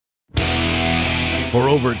For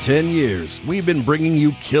over 10 years, we've been bringing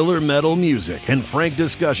you killer metal music and frank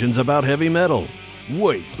discussions about heavy metal.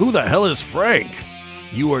 Wait, who the hell is Frank?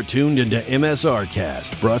 You are tuned into MSR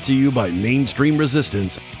Cast, brought to you by Mainstream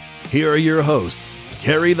Resistance. Here are your hosts,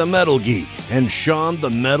 Kerry the Metal Geek and Sean the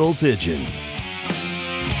Metal Pigeon.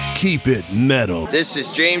 Keep it metal. This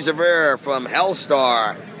is James Avera from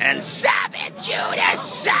Hellstar and Sabbath Judas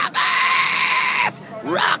Sabbath!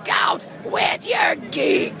 Rock out with your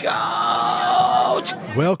geek out!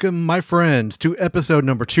 Welcome, my friends, to episode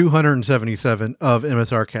number 277 of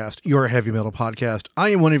MSR Cast, your heavy metal podcast. I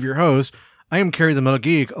am one of your hosts. I am Kerry the Metal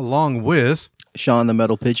Geek, along with Sean the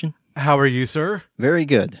Metal Pigeon. How are you, sir? Very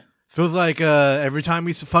good. Feels like every time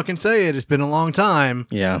we fucking say it, it's been a long time.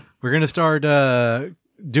 Yeah. We're going to start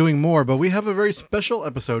doing more, but we have a very special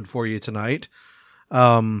episode for you tonight.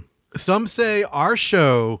 Some say our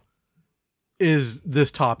show is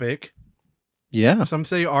this topic. Yeah. Some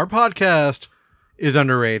say our podcast is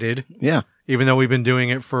underrated. Yeah. Even though we've been doing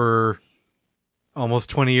it for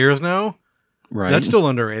almost 20 years now. Right. That's still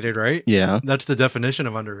underrated, right? Yeah. That's the definition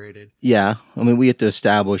of underrated. Yeah. I mean, we have to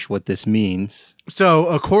establish what this means. So,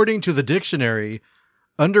 according to the dictionary,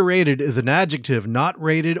 underrated is an adjective not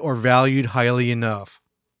rated or valued highly enough.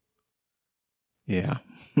 Yeah.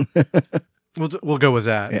 We'll go with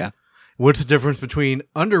that. Yeah. What's the difference between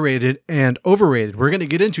underrated and overrated? We're going to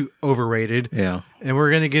get into overrated. Yeah. And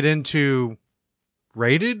we're going to get into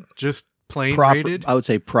rated, just plain rated. I would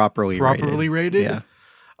say properly rated. Yeah.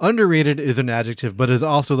 Underrated is an adjective, but is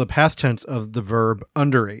also the past tense of the verb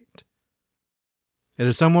underrate. It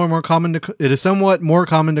is somewhat more common to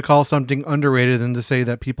call something underrated than to say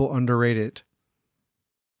that people underrate it.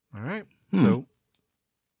 All right. So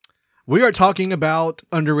we are talking about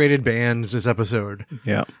underrated bands this episode.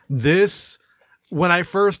 Yeah. When I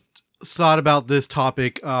first thought about this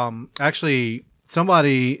topic, actually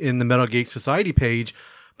somebody in the Metal Geek Society page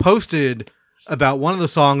posted about one of the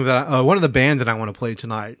songs one of the bands that I want to play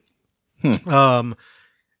tonight. Brian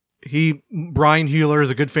Hewler is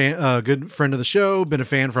a good friend of the show, been a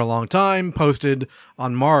fan for a long time, posted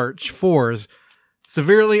on March 4th,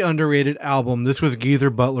 severely underrated album. This was Geezer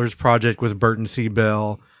Butler's project with Burton C.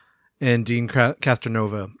 Bell and Dean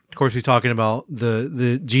Castronova. Of course, he's talking about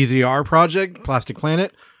the GZR project, Plastic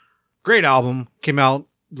Planet. Great album. Came out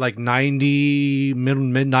like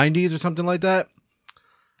mid-90s or something like that.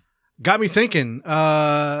 Got me thinking,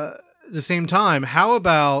 at the same time, how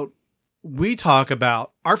about we talk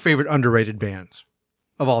about our favorite underrated bands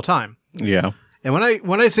of all time? Yeah. And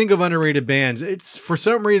when I think of underrated bands, it's for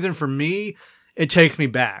some reason for me, it takes me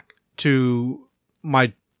back to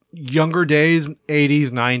my younger days, 80s,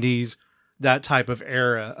 90s, that type of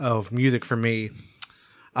era of music for me.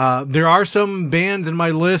 There are some bands in my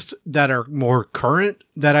list that are more current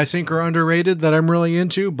that I think are underrated that I'm really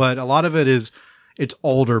into, but a lot of it's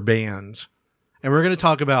older bands. And we're going to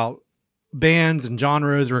talk about bands and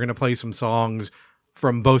genres. We're going to play some songs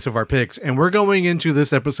from both of our picks. And we're going into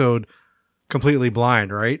this episode completely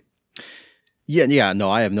blind, right? Yeah. No,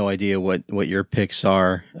 I have no idea what your picks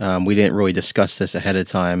are. We didn't really discuss this ahead of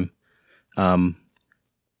time. I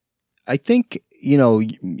think,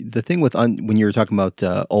 the thing with when you were talking about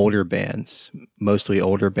older bands, mostly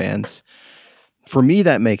older bands, for me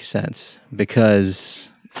that makes sense because,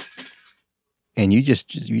 and you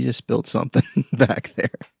just spilled something back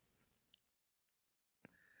there.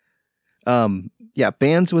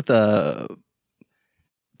 Bands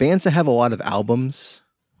that have a lot of albums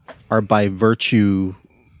are by virtue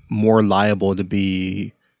more liable to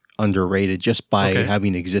be underrated just by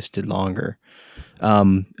having existed longer. A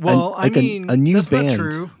new that's band. Not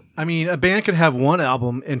true. I mean, a band could have one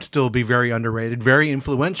album and still be very underrated, very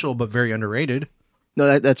influential, but very underrated.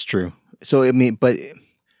 No, that's true. So, I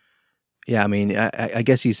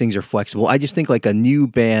guess these things are flexible. I just think like a new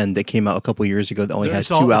band that came out a couple years ago that only has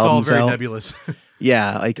two albums it's all very out. nebulous.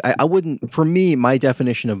 Yeah, like I wouldn't. For me, my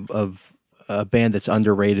definition of a band that's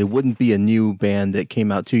underrated wouldn't be a new band that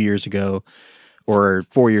came out 2 years ago or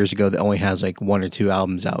 4 years ago that only has like one or two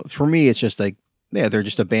albums out. For me, it's just like, yeah, they're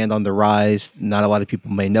just a band on the rise. Not a lot of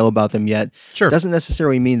people may know about them yet. Sure. Doesn't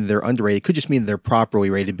necessarily mean that they're underrated. It could just mean that they're properly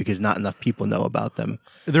rated because not enough people know about them.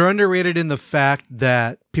 They're underrated in the fact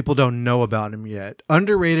that people don't know about them yet.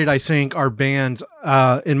 Underrated, I think, are bands,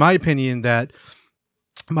 in my opinion, that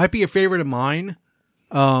might be a favorite of mine,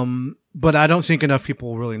 but I don't think enough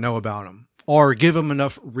people really know about them or give them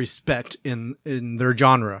enough respect in their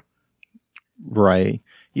genre. Right.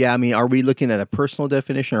 Yeah, I mean, are we looking at a personal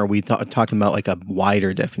definition or are we talking about like a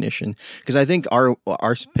wider definition? Because I think our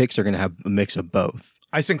picks are going to have a mix of both.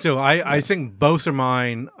 I think so. I think both are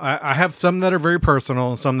mine. I have some that are very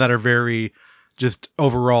personal and some that are very just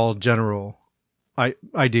overall general.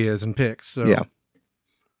 ideas and picks. So Yeah.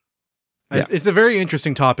 Yeah. It's a very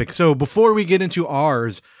interesting topic. So before we get into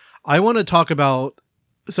ours, I want to talk about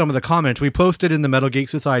some of the comments we posted in the Metal Geek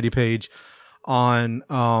Society page on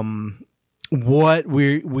what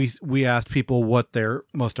we asked people what their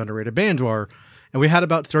most underrated bands were, and we had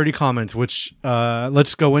about 30 comments, which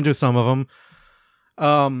let's go into some of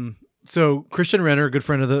them. So Christian Renner, a good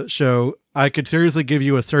friend of the show, I could seriously give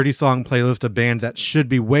you a 30-song playlist of bands that should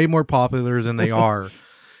be way more popular than they are.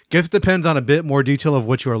 Guess it depends on a bit more detail of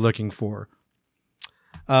what you are looking for.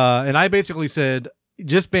 And I basically said,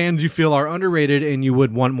 just bands you feel are underrated and you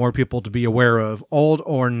would want more people to be aware of, old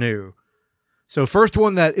or new. So first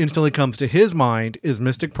one that instantly comes to his mind is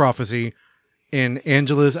Mystic Prophecy and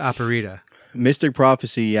Angelus Aparita. Mystic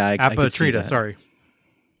Prophecy, yeah. I could see Apatrida, that. sorry.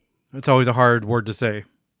 It's always a hard word to say.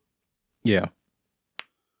 Yeah.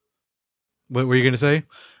 What were you going to say?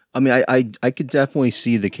 I mean, I could definitely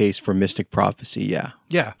see the case for Mystic Prophecy, yeah.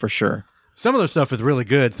 Yeah. For sure. Some of their stuff is really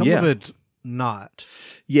good. Some Yeah. of it's not.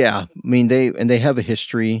 Yeah. I mean, they have a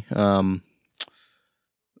history. I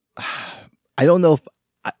don't know if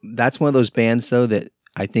that's one of those bands, though, that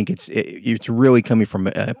I think it's really coming from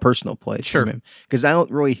a personal place. Sure. Because I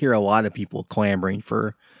don't really hear a lot of people clamoring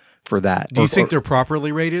for that. Do you think they're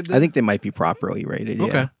properly rated then? I think they might be properly rated, yeah.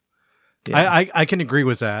 Okay. Yeah. I can agree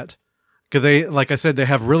with that. Because they, like I said, they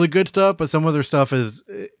have really good stuff, but some of their stuff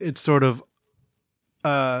it's sort of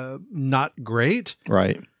not great.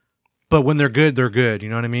 Right. But when they're good, they're good. You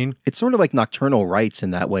know what I mean? It's sort of like Nocturnal Rites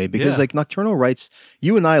in that way, because Yeah. like Nocturnal Rites,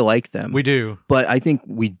 you and I like them. We do. But I think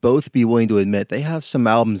we'd both be willing to admit they have some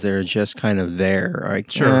albums that are just kind of there.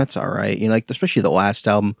 Like, Sure. that's all right. You know, like especially the last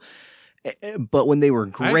album. But when they were I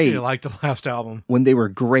great, actually like the last album. when they were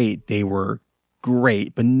great,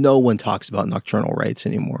 but no one talks about Nocturnal Rites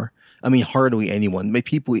anymore. I mean, hardly anyone. Maybe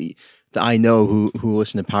people that I know who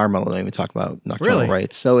listen to Power Metal don't even talk about Nocturnal Really?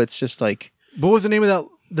 Rites. So it's just like, What was the name of that?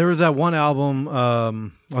 There was that one album. I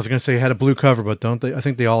was going to say it had a blue cover, but don't they? I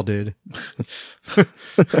think they all did.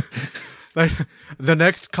 The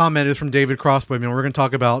next comment is from David Crossbow. I mean, we're going to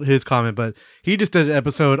talk about his comment, but he just did an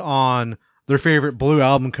episode on their favorite blue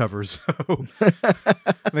album covers. So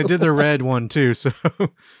they did their red one too. So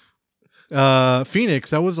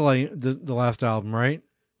Phoenix, that was like the last album, right?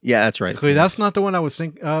 yeah, that's right. Okay, that's not the one I was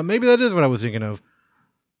thinking. Maybe that is what I was thinking of.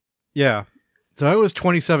 Yeah. So it was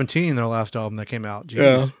 2017, their last album that came out.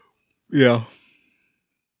 Jeez. Yeah.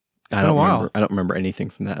 I been a don't while. remember. I don't remember anything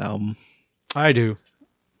from that album. I do.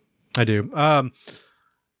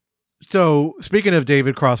 So speaking of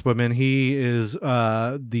David Crossbowman, he is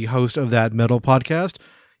the host of that metal podcast.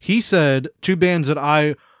 He said two bands that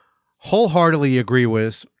I wholeheartedly agree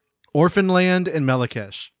with: Orphanland and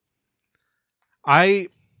Melakesh.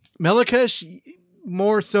 Melakesh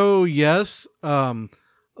more so, yes. A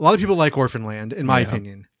lot of people like Orphanland, in my Yeah.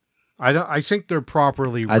 opinion. I think they're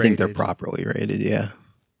properly rated. I think they're properly rated. Yeah.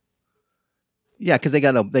 Yeah, because they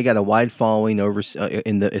got a wide following over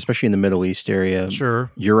especially in the Middle East area. Sure.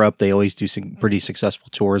 Europe, they always do some pretty successful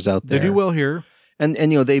tours out there. They do well here. and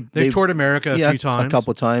you know They've toured America a few times. a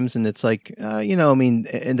couple times, and it's like you know, I mean,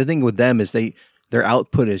 and the thing with them is their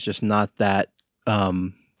output is just not that.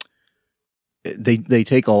 They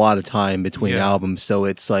take a lot of time between Yeah. albums, so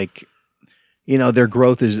it's like, you know, their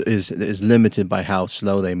growth is limited by how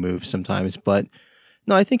slow they move sometimes. But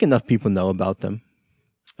no, I think enough people know about them.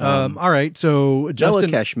 All right, so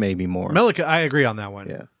Justin Melakesh maybe more. Melika, I agree on that one.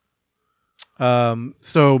 Yeah.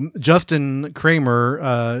 So Justin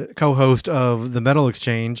Kramer, co-host of the Metal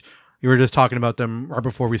Exchange, you were just talking about them right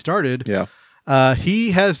before we started. Yeah.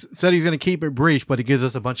 He has said he's going to keep it brief, but he gives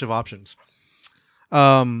us a bunch of options.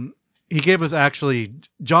 He gave us actually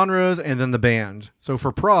genres and then the band. So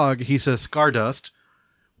for prog, he says Skardust,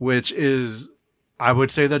 which is, I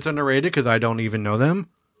would say that's underrated because I don't even know them.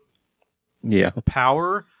 Yeah.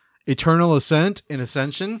 Power, Eternal Ascent, and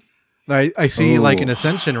Ascension. I see like an Ooh.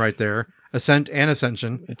 Ascension right there. Ascent and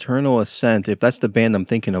Ascension. Eternal Ascent. If that's the band I'm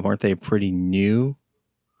thinking of, aren't they pretty new?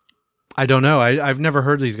 I don't know. I've never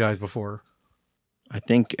heard these guys before. I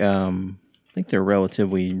think they're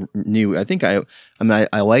relatively new. I think I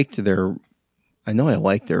liked their. I know I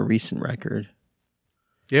liked their recent record.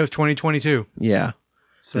 Yeah, it was 2022. Yeah.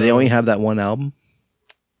 So Do they only have that one album?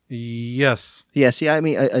 Yes. Yeah. See, I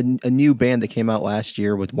mean, a new band that came out last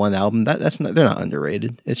year with one album. That's not. They're not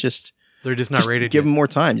underrated. It's just They're just not rated. Give yet. them more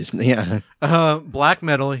time. Just yeah. Black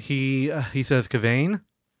metal. He says Cavane.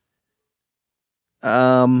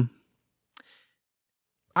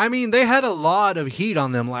 I mean, they had a lot of heat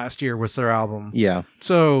on them last year with their album. Yeah.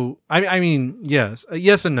 So I mean, yes,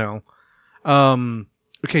 yes and no.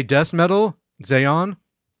 Okay, death metal. Xeon.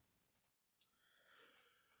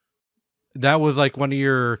 That was like one of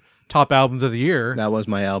your top albums of the year. That was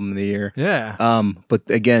my album of the year. Yeah. But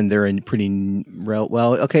again, they're in pretty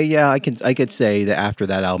well. Okay, yeah, I could say that after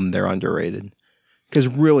that album, they're underrated because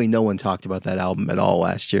really no one talked about that album at all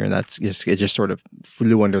last year, and it just sort of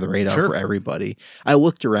flew under the radar for everybody. I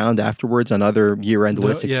looked around afterwards on other year-end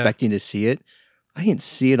lists expecting to see it. I didn't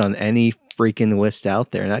see it on any freaking list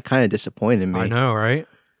out there, and that kind of disappointed me. I know, right?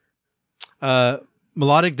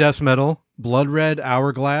 Melodic death metal, Blood Red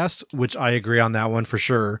Hourglass, which I agree on that one for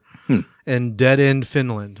sure, and Dead End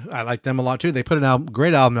Finland. I like them a lot too. They put an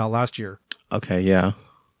great album out last year. Okay, yeah.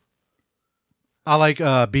 I like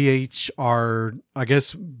BHR, I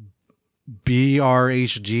guess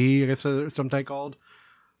BRHG, I guess it's something called.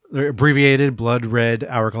 They're abbreviated Blood Red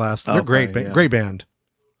Hourglass. They're great band.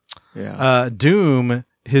 Yeah. Doom,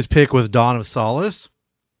 his pick was Dawn of Solace.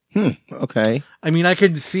 Okay. I mean, I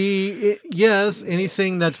could see it, yes,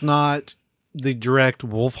 anything that's not the direct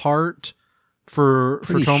Wolfheart for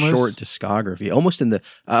Thomas. Short discography.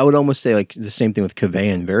 I would almost say like the same thing with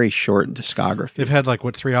Kavayan, very short discography. They've had like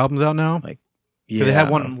 3 albums out now? Yeah. They had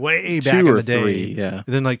one way back in the day. 3, yeah.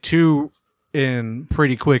 And then like 2 in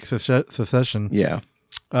pretty quick succession. Yeah.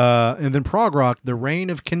 And then prog rock, The Reign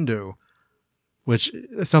of Kendo, which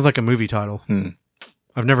it sounds like a movie title.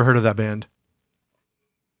 I've never heard of that band.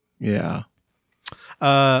 Yeah.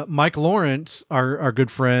 Mike Lawrence, our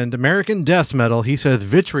good friend, American Death Metal, he says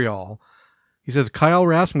Vitriol. He says Kyle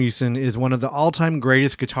Rasmussen is one of the all-time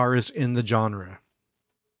greatest guitarists in the genre.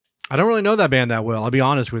 I don't really know that band that well, I'll be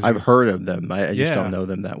honest with you. I've heard of them. I just don't know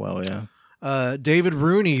them that well, yeah. David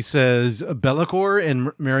Rooney says Be'lakor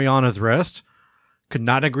and Mariana's Rest. Could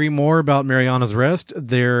not agree more about Mariana's Rest.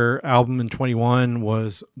 Their album in 21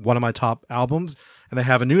 was one of my top albums, and they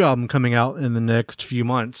have a new album coming out in the next few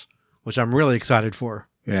months, which I'm really excited for.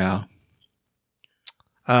 Yeah.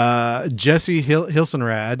 Jesse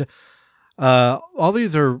Hilsenrad. All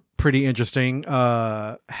these are pretty interesting.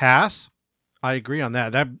 Haas, I agree on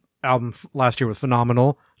that. That album last year was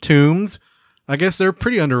phenomenal. Tombs, I guess they're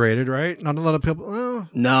pretty underrated, right? Not a lot of people.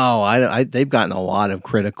 No, they've gotten a lot of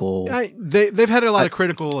critical. They've had a lot of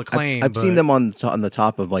critical acclaim. I've seen them on the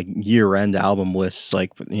top of like year-end album lists,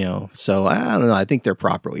 like So I don't know. I think they're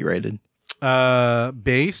properly rated.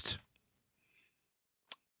 Beast,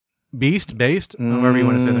 however you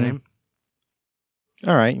want to say the name.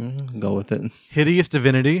 All right, go with it. Hideous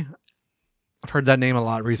Divinity. I've heard that name a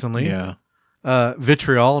lot recently. Yeah.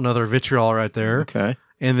 Vitriol, another Vitriol right there. Okay.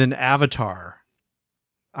 And then Avatar.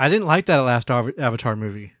 I didn't like that last Avatar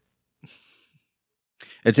movie.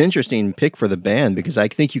 It's an interesting pick for the band because I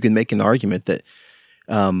think you can make an argument that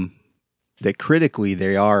that critically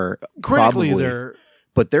they are I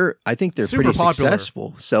think they're super pretty popular.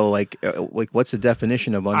 Successful. So like what's the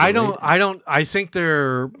definition of underrated? I think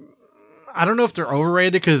I don't know if they're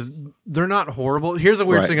overrated because they're not horrible. Here's the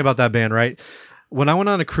weird thing about that band, right? When I went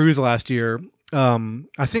on a cruise last year,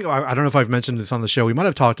 I think, I don't know if I've mentioned this on the show. We might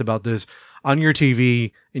have talked about this on your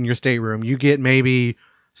TV in your stateroom. You get maybe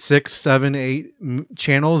 6, 7, 8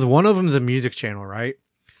 channels. One of them is a music channel, right?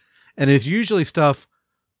 And it's usually stuff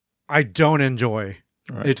I don't enjoy.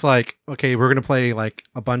 Right. It's like, okay, we're going to play like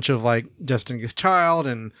a bunch of like Destiny's Child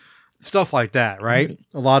and stuff like that, right?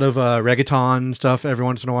 A lot of reggaeton stuff every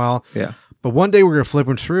once in a while. Yeah. But one day we were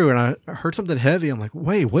flipping through and I heard something heavy. I'm like,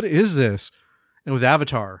 wait, what is this? And it was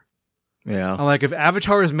Avatar. Yeah. I'm like, if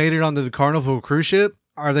Avatar has made it onto the Carnival cruise ship,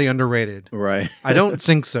 are they underrated? Right. I don't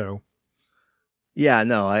think so. Yeah,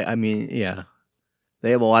 no, I mean, yeah. They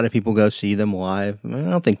have a lot of people go see them live. I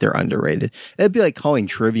don't think they're underrated. It'd be like calling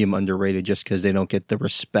Trivium underrated just because they don't get the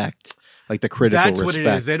respect, like the critical respect. That's what it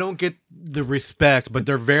is. They don't get the respect, but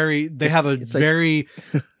they have a very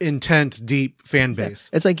intense, deep fan base.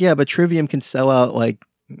 It's like, yeah, but Trivium can sell out like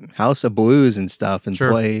House of Blues and stuff and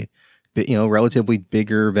play, relatively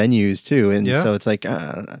bigger venues too. And so it's like,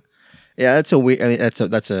 that's a weird. I mean,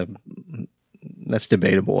 that's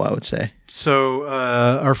debatable, I would say. So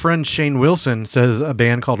our friend Shane Wilson says a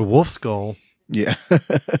band called Wolf Skull. Yeah.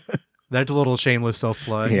 That's a little shameless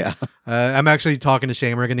self-plug. Yeah. I'm actually talking to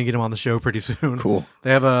Shane. We're going to get him on the show pretty soon. Cool.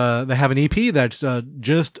 They have an EP that's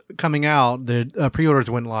just coming out. The pre-orders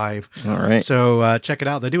went live. All right. So check it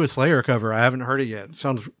out. They do a Slayer cover. I haven't heard it yet.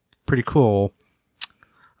 Sounds pretty cool.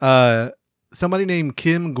 Somebody named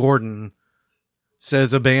Kim Gordon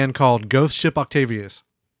says a band called Ghost Ship Octavius,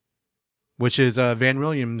 which is Van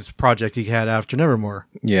Williams' project he had after Nevermore.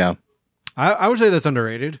 Yeah. I would say that's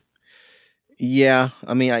underrated. Yeah.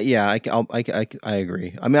 I mean, I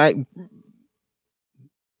agree. I mean,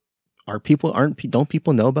 don't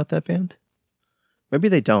people know about that band? Maybe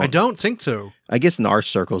they don't. I don't think so. I guess in our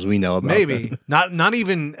circles we know about Maybe. them. Not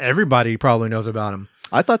even everybody probably knows about them.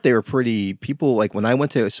 I thought they were pretty. People like when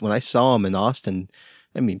I saw them in Austin.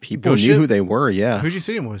 I mean, people Ghost knew Ship? who they were. Yeah. Who'd you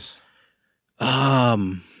see him with?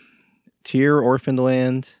 Tyr, Orphaned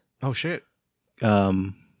Land, Oh shit!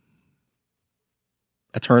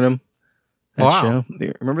 Eternum. That Wow.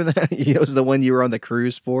 show. Remember that? It was the one you were on the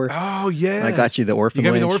cruise for. Oh yeah, I got you the Orphan You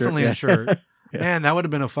got me Land the Orphan Land shirt. shirt. Yeah. Man, that would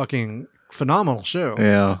have been a fucking phenomenal show.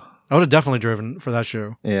 Yeah. I would have definitely driven for that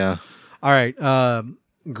show. Yeah. All right.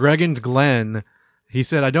 Greggins Glenn, he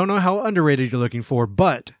said, I don't know how underrated you're looking for,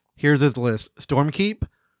 but here's his list. Stormkeep,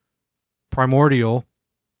 Primordial,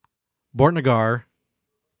 Bortnagar,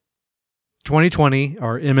 2020,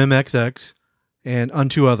 or MMXX, and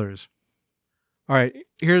Unto Others. All right.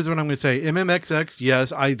 Here's what I'm going to say. MMXX,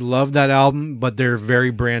 yes, I love that album, but they're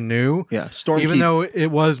very brand new. Yeah. Stormkeep. Even though it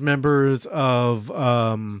was members of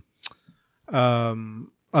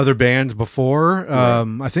other bands before.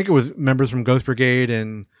 Right. I think it was members from Ghost Brigade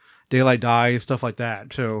and Daylight Dies, stuff like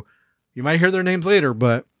that. So you might hear their names later,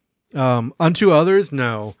 but Unto Others,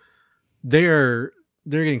 no. They're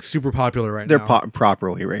getting super popular right they're now.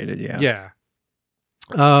 properly rated. Yeah. Yeah.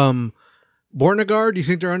 Bortnagar, do you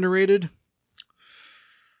think they're underrated?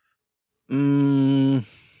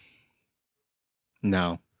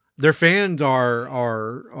 No. Their fans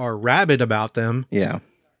are rabid about them. Yeah.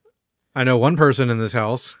 I know one person in this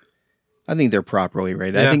house. I think they're properly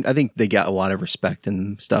rated. Yeah. I think they got a lot of respect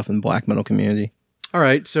and stuff in the black metal community. All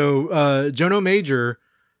right, so Jono Major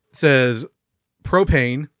says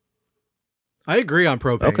Propane. I agree on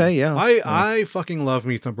Propane. Okay, yeah. I fucking love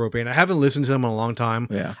me some Propane. I haven't listened to them in a long time.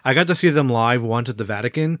 Yeah. I got to see them live once at the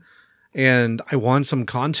Vatican, and I won some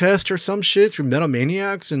contest or some shit through Metal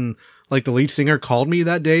Maniacs, and like the lead singer called me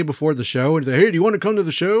that day before the show and said, "Hey, do you want to come to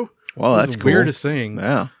the show?" Well, It was that's the cool. weirdest thing.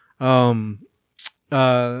 Yeah.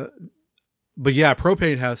 But yeah,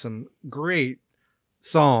 Propane has some great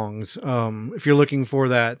songs. If you're looking for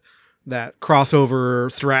that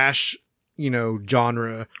crossover thrash,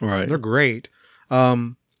 genre, Right. they're great.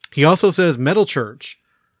 He also says Metal Church.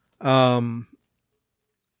 Metal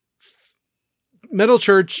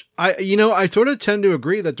Church, I sort of tend to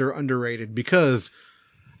agree that they're underrated because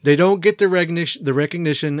they don't get the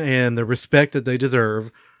recognition and the respect that they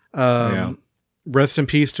deserve. Yeah. Rest in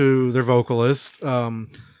peace to their vocalists.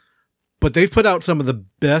 But they've put out some of the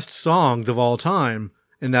best songs of all time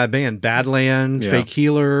in that band. Badlands, Yeah. Fake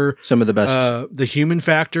Healer, Some of the best. The Human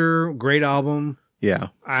Factor, great album. Yeah.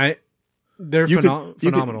 They're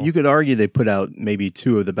phenomenal. You could argue they put out maybe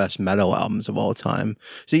two of the best metal albums of all time.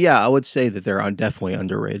 So yeah, I would say that they're definitely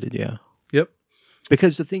underrated. Yeah. Yep.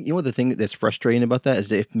 Because the thing that's frustrating about that is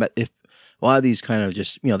that if a lot of these kind of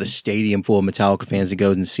just, the stadium full of Metallica fans that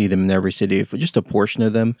goes and see them in every city, if just a portion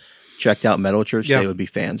of them checked out Metal Church, Yeah. they would be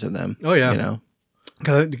fans of them. Oh, yeah.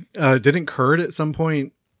 Didn't Kurt at some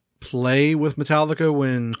point play with Metallica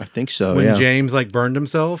when I think so. when yeah. James burned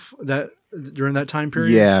himself during that time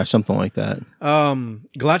period? Yeah, something like that.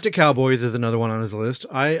 Galactic Cowboys is another one on his list.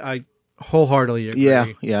 I wholeheartedly agree.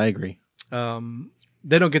 Yeah, I agree.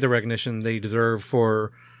 They don't get the recognition they deserve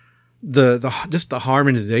for the just the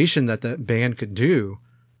harmonization that band could do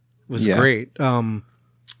was Yeah. great.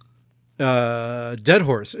 Dead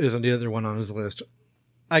Horse is the other one on his list.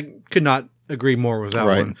 I could not agree more with that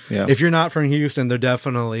Right, one. yeah. If you're not from Houston, they're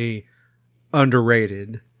definitely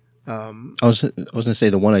underrated. I was going to say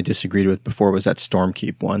the one I disagreed with before was that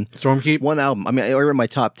Stormkeep one. Stormkeep? One album. I mean, they were in my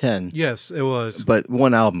top 10, Yes, it was. but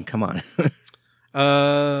one album. Come on.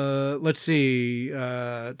 Let's see.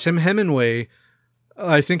 Tim Hemingway,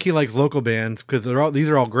 I think he likes local bands because these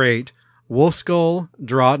are all great. Wolf Skull,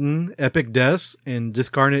 Drawden, Epic Death, and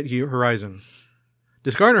Discarnate Horizon.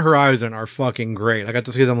 Discarnate Horizon are fucking great. I got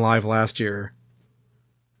to see them live last year.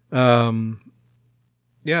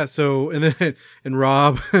 Yeah, so, and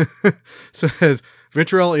Rob says,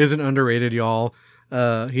 Vitriol isn't underrated, y'all.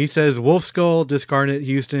 He says Wolf Skull, Discarnate,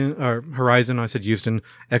 Horizon, I said Houston,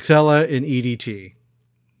 Excella, and EDT.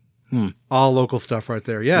 All local stuff right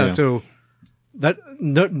there. Yeah. So that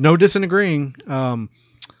no disagreeing.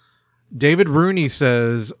 David Rooney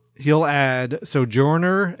says he'll add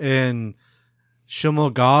Sojourner and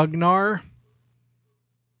Shimmelgagnar.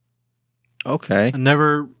 Okay.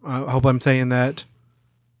 I hope I'm saying that.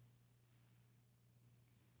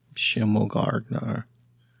 Shimmelgardner.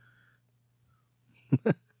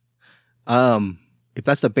 If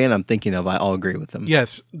that's the band I'm thinking of, I'll agree with them.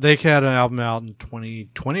 Yes, they had an album out in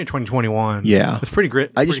 2020 or 2021. Yeah. It's pretty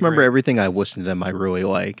great. I just remember everything I listened to them I really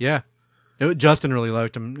liked. Yeah. Justin really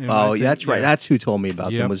liked them. Oh, yeah, that's right. Yeah. That's who told me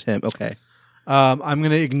about Yep. them was him. Okay. I'm going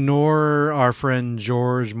to ignore our friend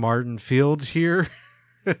George Martin Fields here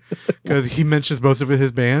because he mentions both of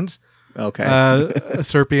his bands. Okay.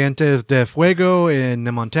 Serpientes de Fuego in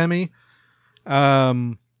Nemontemi.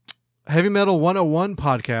 Heavy Metal 101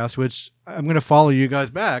 podcast, which I'm going to follow you guys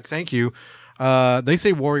back. Thank you. They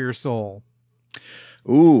say Warrior Soul.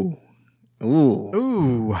 Ooh.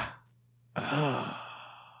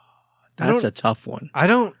 That's a tough one. I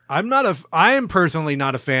am personally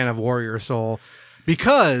not a fan of Warrior Soul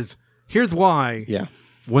because here's why. Yeah.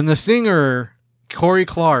 When the singer Corey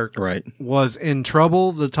Clark Right. was in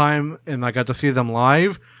trouble the time and I got to see them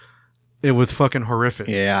live, it was fucking horrific.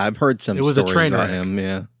 Yeah, I've heard some It was a stories train about wreck. him.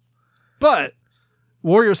 Yeah. But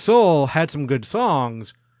Warrior Soul had some good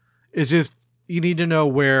songs. It's just you need to know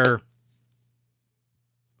where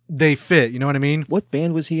they fit. You know what I mean? What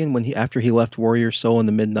band was he in when after he left Warrior Soul in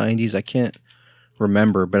the mid '90s? I can't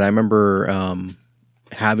remember, but I remember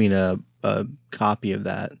having a copy of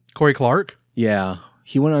that. Corey Clark. Yeah,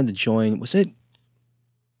 he went on to join. Was it?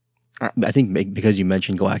 I think because you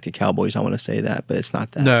mentioned Galactic Cowboys, I want to say that, but it's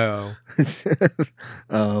not that. No.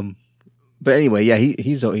 But anyway, yeah,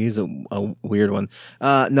 he's a weird one.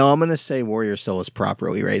 No, I'm gonna say Warrior Soul is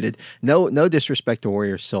properly rated. No disrespect to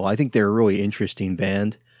Warrior Soul. I think they're a really interesting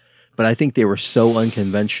band, but I think they were so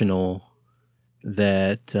unconventional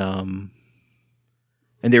that, and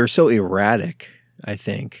they were so erratic. I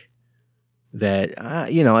think that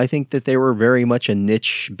I think that they were very much a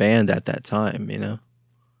niche band at that time.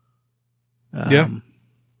 Yeah.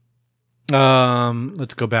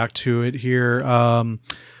 Let's go back to it here.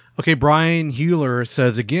 Okay, Brian Hewler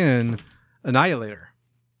says again, Annihilator.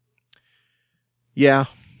 Yeah.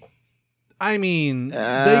 I mean,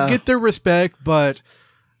 they get their respect, but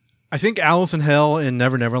I think Alice in Hell and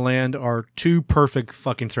Never Neverland are two perfect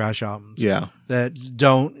fucking thrash albums. Yeah. That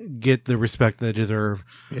don't get the respect they deserve.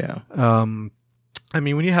 Yeah. I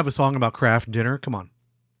mean, when you have a song about craft dinner, come on.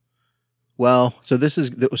 Well, so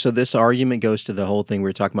this argument goes to the whole thing we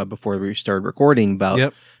were talking about before we started recording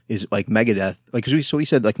about is like Megadeth, like because we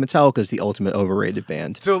said like Metallica is the ultimate overrated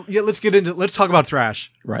band. So yeah, let's talk about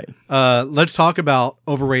thrash. Right. Let's talk about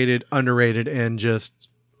overrated, underrated, and just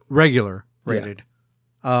regular rated.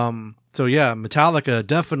 So yeah, Metallica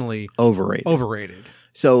definitely overrated.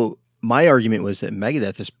 So my argument was that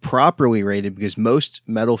Megadeth is properly rated because most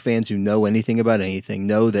metal fans who know anything about anything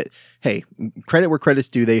know that, hey, credit where credit's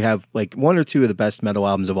due, they have like one or two of the best metal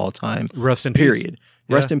albums of all time. Rest in period. peace.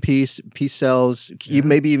 Yeah. Rest in peace. Peace Cells.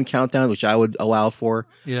 Maybe even Countdown, which I would allow for.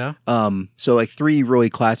 Yeah. So like 3 really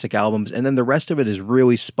classic albums, and then the rest of it is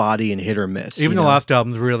really spotty and hit or miss. Even the last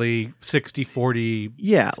album's really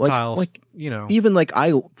 60-40 styles. Like even like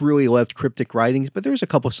I really loved Cryptic Writings, but there's a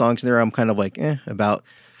couple songs in there I'm kind of like about.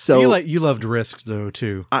 So you loved Risk though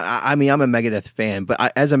too. I mean, I'm a Megadeth fan,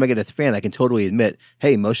 but as a Megadeth fan, I can totally admit,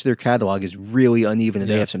 hey, most of their catalog is really uneven, and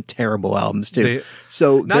they have some terrible albums too.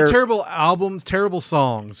 Not terrible albums, terrible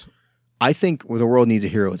songs. I think The World Needs a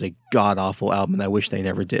Hero is a god awful album, and I wish they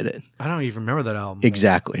never did it. I don't even remember that album.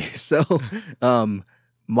 Exactly. So,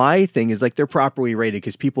 my thing is like they're properly rated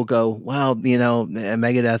because people go, well,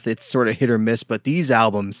 Megadeth, it's sort of hit or miss, but these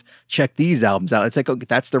albums, check these albums out. It's like, okay,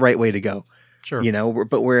 that's the right way to go. Sure.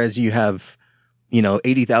 But whereas you have,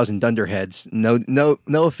 80,000 dunderheads, no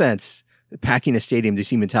offense, packing a stadium to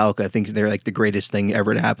see Metallica thinks they're like the greatest thing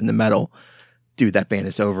ever to happen to metal. Dude, that band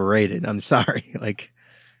is overrated. I'm sorry.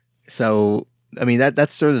 So, I mean,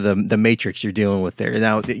 that's sort of the matrix you're dealing with there.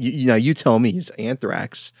 Now, you tell me, is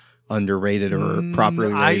Anthrax underrated or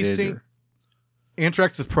properly rated? I think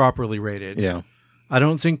Anthrax is properly rated. Yeah. I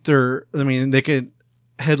don't think they could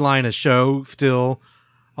headline a show still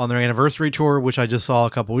on their anniversary tour, which I just saw a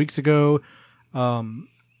couple weeks ago.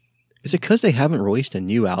 Is it because they haven't released a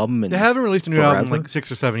new album? They haven't released a new album in like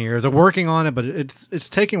 6 or 7 years. They're working on it, but it's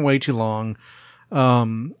taking way too long.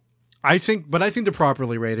 I think they're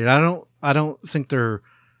properly rated. I don't think they're.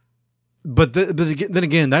 But then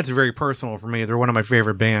again, that's very personal for me. They're one of my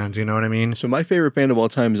favorite bands. You know what I mean? So my favorite band of all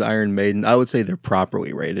time is Iron Maiden. I would say they're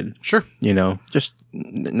properly rated. Sure. Just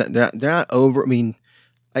they're not over. I mean,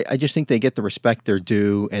 I just think they get the respect they're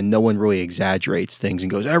due, and no one really exaggerates things and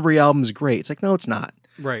goes, every album's great. It's like, no, it's not.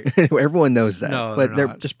 Right. Everyone knows that. No, but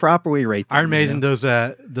they're just properly rated. Iron Maiden does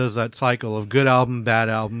that cycle of good album, bad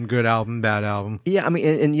album, good album, bad album. Yeah, I mean,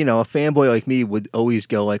 and a fanboy like me would always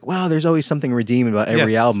go like, wow, there's always something redeeming about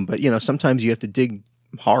every album. But, sometimes you have to dig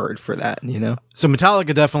hard for that, So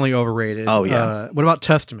Metallica definitely overrated. Oh, yeah. What about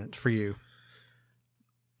Testament for you?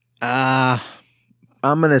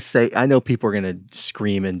 I'm going to say, I know people are going to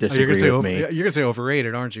scream and disagree with me. You're going to say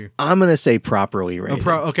overrated, aren't you? I'm going to say properly rated.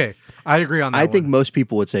 Okay. I agree on that. I think most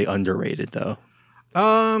people would say underrated though.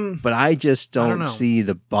 But I just don't see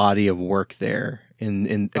the body of work there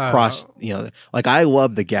in across, like I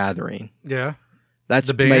love The Gathering. Yeah. That's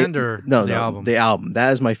the band my, or no, the no, album? The album.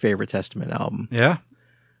 That is my favorite Testament album. Yeah.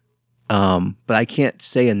 But I can't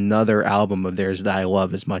say another album of theirs that I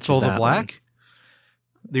love as much Souls as of that Black?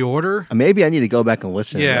 The Order? one. Maybe I need to go back and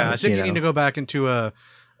listen. Yeah, to I those, think you need to go back into a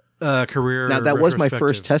career. Now that was my first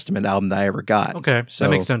retrospective. Testament album that I ever got. Okay, So,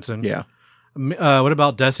 that makes sense then. Yeah. What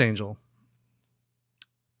about Death Angel?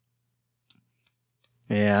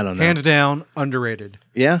 Yeah, I don't know. Hands down, underrated.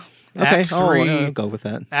 Yeah. Okay. Act 3 I'll go with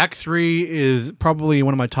that. Act 3 is probably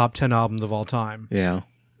one of my top 10 albums of all time. Yeah.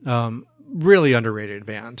 Really underrated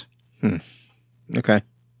band. Okay.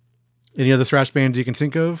 Any other thrash bands you can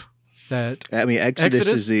think of? That I mean, Exodus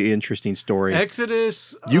Exodus? is the interesting story.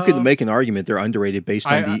 Exodus. You could make an argument they're underrated based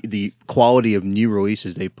on the quality of new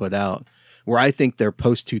releases they put out. Where I think their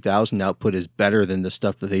post 2000 output is better than the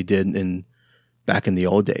stuff that they did back in the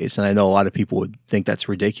old days. And I know a lot of people would think that's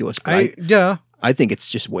ridiculous, but I think it's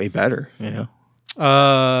just way better. You know,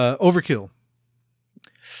 Overkill.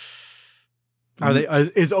 Are they?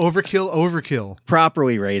 Is Overkill?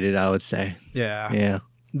 Properly rated, I would say. Yeah. Yeah.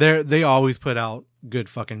 They always put out good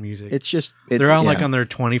fucking music. It's just they're on like on their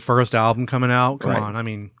 21st album coming out. Come Right. on, I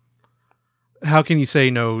mean, how can you say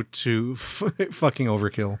no to fucking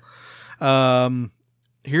Overkill?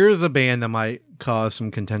 Here's a band that might cause some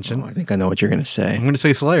contention. Oh, I think I know what you're going to say. I'm going to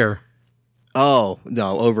say Slayer. Oh,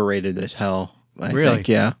 no, overrated as hell. I Really? think,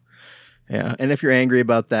 yeah. Yeah. And if you're angry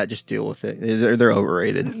about that, just deal with it. They're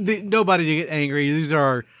overrated. Nobody to get angry. These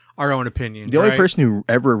are our own opinions. The only right? person who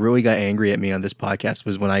ever really got angry at me on this podcast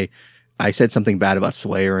was when I said something bad about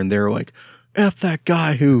Slayer, and they were like, F that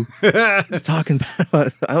guy who is talking bad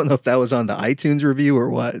about. I don't know if that was on the iTunes review or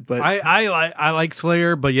what, but I like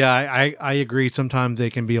Slayer, but yeah, I agree. Sometimes they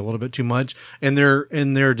can be a little bit too much, and their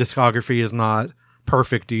discography is not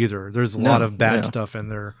perfect either. There's a lot of bad stuff in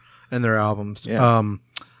their albums. Yeah.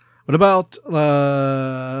 What about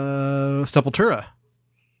Sepultura?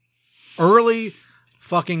 Early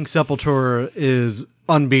fucking Sepultura is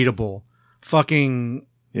unbeatable. Fucking,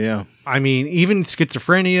 yeah. I mean, even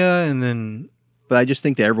Schizophrenia, and then But I just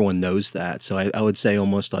think that everyone knows that. So I would say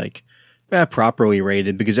almost like properly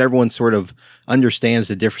rated, because everyone sort of understands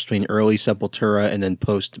the difference between early Sepultura and then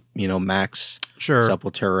post, Max sure.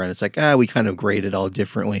 Sepultura. And it's like, we kind of grade it all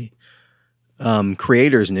differently.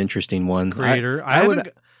 Creator is an interesting one. Creator. I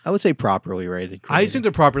would say properly rated. I think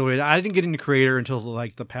they're properly rated. I didn't get into Creator until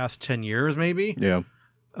like the past 10 years, maybe. Yeah.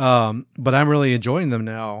 But I'm really enjoying them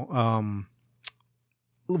now.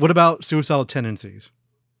 What about Suicidal Tendencies?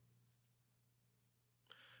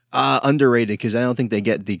 Underrated, because I don't think they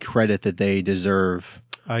get the credit that they deserve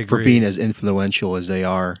I agree. for being as influential as they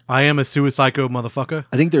are. I am a suicyco motherfucker.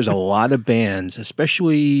 I think there's a lot of bands,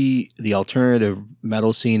 especially the alternative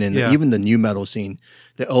metal scene and Yeah. even the new metal scene,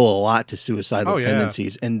 that owe a lot to Suicidal Oh, yeah.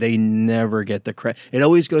 Tendencies, and they never get the credit. It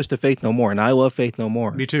always goes to Faith No More, and I love Faith No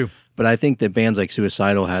More. Me too. But I think that bands like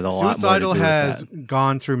Suicidal had a lot more to Suicidal do has with that.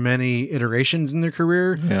 gone through many iterations in their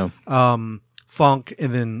career. Yeah. Funk,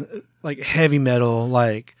 and then like heavy metal,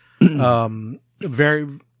 like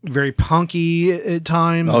very, very punky at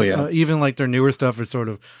times. Oh, yeah. Even like their newer stuff is sort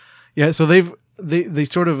of, yeah. So they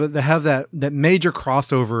have that major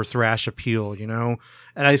crossover thrash appeal, and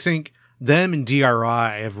I think them and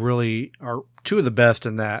DRI are two of the best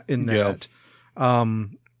in that.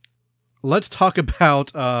 Let's talk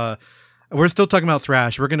about. We're still talking about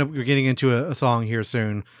thrash. We're getting into a song here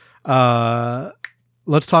soon.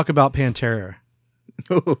 Let's talk about Pantera.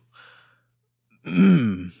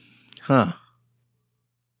 Huh.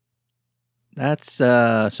 That's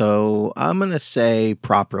so I'm gonna say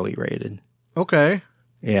properly rated. Okay.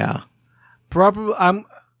 Yeah. Probably.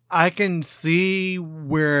 I can see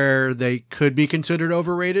where they could be considered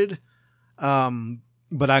overrated. But I'm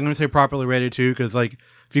going to say properly rated too, because like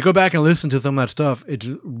if you go back and listen to some of that stuff, it's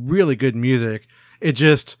really good music. It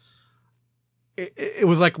just it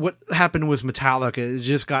was like what happened with Metallica. It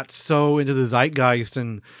just got so into the zeitgeist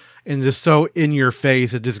and just so in your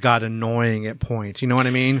face, it just got annoying at points. You know what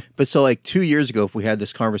I mean? But so like 2 years ago, if we had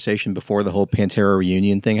this conversation before the whole Pantera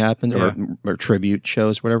reunion thing happened, or tribute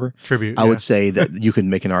shows, whatever, I would say that you could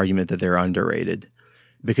make an argument that they're underrated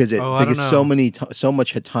because so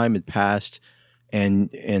much time had passed, and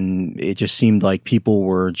it just seemed like people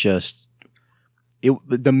were just.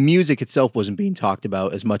 The music itself wasn't being talked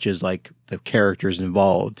about as much as like the characters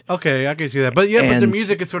involved. Okay, I can see that, but but the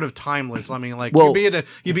music is sort of timeless. I mean, like you'd be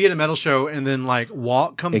at a metal show and then like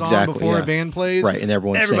Walk comes on before a band plays, right? And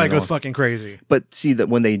everybody goes fucking crazy. But see that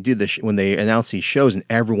when they do when they announce these shows and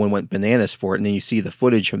everyone went bananas for it, and then you see the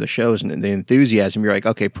footage from the shows and the enthusiasm, you're like,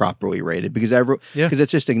 okay, properly rated because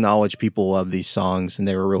it's just acknowledged people love these songs and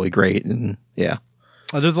they were really great, and yeah.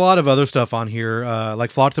 There's a lot of other stuff on here,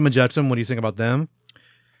 like Flotsam and Jetsam. What do you think about them?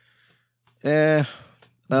 They're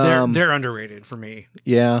underrated for me.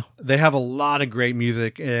 Yeah. They have a lot of great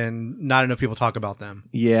music, and not enough people talk about them.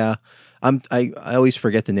 Yeah. I always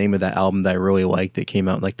forget the name of that album that I really liked that came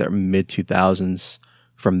out in like the mid 2000s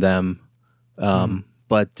from them.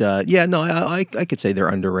 But yeah, no, I could say they're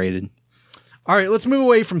underrated. All right, let's move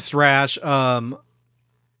away from thrash. You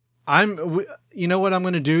know what I'm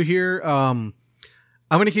going to do here? I'm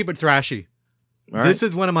going to keep it thrashy. This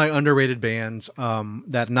is one of my underrated bands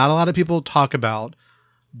that not a lot of people talk about,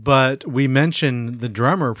 but we mentioned the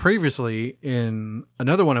drummer previously in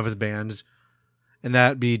another one of his bands, and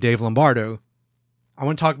that'd be Dave Lombardo. I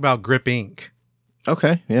want to talk about Grip Inc.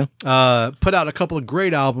 Okay, yeah. Put out a couple of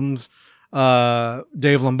great albums.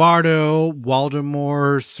 Dave Lombardo,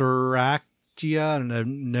 Waldemar Siracia. I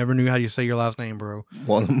never knew how you say your last name, bro.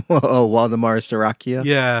 Waldemar Siracia?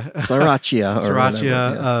 Yeah. Sriracha.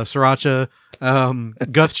 Sriracha.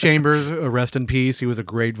 Gus Chambers, rest in peace. He was a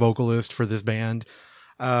great vocalist for this band.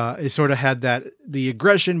 It sort of had the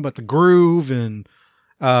aggression, but the groove. And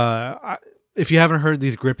if you haven't heard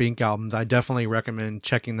these Grip Inc. albums, I definitely recommend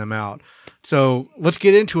checking them out. So let's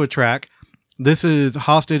get into a track. This is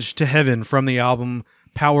Hostage to Heaven from the album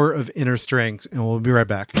Power of Inner Strength, and we'll be right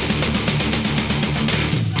back.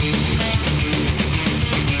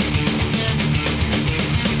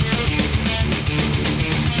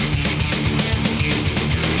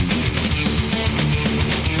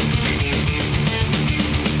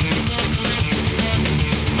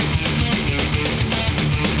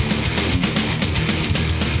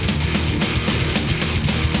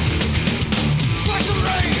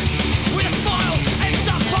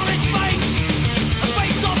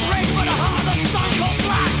 Face of red, but a heart of stone cold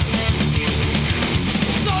black.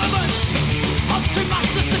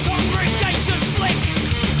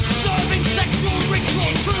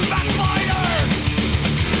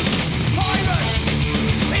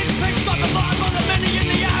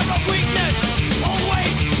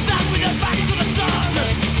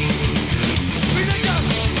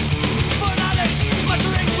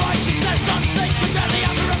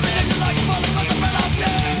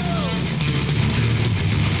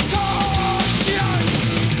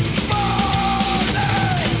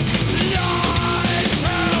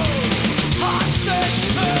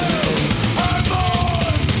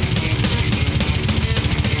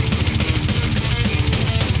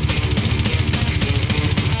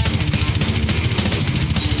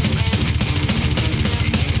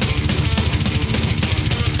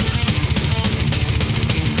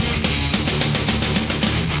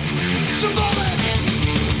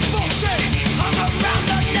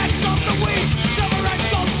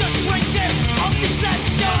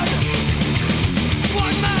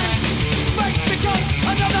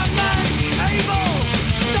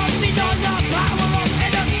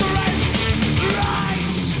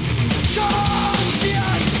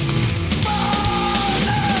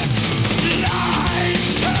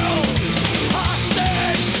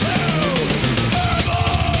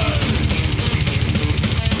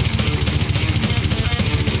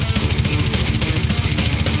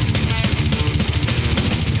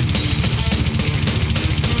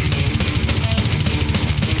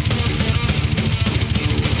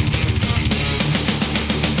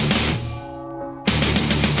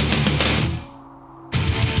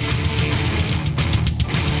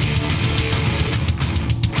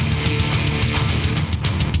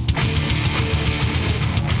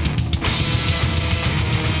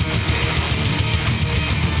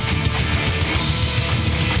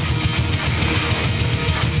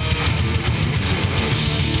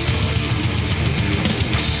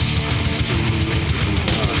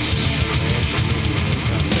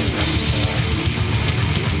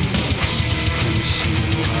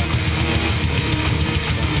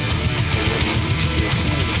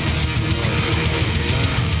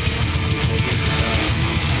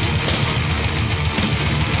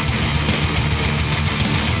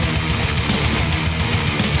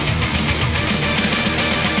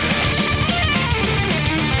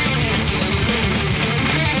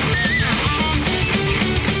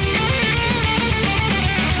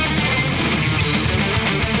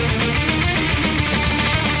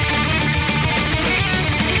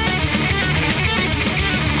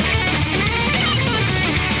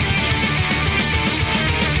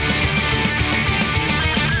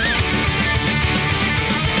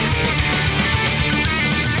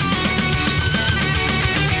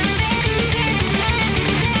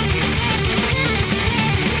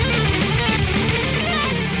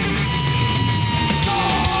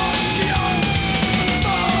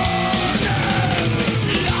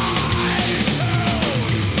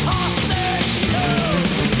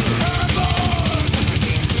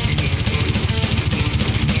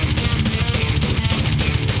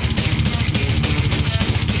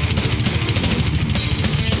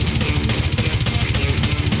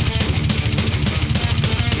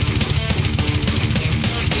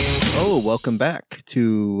 welcome back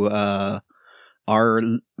to our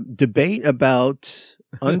debate about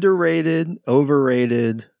underrated,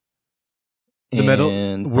 overrated, The metal.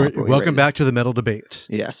 and Welcome properly rated. back to the metal debate.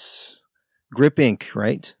 Yes, Grip Inc.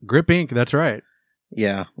 Right? Grip Inc. That's right.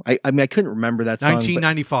 Yeah, I mean, I couldn't remember that song.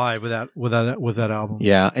 1995 with that album.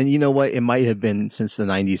 Yeah, and you know what? It might have been since the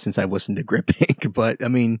 90s since I listened to Grip Inc. But I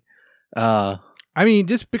mean,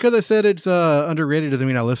 Just because I said it's underrated doesn't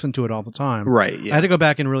mean I listen to it all the time. right? I Yeah, had to go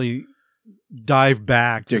back and really dive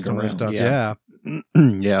back to Dig some of the around, stuff. yeah. Yeah.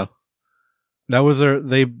 yeah. That was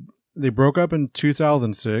they broke up in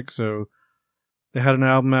 2006, so they had an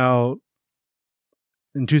album out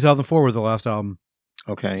in 2004 was the last album.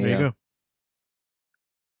 Okay, There yeah. you go.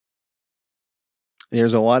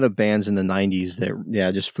 There's a lot of bands in the 90s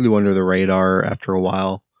that just flew under the radar after a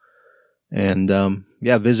while. And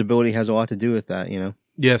visibility has a lot to do with that, you know.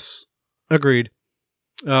 Yes, agreed.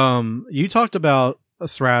 You talked about a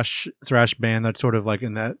thrash band that's sort of like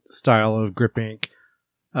in that style of Grip Inc.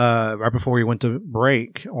 Right before we went to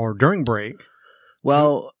break or during break.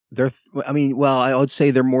 Well, I would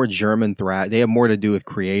say they're more German thrash. They have more to do with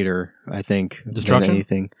Creator, I think, Destruction? than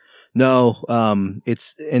anything. No, and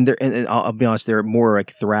I'll be honest, they're more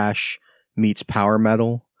like thrash meets power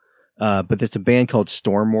metal. But there's a band called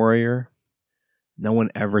Storm Warrior. No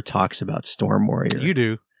one ever talks about Storm Warrior. You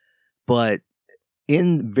do. But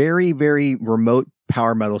in very, very remote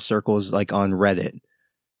power metal circles, like on Reddit,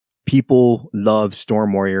 people love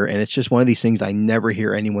Storm Warrior, and it's just one of these things I never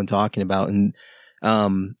hear anyone talking about. And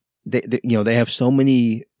they have so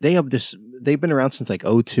many. They've been around since like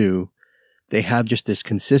 2002. They have just this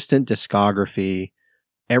consistent discography.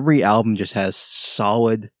 Every album just has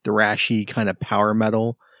solid thrashy kind of power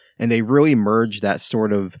metal, and they really merge that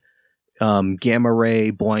sort of Gamma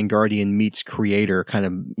Ray, Blind Guardian meets Creator kind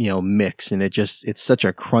of mix, and it's such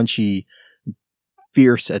a crunchy,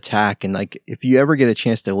 fierce attack. And like, if you ever get a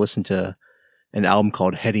chance to listen to an album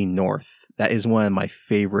called Heading North, that is one of my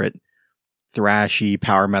favorite thrashy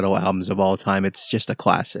power metal albums of all time. It's just a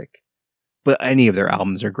classic. But any of their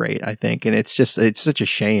albums are great, I think. And it's such a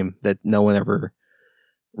shame that no one ever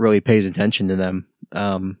really pays attention to them.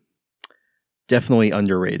 Definitely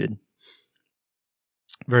underrated.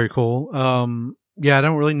 Very cool. Yeah, I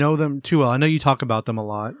don't really know them too well. I know you talk about them a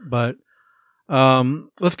lot, but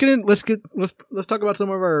let's talk about some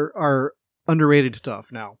of our underrated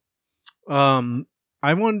stuff now.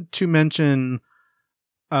 I want to mention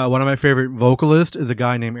one of my favorite vocalists is a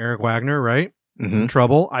guy named Eric Wagner, right? Mm-hmm.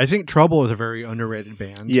 Trouble. I think Trouble is a very underrated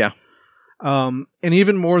band. Yeah. And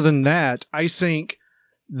even more than that, I think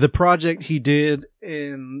the project he did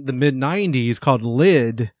in the mid 90s called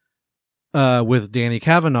Lid, with Danny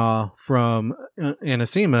Kavanagh from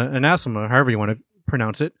Anathema, however you want to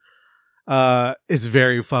pronounce it, is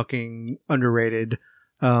very fucking underrated.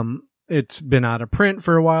 It's been out of print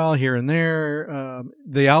for a while here and there.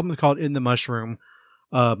 The album is called In the Mushroom.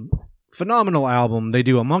 Phenomenal album. They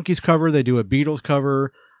do a Monkees cover, they do a Beatles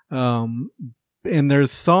cover, and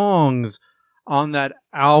there's songs on that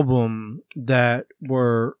album that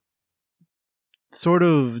were sort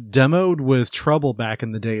of demoed with Trouble back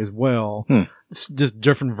in the day as well. It's just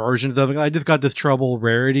different versions of it. I just got this Trouble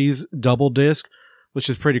Rarities double disc, which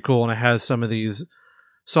is pretty cool, and it has some of these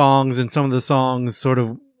songs, and some of the songs sort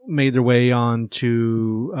of made their way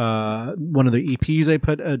onto one of the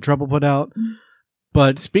EPs Trouble put out.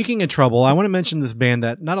 But speaking of Trouble, I want to mention this band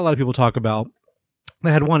that not a lot of people talk about.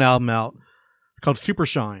 They had one album out called Super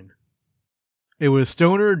Shine. It was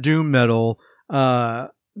stoner doom metal,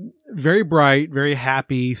 very bright, very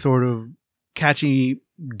happy, sort of catchy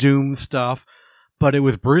doom stuff. But it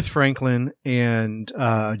was Bruce Franklin and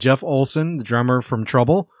Jeff Olson, the drummer from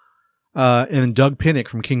Trouble, and Doug Pinnick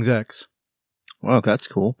from King's X. Wow, that's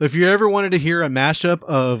cool. If you ever wanted to hear a mashup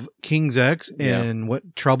of King's X and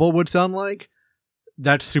what Trouble would sound like,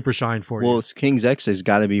 that's Super Shine for you. Well, King's X has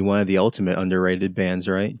got to be one of the ultimate underrated bands,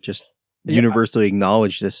 right? Just universally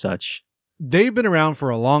acknowledged as such. They've been around for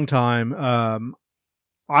a long time.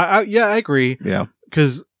 I agree. Yeah.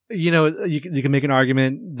 Because, you can make an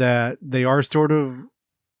argument that they are sort of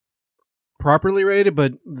properly rated,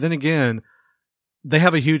 but then again, they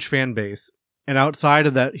have a huge fan base. And outside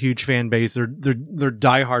of that huge fan base, they're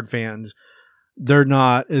diehard fans. They're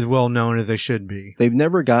not as well known as they should be. They've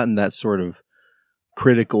never gotten that sort of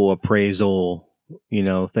critical appraisal,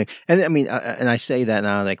 thing. And I mean, and I say that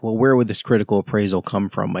now, like, well, where would this critical appraisal come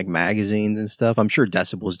from? Like magazines and stuff? I'm sure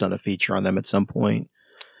Decibel's done a feature on them at some point.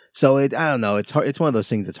 So I don't know. It's hard. It's one of those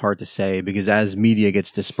things that's hard to say because as media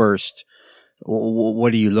gets dispersed,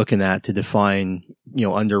 what are you looking at to define,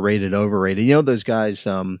 underrated, overrated? Those guys,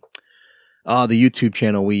 the YouTube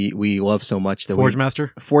channel we love so much. Forge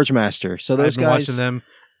Master. Forge Master. So those I've been guys. watching them.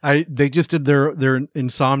 They just did their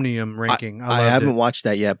Insomnium ranking. I haven't watched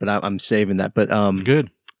that yet, but I'm saving that. But It's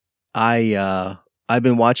good. I've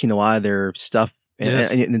been watching a lot of their stuff.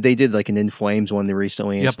 And they did like an In Flames one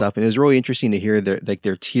recently and stuff, and it was really interesting to hear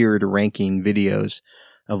their tiered ranking videos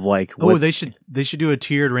of like. They should do a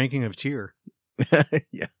tiered ranking of tier.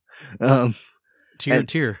 Yeah,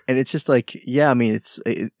 tier, and it's just like, yeah, I mean,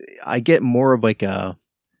 I get more of like a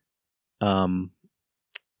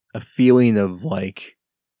feeling of like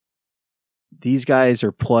these guys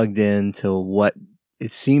are plugged into what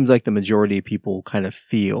it seems like the majority of people kind of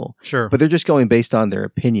feel, sure, but they're just going based on their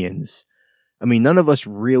opinions. I mean, none of us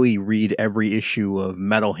really read every issue of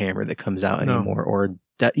Metal Hammer that comes out anymore, or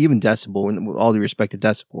even Decibel, and with all due respect to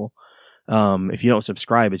Decibel. If you don't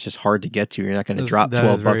subscribe, it's just hard to get to. You're not going to drop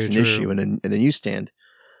 $12 an issue in a newsstand.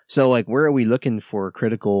 So, like, where are we looking for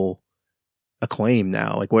critical acclaim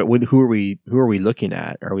now? Like, who are we looking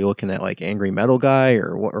at? Are we looking at like Angry Metal Guy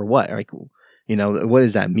or what? Like, you know, what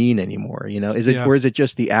does that mean anymore? You know, or is it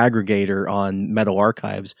just the aggregator on Metal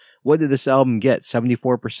Archives? What did this album get?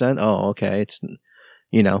 74%? Oh, okay. It's,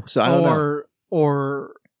 you know, so I don't know.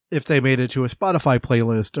 Or if they made it to a Spotify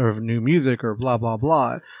playlist of new music or blah, blah,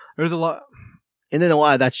 blah. There's a lot. And then a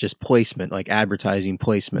lot of that's just placement, like advertising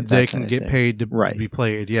placement. They can get paid to be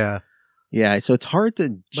played. Yeah. Yeah. So it's hard to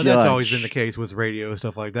judge. But that's always been the case with radio,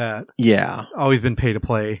 stuff like that. Yeah. Always been pay to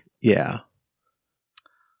play. Yeah.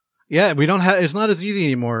 Yeah. It's not as easy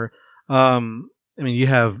anymore. I mean, you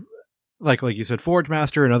have, like you said, Forge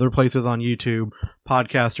Master and other places on YouTube,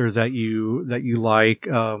 podcasters that you like,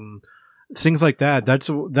 things like that.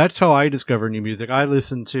 That's how I discover new music. I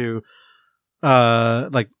listen to,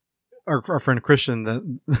 like our friend Christian,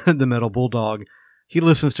 the Metal Bulldog. He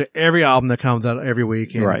listens to every album that comes out every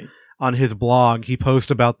week. And right. On his blog, he posts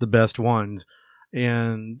about the best ones,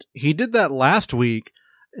 and he did that last week.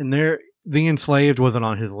 And The Enslaved wasn't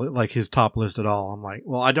on his top list at all. I'm like,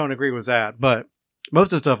 well, I don't agree with that, but most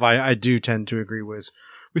of the stuff I do tend to agree with.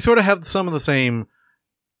 We sort of have some of the same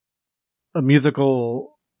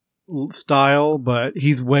musical style, but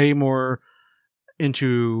he's way more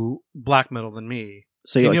into black metal than me.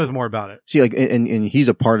 So he knows more about it. See, like, and he's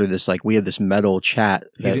a part of this. Like, we have this metal chat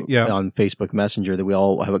on Facebook Messenger that we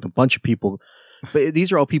all have, like, a bunch of people. But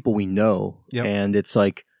these are all people we know, and it's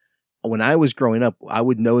like, when I was growing up, I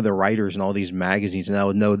would know the writers in all these magazines, and I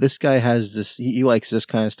would know this guy has this, he likes this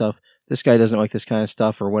kind of stuff. This guy doesn't like this kind of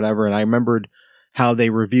stuff or whatever. And I remembered how they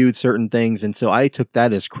reviewed certain things. And so I took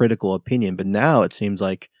that as critical opinion. But now it seems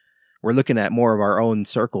like we're looking at more of our own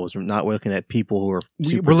circles. We're not looking at people who are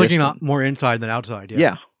we're looking at more inside than outside.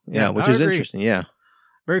 Yeah, which is interesting. Yeah.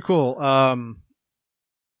 Very cool.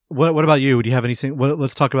 What about you? Do you have anything?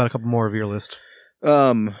 Let's talk about a couple more of your list.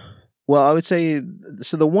 Well, I would say,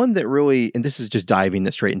 so the one that really, and this is just diving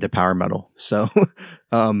straight into power metal. So,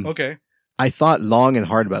 okay. I thought long and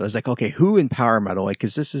hard about it. I was like, okay, who in power metal? Like,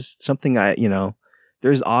 cause this is something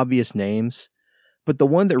there's obvious names, but the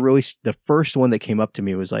one that really, the first one that came up to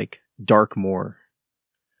me was like Darkmoor.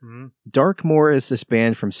 Mm-hmm. Darkmoor is this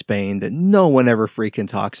band from Spain that no one ever freaking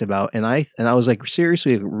talks about. And I was like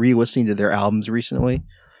seriously re-listening to their albums recently.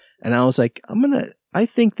 And I was like, I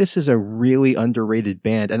think this is a really underrated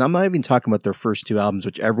band. And I'm not even talking about their first two albums,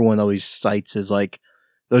 which everyone always cites as like,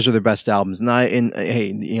 those are their best albums. And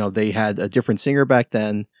hey, they had a different singer back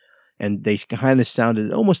then, and they kind of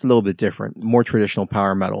sounded almost a little bit different, more traditional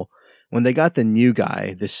power metal. When they got the new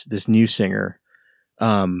guy, this new singer,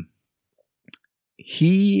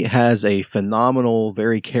 he has a phenomenal,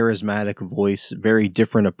 very charismatic voice, very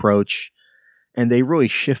different approach. And they really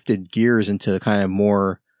shifted gears into kind of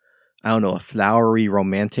more, I don't know, a flowery,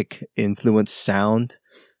 romantic influenced sound,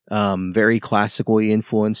 very classically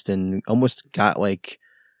influenced, and almost got like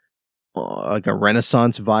a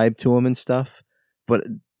Renaissance vibe to him and stuff. But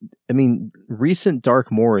I mean, recent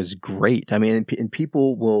Darkmoor is great. I mean, and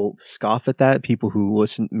people will scoff at that. People who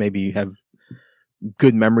listen maybe have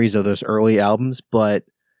good memories of those early albums, but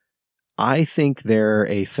I think they're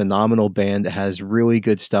a phenomenal band that has really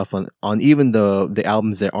good stuff on even the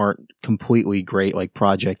albums that aren't completely great, like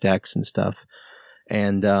Project X and stuff.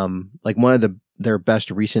 And like one of their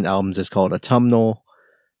best recent albums is called Autumnal.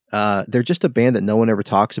 They're just a band that no one ever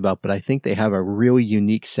talks about, but I think they have a really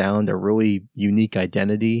unique sound, a really unique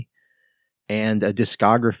identity, and a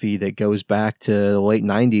discography that goes back to the late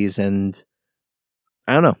 90s. And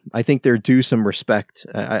I don't know. I think they're due some respect.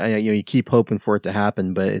 You keep hoping for it to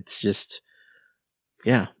happen, but it's just,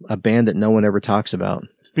 a band that no one ever talks about.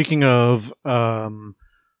 Speaking of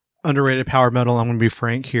underrated power metal, I'm going to be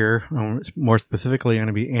frank here. More specifically, I'm going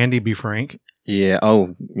to be Andy B. Frank. Yeah.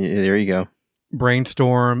 Oh, yeah, there you go.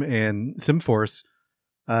 Brainstorm and Simforce.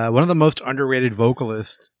 One of the most underrated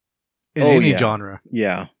vocalists in Oh, any yeah. genre.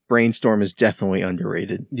 Yeah. Brainstorm is definitely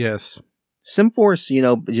underrated. Yes. Simforce,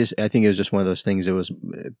 I think it was just one of those things. It was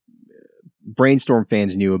Brainstorm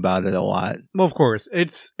fans knew about it a lot. Well, of course.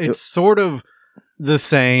 It's sort of the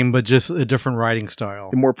same, but just a different writing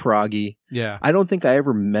style. More proggy. Yeah. I don't think I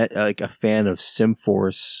ever met like a fan of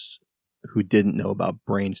Simforce who didn't know about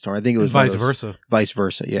Brainstorm. I think it was Vice versa. Vice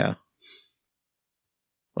versa, yeah.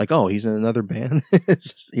 Like, oh, he's in another band.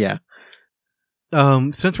 It's just- yeah.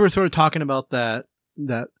 Since we're sort of talking about that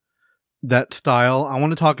style, I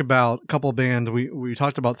want to talk about a couple of bands. We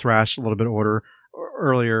talked about thrash a little bit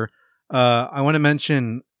earlier. I want to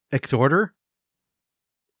mention Exorder.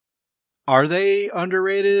 Are they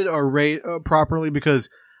underrated or rate properly? Because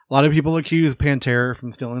a lot of people accuse Pantera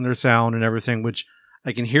from stealing their sound and everything, which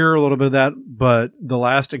I can hear a little bit of that. But the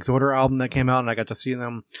last Exorder album that came out, and I got to see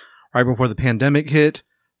them right before the pandemic hit,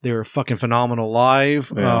 they were fucking phenomenal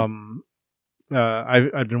live. Yeah.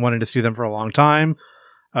 I've been wanting to see them for a long time.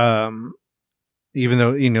 Even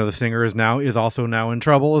though the singer is also now in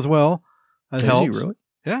trouble as well. That Is helps. he really?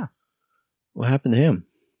 Yeah. What happened to him?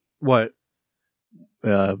 What?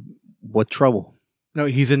 What trouble? No,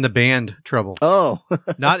 he's in the band trouble. Oh,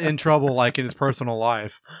 Not in trouble like in his personal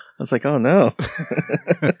life. I was like, oh no.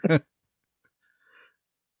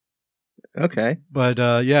 Okay. But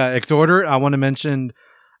yeah, Exorder. I want to mention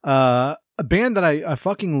a band that I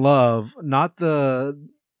fucking love. Not the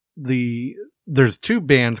there's two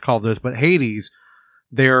bands called this, but Hades.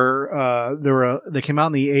 They came out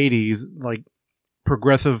in the 80s, like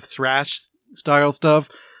progressive thrash style stuff,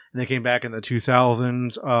 and they came back in the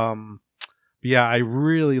 2000s. Yeah, I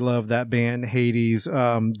really love that band, Hades.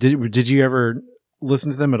 Did you ever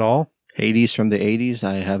listen to them at all? Hades from the 80s?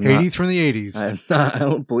 I have not. Hades from the 80s. I have not. I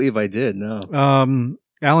don't believe I did, no.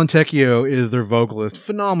 Alan Tecchio is their vocalist.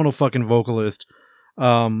 Phenomenal fucking vocalist.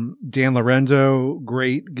 Dan Lorenzo,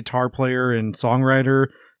 great guitar player and songwriter.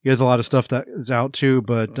 He has a lot of stuff that is out too,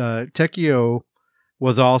 but Tecchio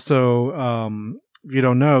was also, if you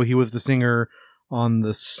don't know, he was the singer on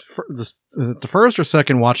is it the first or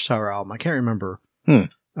second Watchtower album? I can't remember.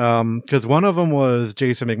 Because one of them was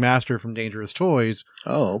Jason McMaster from Dangerous Toys,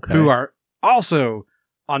 Oh, okay. who are also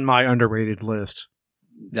on my underrated list.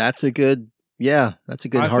 That's a good hard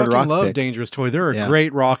I rock love pick. Dangerous Toys. They're a Yeah.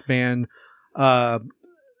 great rock band.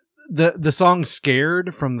 The song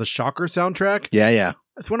 "Scared" from the Shocker soundtrack. Yeah.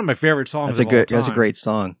 It's one of my favorite songs. That's a great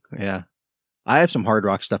song. Yeah. I have some hard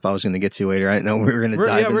rock stuff I was going to get to later. I didn't know we were going to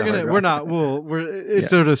dive into hard rock. It's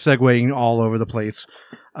sort of segueing all over the place.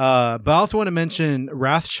 But I also want to mention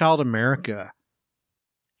Wrathchild America.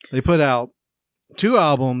 They put out 2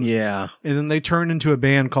 albums. Yeah. And then they turned into a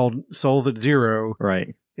band called Souls at Zero.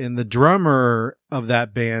 Right. And the drummer of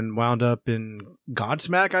that band wound up in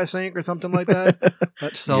Godsmack, I think, or something like that.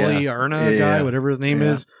 That Sully Erna guy, whatever his name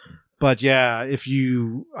is. But yeah,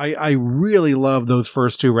 I really love those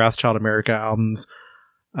first 2 Wrathchild America albums.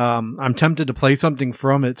 I'm tempted to play something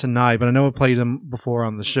from it tonight, but I know I played them before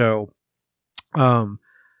on the show. But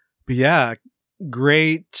yeah,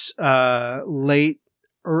 great late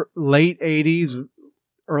 80s,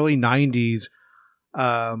 early 90s.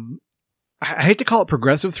 I hate to call it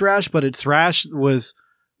progressive thrash, but it's thrash was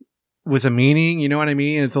a meaning, you know what I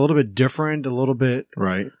mean? It's a little bit different, a little bit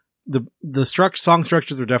Right. the song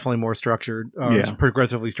structures are definitely more structured,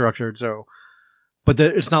 progressively structured. So, but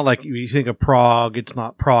it's not like you think of prog. It's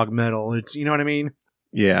not prog metal. It's, you know what I mean?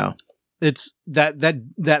 Yeah. It's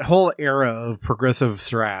that whole era of progressive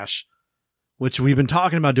thrash, which we've been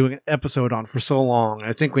talking about doing an episode on for so long.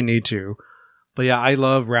 I think we need to. But yeah, I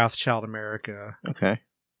love Wrathchild America. Okay.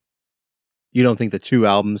 You don't think the 2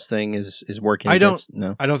 albums thing is working? I don't.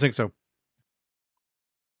 No. I don't think so.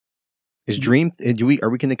 Is are we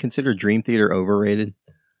going to consider Dream Theater overrated?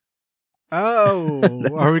 Oh,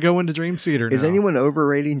 are we going to Dream Theater now? Is anyone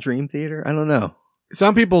overrating Dream Theater? I don't know.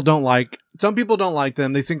 Some people don't like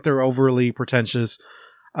them. They think they're overly pretentious.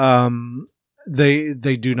 They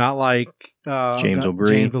do not like James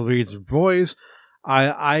O'Breed's voice.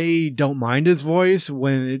 I don't mind his voice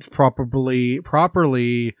when it's properly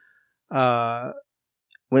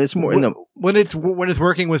when it's more when it's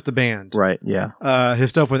working with the band. Right, yeah. His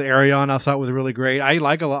stuff with Arion I thought was really great. I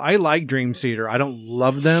like Dream Theater. I don't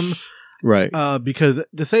love them. Right. Because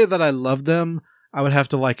to say that I love them, I would have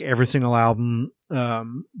to like every single album.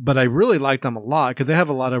 But I really like them a lot because they have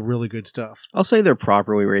a lot of really good stuff. I'll say they're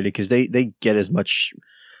properly rated because they get as much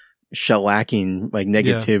shellacking like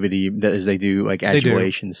negativity as they do like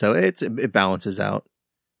adulation. So it balances out.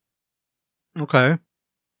 Okay.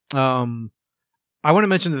 I want to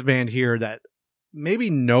mention this band here that maybe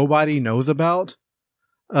nobody knows about.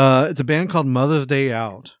 It's a band called Mother's Day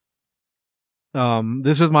Out.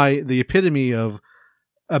 This is the epitome of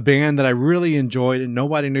a band that I really enjoyed and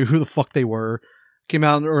nobody knew who the fuck they were. Came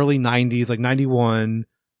out in the early 90s, like 91.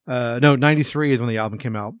 93 is when the album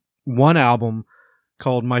came out. One album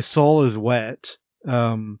called My Soul Is Wet.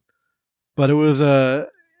 But it was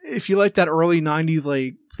if you like that early 90s,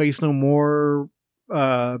 like Face No More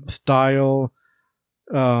style,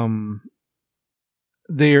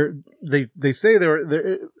 they say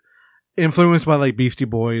they're influenced by like Beastie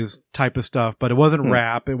Boys type of stuff, but it wasn't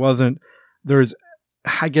rap. It wasn't, there's,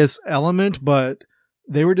 I guess, element, but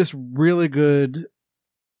they were just really good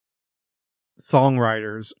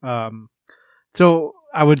songwriters. So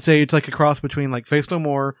I would say it's like a cross between like Face No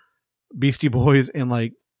More, Beastie Boys, and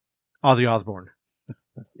like Ozzy Osbourne.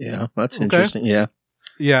 Yeah, that's interesting. Yeah.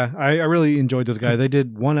 Yeah, I really enjoyed those guys. They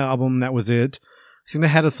did one album, that was it. I think they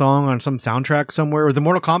had a song on some soundtrack somewhere. It was the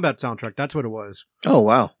Mortal Kombat soundtrack. That's what it was. Oh,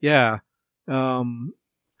 wow. Yeah. And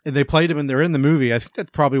they played them and they're in the movie. I think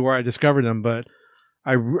that's probably where I discovered them, but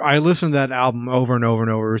I listened to that album over and over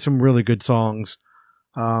and over. Some really good songs.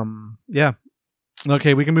 Yeah.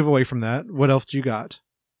 Okay, we can move away from that. What else do you got?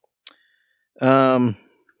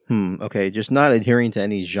 Okay, just not adhering to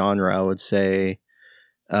any genre, I would say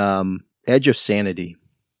Edge of Sanity,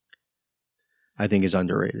 I think, is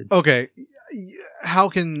underrated. Okay. How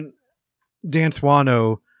can Dan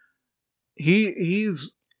Swano,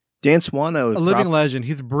 he's Dan Swano is a living legend.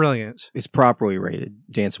 He's brilliant. It's properly rated,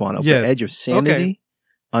 Dan Swano. Yes. But Edge of Sanity,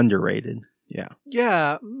 underrated. Yeah.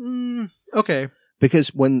 Yeah. Okay.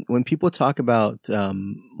 Because when people talk about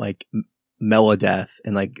like Melodeath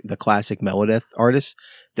and like the classic Melodeath artists,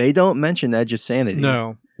 they don't mention Edge of Sanity.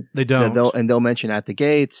 No, they don't. So they'll mention At the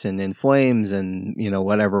Gates and In Flames and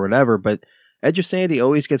whatever. But Edge of Sanity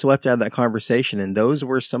always gets left out of that conversation, and those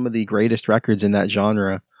were some of the greatest records in that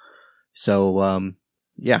genre. So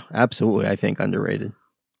yeah, absolutely, I think underrated.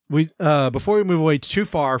 We before we move away too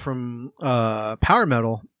far from power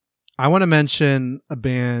metal, I want to mention a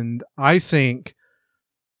band I think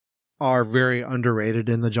are very underrated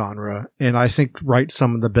in the genre, and I think write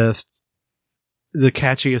some of the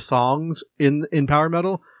catchiest songs in power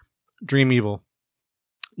metal. Dream Evil.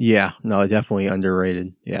 Yeah, no, definitely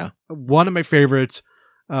underrated. Yeah, one of my favorites.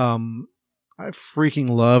 I freaking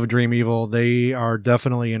love Dream Evil. They are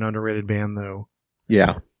definitely an underrated band, though.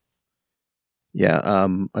 Yeah.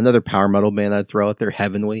 Another power metal band I'd throw out there,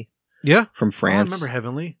 Heavenly. Yeah, from France. I remember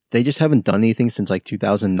Heavenly. They just haven't done anything since like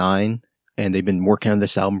 2009. And they've been working on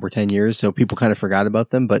this album for 10 years, so people kind of forgot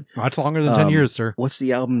about them. But that's longer than 10 years, sir. What's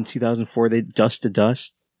the album in 2004? They Dust to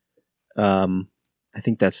Dust. I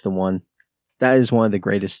think that's the one. That is one of the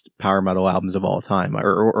greatest power metal albums of all time,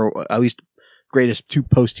 or at least greatest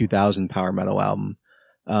post 2000 power metal album.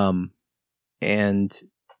 And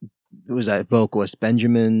it was that vocalist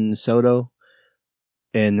Benjamin Soto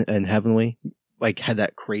in Heavenly, like had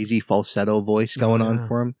that crazy falsetto voice going on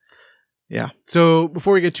for him. Yeah. So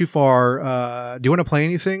before we get too far, do you want to play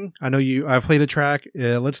anything? I know I've played a track.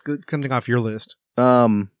 Let's get something off your list. I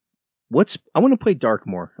want to play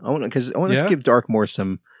Darkmoor. I want to give Darkmoor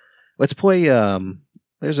some. Let's play.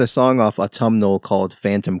 There's a song off Autumnal called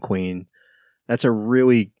Phantom Queen. That's a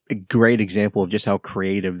really great example of just how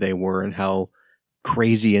creative they were and how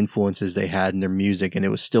crazy influences they had in their music, and it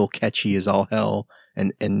was still catchy as all hell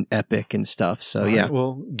and epic and stuff. So yeah. Right,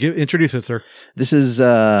 well, introduce it, sir. This is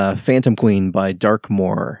Phantom Queen by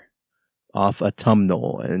Darkmoor off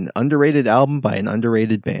Autumnal, an underrated album by an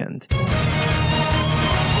underrated band.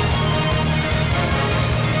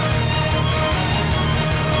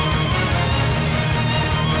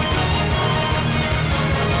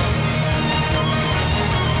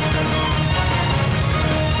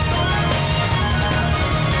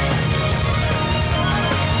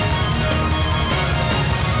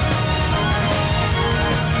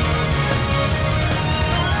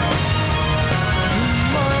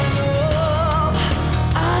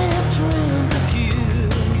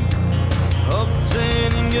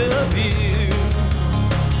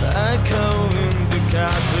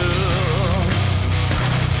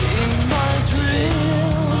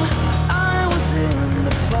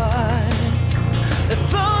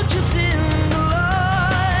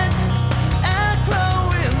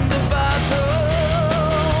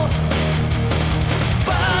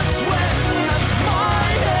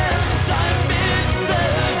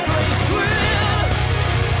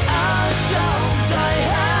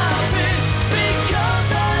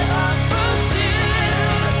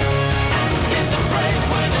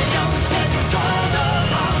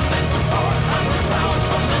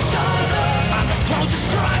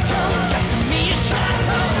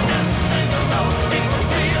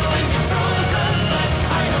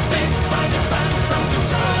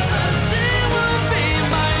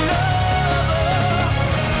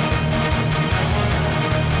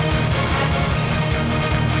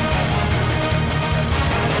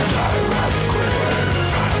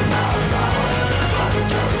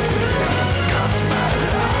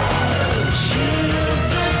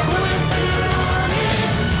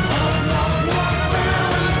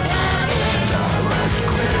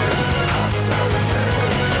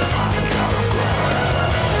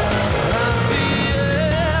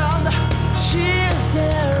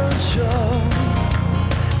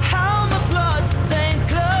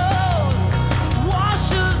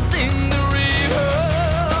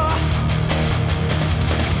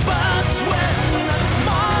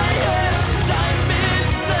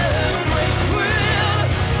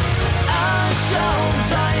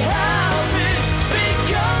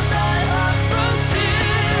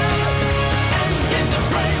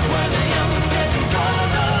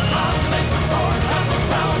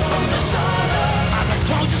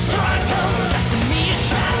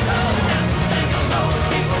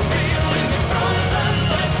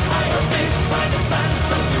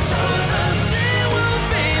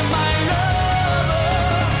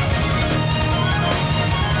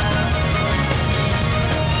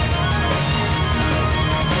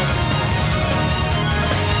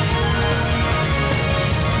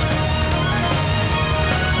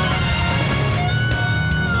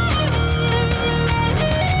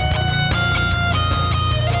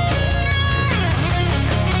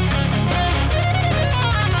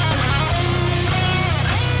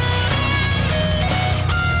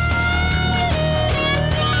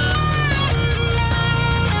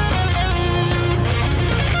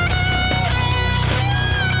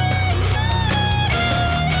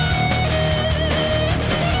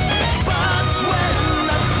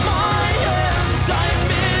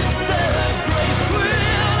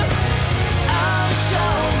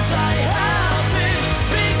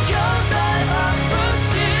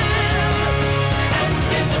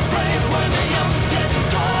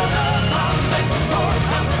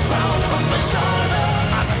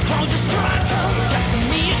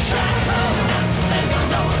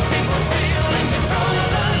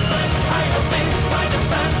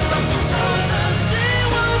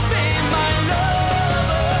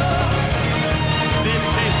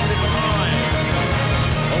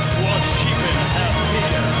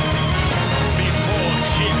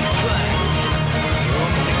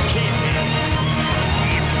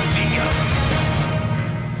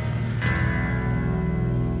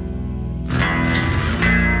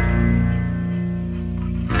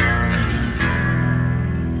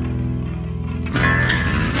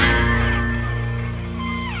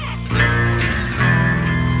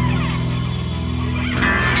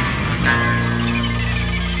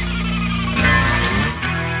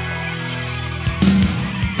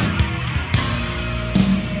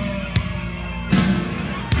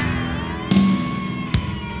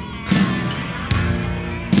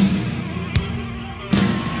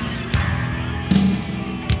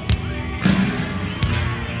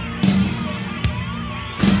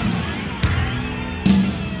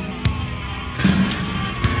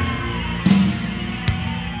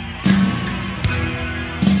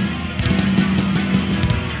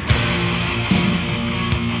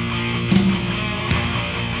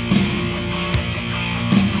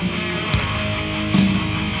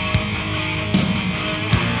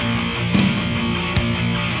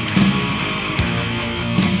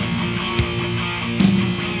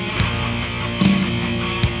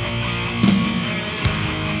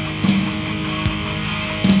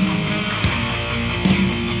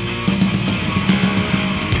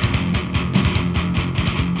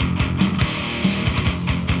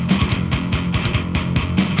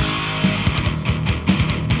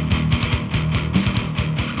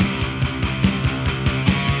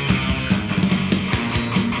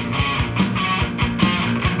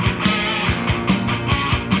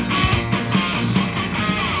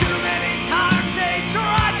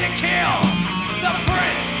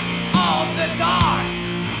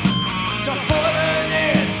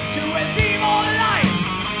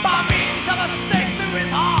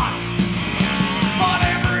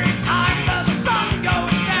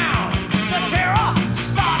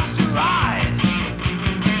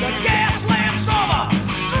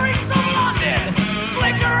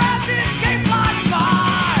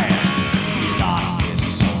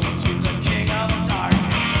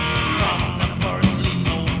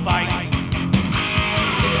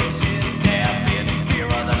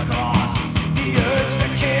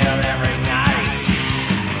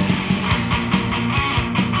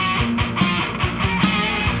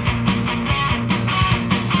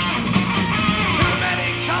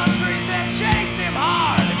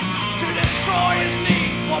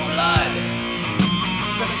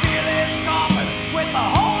 with a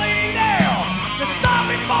holy nail to stop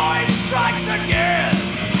it before he strikes again.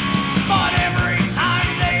 But every time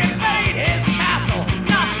they invade his castle,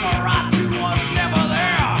 Nosferatu was never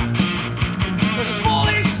there. Cause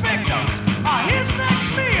Foley's victims are his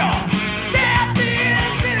next meal. Death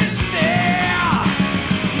is in his stare.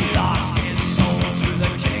 He lost his soul to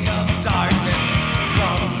the king of darkness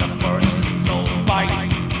from the first lethal bite.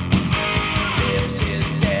 He lives his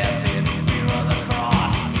death in fear of the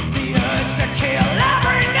cross, the urge to kill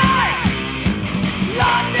every night.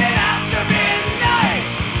 London after midnight,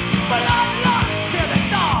 bloodlust till the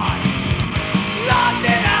dawn.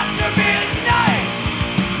 London after midnight,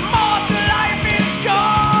 mortal life is gone.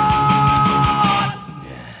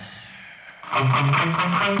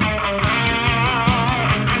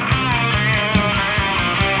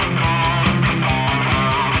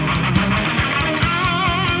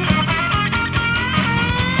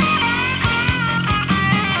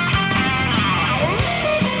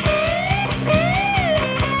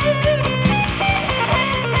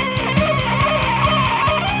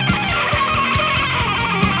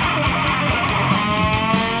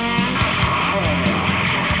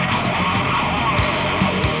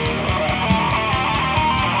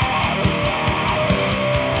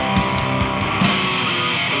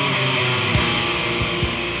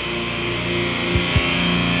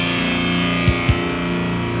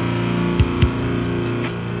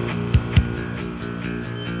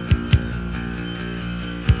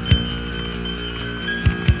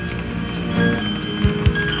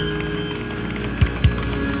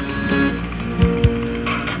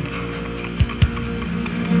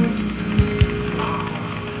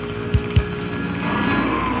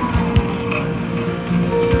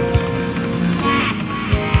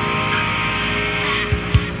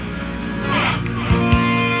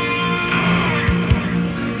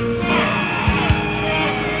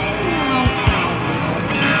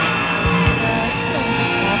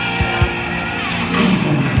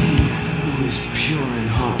 Even he who is pure in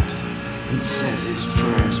heart and says his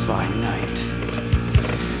prayers by night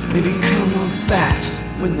may become a bat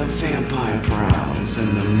when the vampire prowls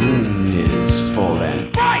and the moon is full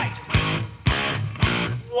and Right!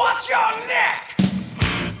 What's your neck?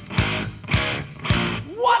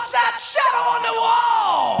 What's that shadow on the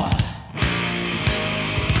wall?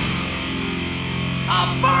 A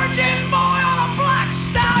virgin boy on a black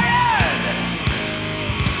stallion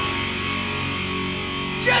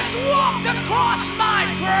just walked across my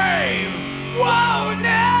grave. Whoa,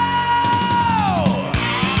 no!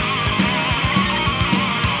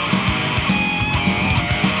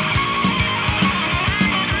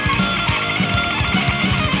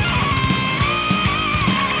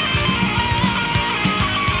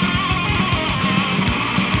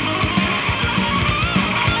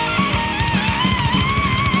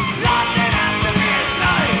 London after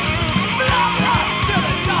midnight, bloodlust till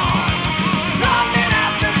the dawn. London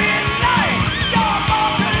after midnight, your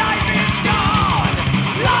mortal life is gone.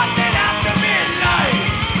 London after midnight,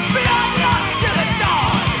 bloodlust till the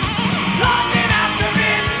dawn. London after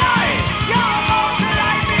midnight, your mortal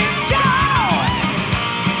life is gone.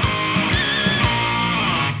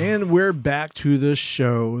 And we're back to the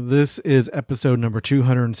show. This is episode number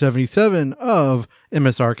 277 of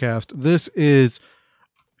MSRcast. This is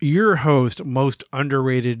your host, most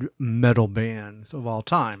underrated metal bands of all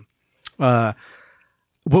time. What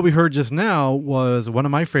we heard just now was one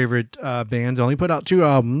of my favorite bands. Only put out 2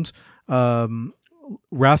 albums.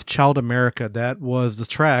 Wrathchild America. That was the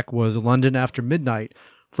track was London After Midnight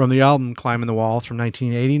from the album Climbing the Walls from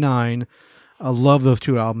 1989. I love those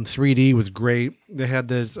 2 albums. 3D was great. They had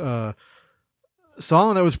this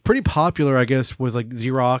song that was pretty popular, I guess, was like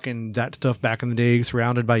Z-Rock and that stuff back in the day,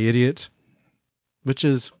 Surrounded by Idiots, which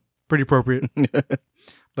is pretty appropriate.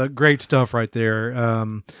 But great stuff right there.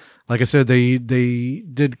 Like I said, they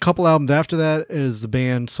did a couple albums after that as the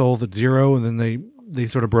band Souls at Zero, and then they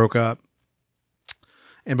sort of broke up.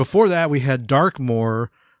 And before that, we had Darkmoor.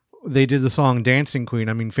 They did the song Phantom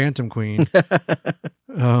Queen.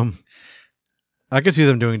 I could see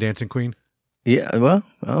them doing Dancing Queen. Yeah, well,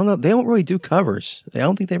 I don't know. They don't really do covers. I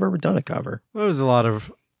don't think they've ever done a cover. There was a lot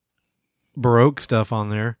of Baroque stuff on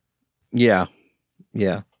there. Yeah.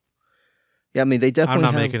 I mean, they definitely.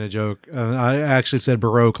 I'm not making a joke. I actually said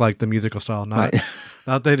Baroque, like the musical style, not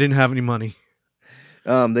they didn't have any money.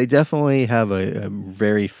 They definitely have a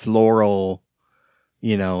very floral,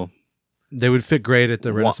 They would fit great at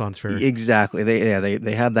the Renaissance Fair. Exactly.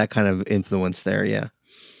 They have that kind of influence there. Yeah.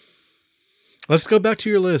 Let's go back to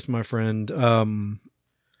your list, my friend.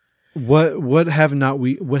 What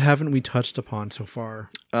haven't we touched upon so far?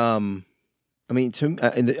 I mean,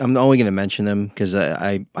 I'm only going to mention them because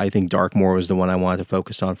I think Darkmoor was the one I wanted to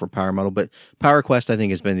focus on for power metal. But Power Quest, I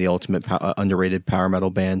think, has been the ultimate underrated power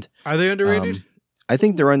metal band. Are they underrated? I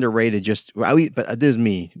think they're underrated. But this is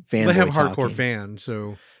me, fanboy They have hardcore talking. fans,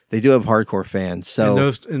 so They do have hardcore fans.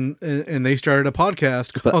 So and they started a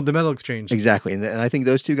podcast called The Metal Exchange. Exactly, and I think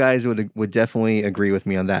those two guys would definitely agree with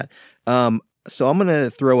me on that. So I'm going to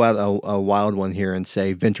throw out a wild one here and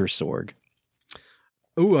say Wintersorg.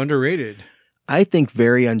 Ooh, underrated. I think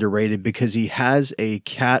very underrated because he has a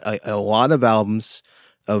lot of albums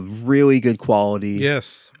of really good quality.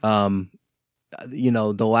 Yes. The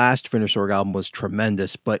last Wintersorg album was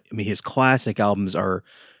tremendous, but I mean his classic albums are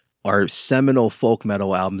seminal folk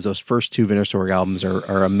metal albums. Those first two Wintersorg albums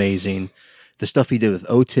are amazing. The stuff he did with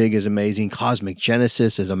Otig is amazing. Cosmic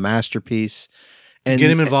Genesis is a masterpiece. And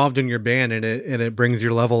get him involved in your band, and it brings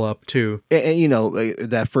your level up too. And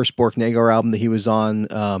that first Borknagar album that he was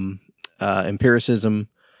on, Empiricism.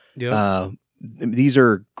 Yeah. These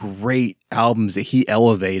are great albums that he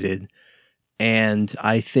elevated, and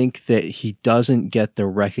I think that he doesn't get the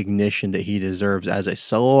recognition that he deserves as a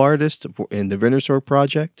solo artist in the Wintersorg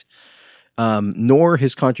project, nor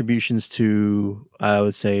his contributions to, I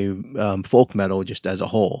would say, folk metal just as a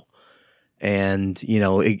whole. And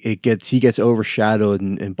he gets overshadowed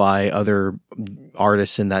and by other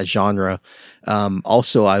artists in that genre.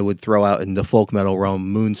 Also, I would throw out in the folk metal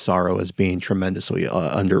realm Moonsorrow as being tremendously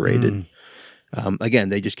underrated. Again,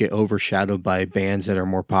 they just get overshadowed by bands that are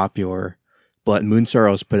more popular. But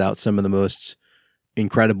Moonsorrow's put out some of the most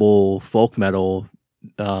incredible folk metal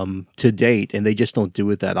to date, and they just don't do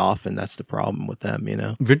it that often. That's the problem with them,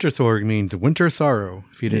 Wintersorg means winter sorrow.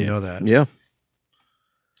 If you didn't know that, yeah.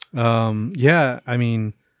 I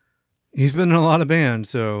mean, he's been in a lot of bands,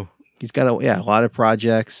 so he's got a lot of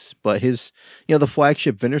projects, but his, the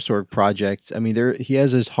flagship Wintersorg project, I mean, he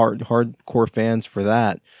has his hardcore fans for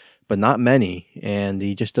that, but not many, and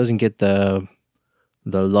he just doesn't get the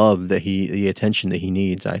love the attention that he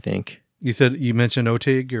needs, I think. You mentioned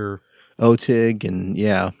Otig or Otig, and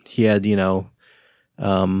he had,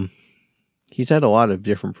 he's had a lot of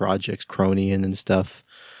different projects, Cronian and stuff.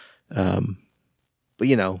 But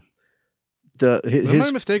am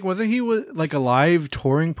I mistaken? Wasn't he like a live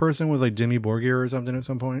touring person with like Dimmy Borgir or something at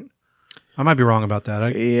some point? I might be wrong about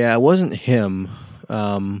that. Yeah, it wasn't him.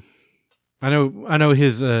 I know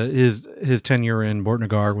his tenure in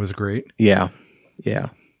Borknagar was great. Yeah.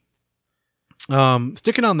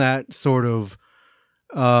 Sticking on that sort of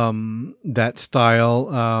that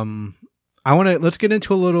style. Let's get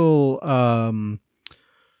into a little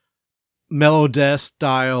mellow death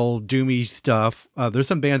style doomy stuff. There's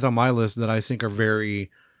some bands on my list that I think are very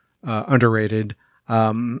underrated.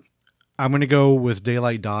 I'm going to go with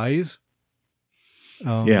Daylight Dies.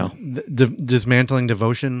 Dismantling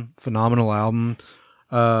Devotion, phenomenal album.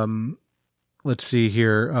 Let's see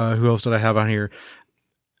here. Who else did I have on here?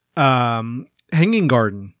 Hanging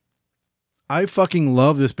Garden. I fucking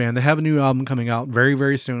love this band. They have a new album coming out very,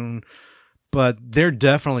 very soon, but they're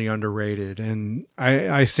definitely underrated. And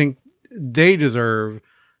I think they deserve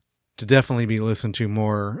to definitely be listened to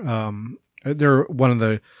more. They're one of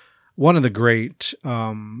the great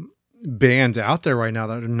bands out there right now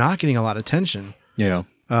that are not getting a lot of attention. Yeah.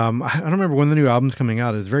 I don't remember when the new album's coming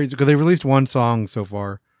out. It's because they released one song so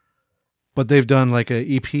far, but they've done like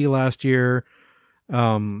a EP last year.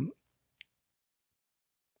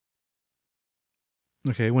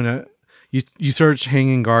 Okay, when you search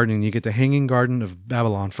Hanging Garden, you get the Hanging Garden of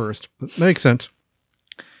Babylon first. That makes sense.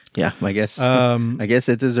 Yeah, I guess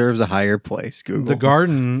it deserves a higher place. Google. The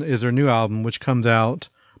Garden is their new album, which comes out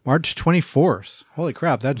March 24th. Holy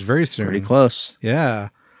crap, that's very soon. Pretty close. Yeah.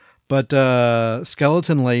 But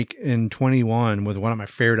Skeleton Lake in 21 was one of my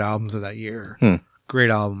favorite albums of that year. Great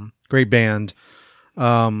album. Great band.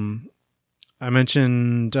 I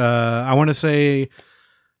mentioned, I want to say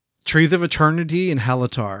Trees of Eternity and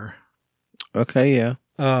Halatar. Okay, yeah.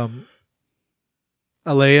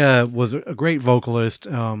 Alea was a great vocalist.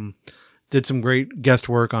 Did some great guest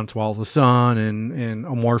work on Swallow the Sun and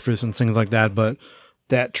Amorphous and things like that. But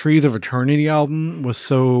that Trees of Eternity album was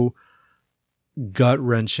so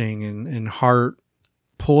gut-wrenching and heart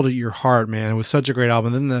pulled at your heart, man. It was such a great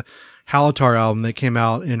album. And then the Halatar album that came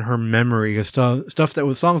out in her memory, stuff that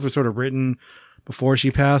was songs were sort of written before she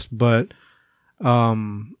passed, but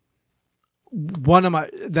that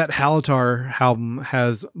Halatar album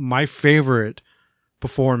has my favorite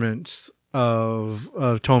performance of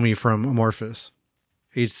Tommy from Amorphous.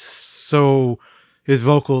 His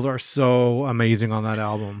vocals are so amazing on that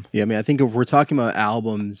album. Yeah, I mean, I think if we're talking about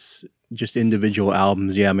albums, just individual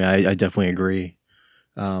albums, yeah, I mean, I definitely agree.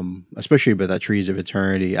 Especially about that Trees of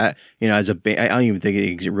Eternity. As a band, I don't even think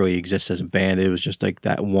it really exists as a band. It was just like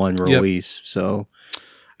that one release. So,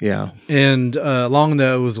 yeah. And along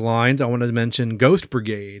those lines, I want to mention Ghost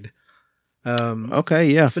Brigade. Okay,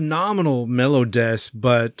 yeah. Phenomenal melodies,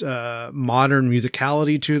 but modern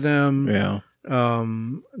musicality to them. Yeah.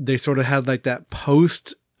 They sort of had like that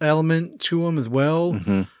post element to them as well.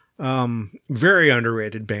 Mm-hmm. Very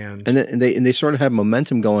underrated band. And they sort of had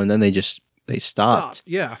momentum going, then they stopped.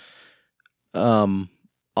 Yeah.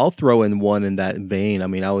 I'll throw in one in that vein. I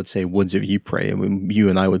mean, I would say Woods of Ypres. I mean, you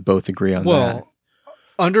and I would both agree on that.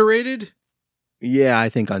 Underrated? Yeah, I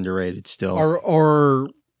think underrated still. Or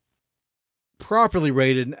properly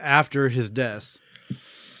rated after his death.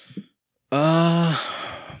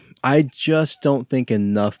 I just don't think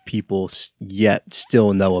enough people yet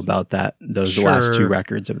still know about those last two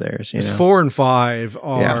records of theirs. You know? 4 and 5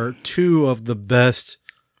 are two of the best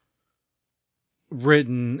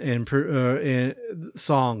written and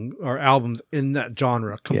song or albums in that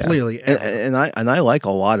genre completely. Yeah. And I like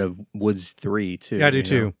a lot of Woods 3 too. Yeah, I do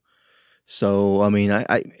too. So I mean,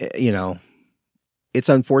 I it's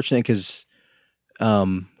unfortunate because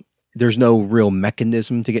there's no real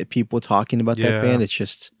mechanism to get people talking about that band. It's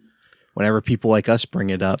just whenever people like us bring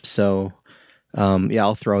it up. So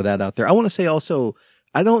I'll throw that out there. I want to say also,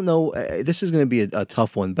 I don't know, this is going to be a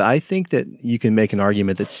tough one, but I think that you can make an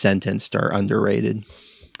argument that Sentenced are underrated.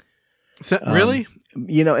 Really?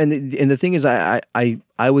 And the thing is, I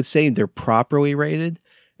would say they're properly rated,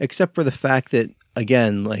 except for the fact that,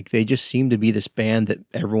 again, like they just seem to be this band that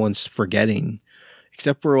everyone's forgetting,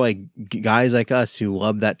 except for like guys like us who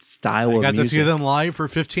love that style of music. I got to see them live for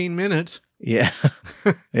 15 minutes. Yeah.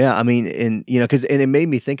 Yeah. I mean, and it made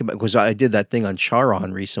me think about, because I did that thing on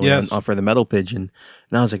Charon recently for the Metal Pigeon.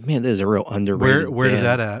 And I was like, man, this is a real underrated Where band. is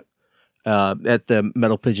that at? At the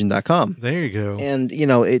metalpigeon.com. There you go. And,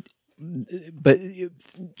 but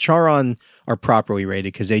Charon are properly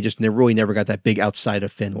rated because they really never got that big outside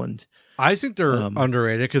of Finland. I think they're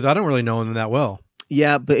underrated because I don't really know them that well.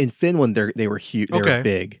 Yeah, but in Finland, they were huge. They were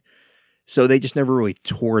big. So they just never really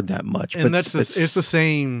toured that much. And it's the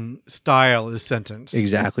same style as Sentenced.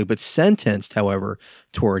 Exactly. But Sentenced, however,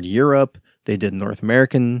 toured Europe. They did North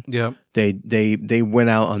American. Yeah. They went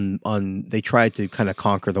out on they tried to kind of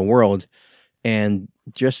conquer the world. And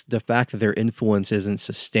just the fact that their influence isn't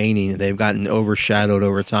sustaining, they've gotten overshadowed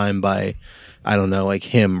over time by, I don't know, like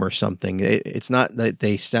Him or something. It's not that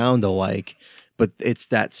they sound alike, but it's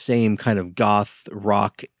that same kind of goth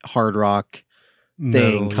rock, hard rock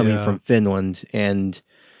thing coming from Finland, and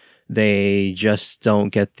they just don't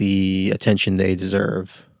get the attention they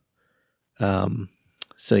deserve.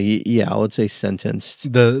 So I would say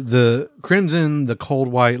Sentenced. The Crimson, the Cold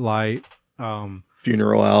White Light,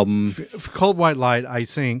 Funeral album. Cold White Light, I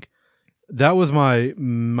think that was my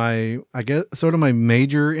I guess sort of my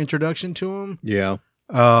major introduction to them. Yeah.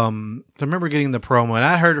 I remember getting the promo, and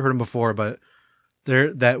I heard them before, but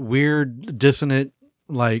they're that weird dissonant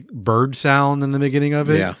like bird sound in the beginning of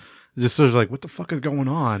it. Yeah. Just sort of like, what the fuck is going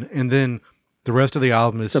on? And then the rest of the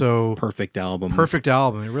album is so perfect album. Perfect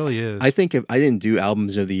album. It really is. I think if I didn't do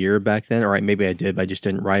albums of the year back then, or maybe I did, but I just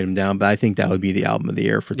didn't write them down. But I think that would be the album of the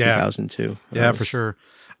year for 2002. Yeah, for sure.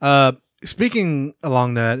 Speaking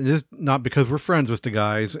along that, it is not because we're friends with the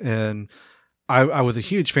guys, and I was a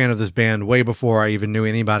huge fan of this band way before I even knew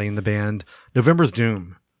anybody in the band. November's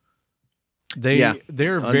Doom. They're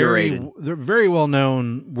very well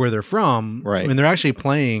known where they're from. Right. I mean, they're actually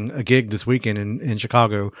playing a gig this weekend in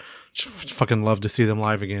Chicago. Fucking love to see them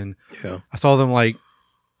live again. Yeah. I saw them like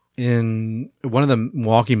in one of the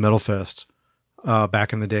Milwaukee Metal Fest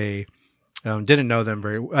back in the day. I didn't know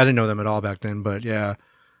them at all back then, but yeah,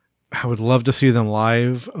 I would love to see them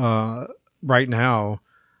live right now.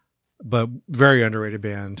 But very underrated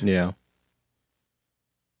band. Yeah.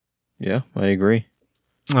 Yeah, I agree.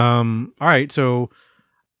 All right. So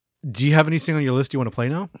do you have anything on your list you want to play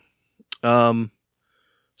now?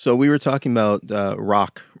 So we were talking about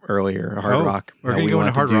rock earlier, hard rock. We're going to go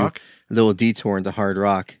into hard rock? A little detour into hard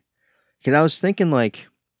rock. Because I was thinking, like,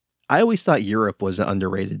 I always thought Europe was an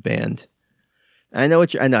underrated band. I know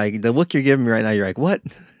the look you're giving me right now, you're like, what?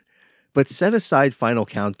 But set aside Final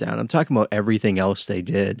Countdown. I'm talking about everything else they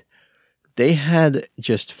did. They had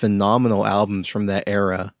just phenomenal albums from that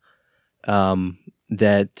era.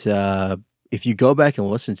 That if you go back and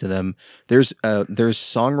listen to them, there's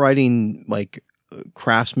songwriting, like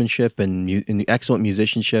craftsmanship and excellent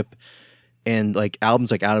musicianship, and like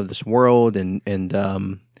albums like Out of This World and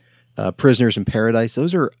Prisoners in Paradise.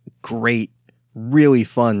 Those are great really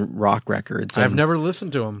fun rock records. I've and never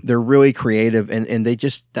listened to them. They're really creative, and they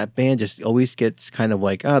just, that band just always gets kind of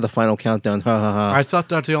like, the Final Countdown, ha ha ha. I thought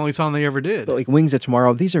that's the only song they ever did. But like Wings of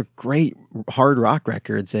Tomorrow, these are great hard rock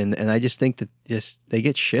records, and I just think that they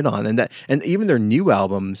get shit on, and even their new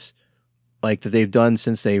albums, like that they've done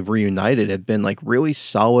since they've reunited, have been like really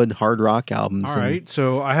solid hard rock albums. All right,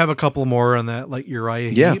 so I have a couple more on that, like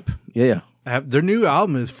Uriah Yeah, Heep. yeah. Their new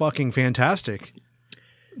album is fucking fantastic.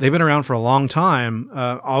 They've been around for a long time.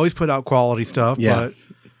 Always put out quality stuff. Yeah.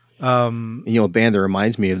 But A band that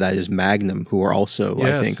reminds me of that is Magnum, who are also, I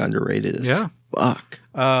Yes. think, underrated as Yeah. fuck.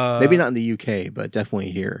 Maybe not in the UK, but definitely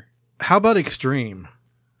here. How about Extreme?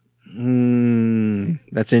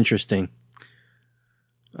 That's interesting.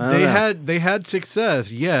 I don't know. They had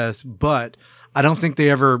success, yes, but I don't think they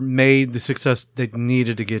ever made the success they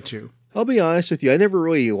needed to get to. I'll be honest with you. I never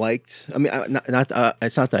really liked. I mean,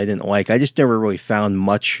 it's not that I didn't like. I just never really found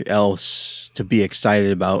much else to be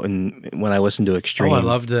excited about. And when I listened to Extreme, Oh, I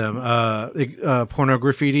loved them. Porno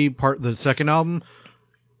Graffiti the second album.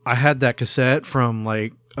 I had that cassette from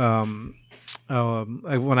like when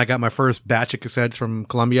I got my first batch of cassettes from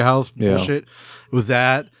Columbia House. Yeah. Bullshit. It was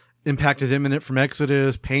that. Impact is Imminent from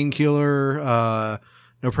Exodus. Painkiller.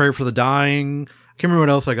 No Prayer for the Dying. I can't remember what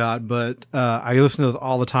else I got, but I listen to it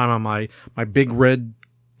all the time on my big red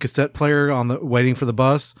cassette player on the waiting for the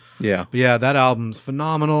bus. Yeah, But yeah, that album's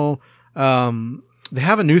phenomenal. They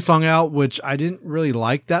have a new song out, which I didn't really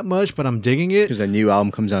like that much, but I'm digging it. because a new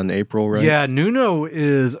album comes out in April, right? Yeah, Nuno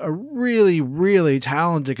is a really, really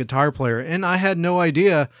talented guitar player, and I had no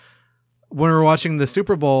idea when we were watching the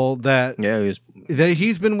Super Bowl that Yeah.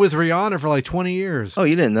 he's been with Rihanna for like 20 years. Oh,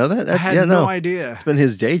 you didn't know that? I had no idea. It's been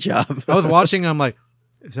his day job. I was watching, I'm like,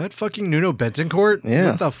 is that fucking Nuno Betancourt?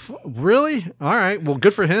 Yeah. What the really? All right. Well,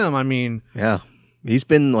 good for him. I mean, Yeah, he's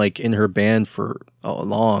been like in her band for a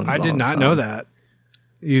long. I did long not time. know that.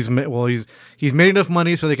 He's made enough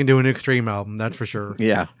money so they can do an Extreme album. That's for sure.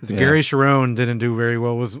 Yeah, Gary Sharon didn't do very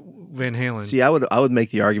well with Van Halen. See, I would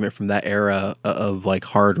make the argument from that era of like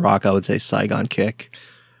hard rock. I would say Saigon Kick.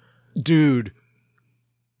 Dude,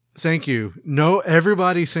 thank you. No,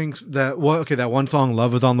 everybody sings that. Well, okay, that one song,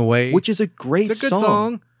 "Love Is on the Way," Which is a great it's a good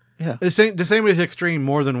song. Yeah. The same as Extreme,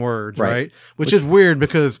 More Than Words, Right. right? Which is weird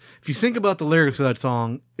because if you think about the lyrics of that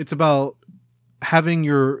song, it's about having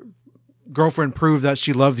your girlfriend prove that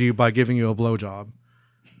she loves you by giving you a blowjob.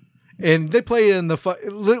 And they play it in the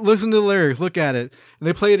listen to the lyrics, look at it. And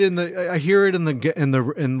they play it in I hear it in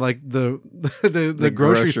like the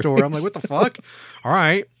grocery store. I'm like, what the fuck? All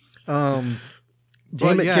right. Damn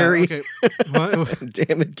it, Gary. Okay.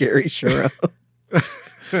 Damn it, Gary Shiro.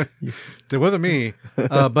 It wasn't me.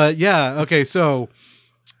 But yeah, okay, so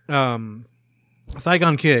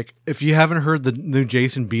Saigon Kick, if you haven't heard the new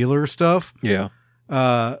Jason Bieler stuff, Yeah.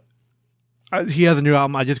 he has a new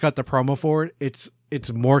album. I just got the promo for it.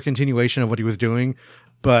 It's more continuation of what he was doing,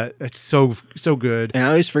 but it's so good. And I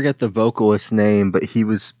always forget the vocalist's name, but he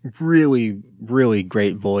was really, really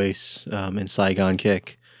great voice in Saigon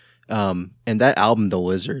Kick. And that album, The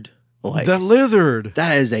Lizard, like The Lizard.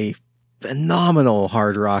 that is a phenomenal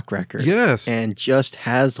hard rock record. Yes. And just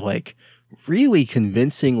has like really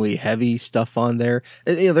convincingly heavy stuff on there.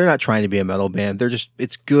 And, they're not trying to be a metal band.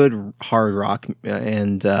 It's good hard rock.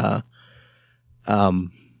 And, yeah,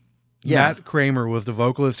 Matt Kramer was the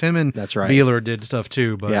vocalist. Him and That's right. Bieler did stuff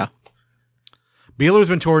too, but yeah, Bieler's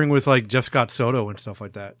been touring with like Jeff Scott Soto and stuff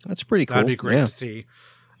like that. that's pretty cool. That'd be great Yeah. to see.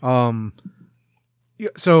 Yeah,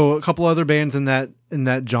 so a couple other bands in that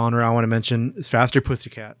genre I want to mention is Faster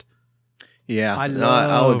Pussycat. Yeah, I'll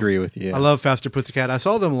I'll agree with you. I love Faster Pussycat. I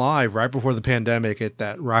saw them live right before the pandemic at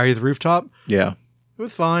that Rise rooftop. Yeah, It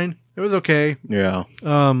was fine. It was okay. yeah.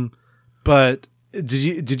 But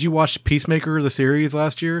did you watch Peacemaker the series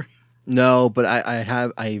last year? No, but I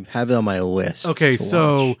have it on my list. Okay, to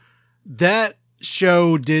so watch. that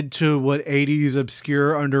show did to what 80s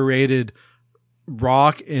obscure underrated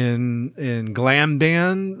rock and glam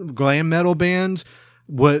metal bands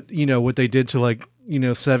what they did to like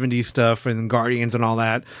 70s stuff and Guardians and all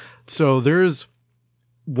that. So there's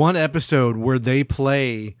one episode where they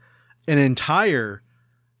play an entire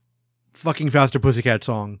fucking Faster Pussycat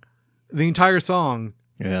song, the entire song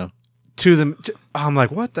yeah. to them. I'm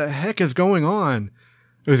like, what the heck is going on?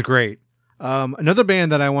 It was great. Another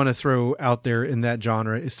band that I want to throw out there in that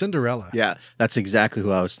genre is Cinderella. Yeah, that's exactly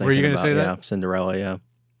who I was thinking. Were you gonna about. say that? Yeah, Cinderella. Yeah.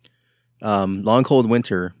 Long Cold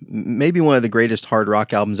Winter, maybe one of the greatest hard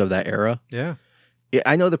rock albums of that era. Yeah. Yeah,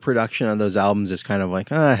 I know the production on those albums is kind of like,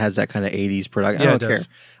 it has that kind of 80s production. Yeah, I it don't does. care.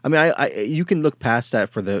 I mean, I you can look past that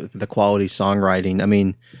for the quality songwriting. I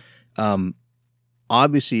mean,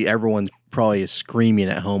 obviously everyone probably is screaming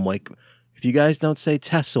at home like, if you guys don't say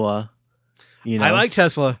Tesla, you know, I like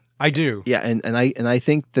Tesla. I do. yeah, and I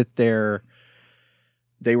think that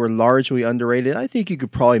they were largely underrated. I think you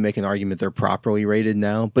could probably make an argument they're properly rated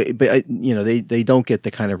now, but you know, they don't get the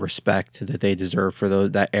kind of respect that they deserve for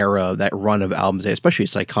that era, that run of albums, especially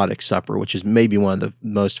Psychotic Supper, which is maybe one of the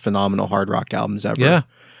most phenomenal hard rock albums ever. Yeah.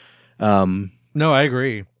 No, I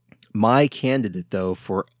agree. My candidate, though,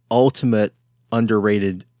 for ultimate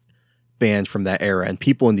underrated band from that era, and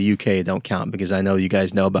people in the UK don't count because I know you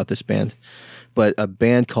guys know about this band, but a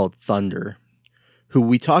band called Thunder, who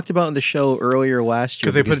we talked about in the show earlier last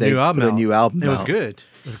year Because they put a new album out. It was good.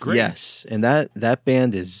 It was great. Yes, and that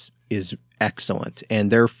band is excellent.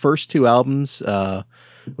 And their first two albums,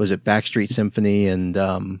 was it Backstreet Symphony and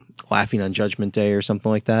Laughing on Judgment Day or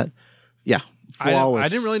something like that? Yeah, flawless. I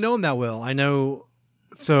didn't really know him that well. I know.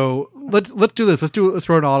 So let's do this. Let's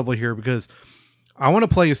throw an audible here because I want to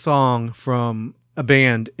play a song from a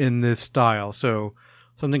band in this style. So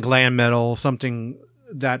something glam metal, something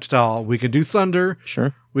that style. We could do Thunder.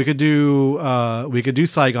 Sure. We could do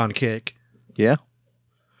Saigon Kick. Yeah.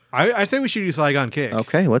 I say we should do Saigon Kick.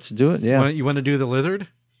 Okay, let's do it. Yeah. You want to do The Lizard?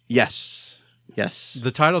 Yes.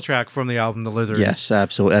 The title track from the album The Lizard. Yes,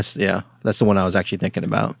 absolutely. That's the one I was actually thinking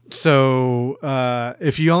about. So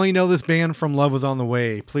if you only know this band from Love Was on the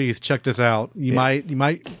Way, please check this out. You might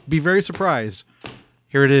be very surprised.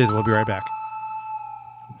 Here it is. We'll be right back.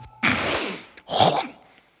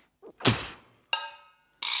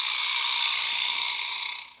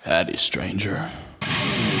 Howdy, stranger.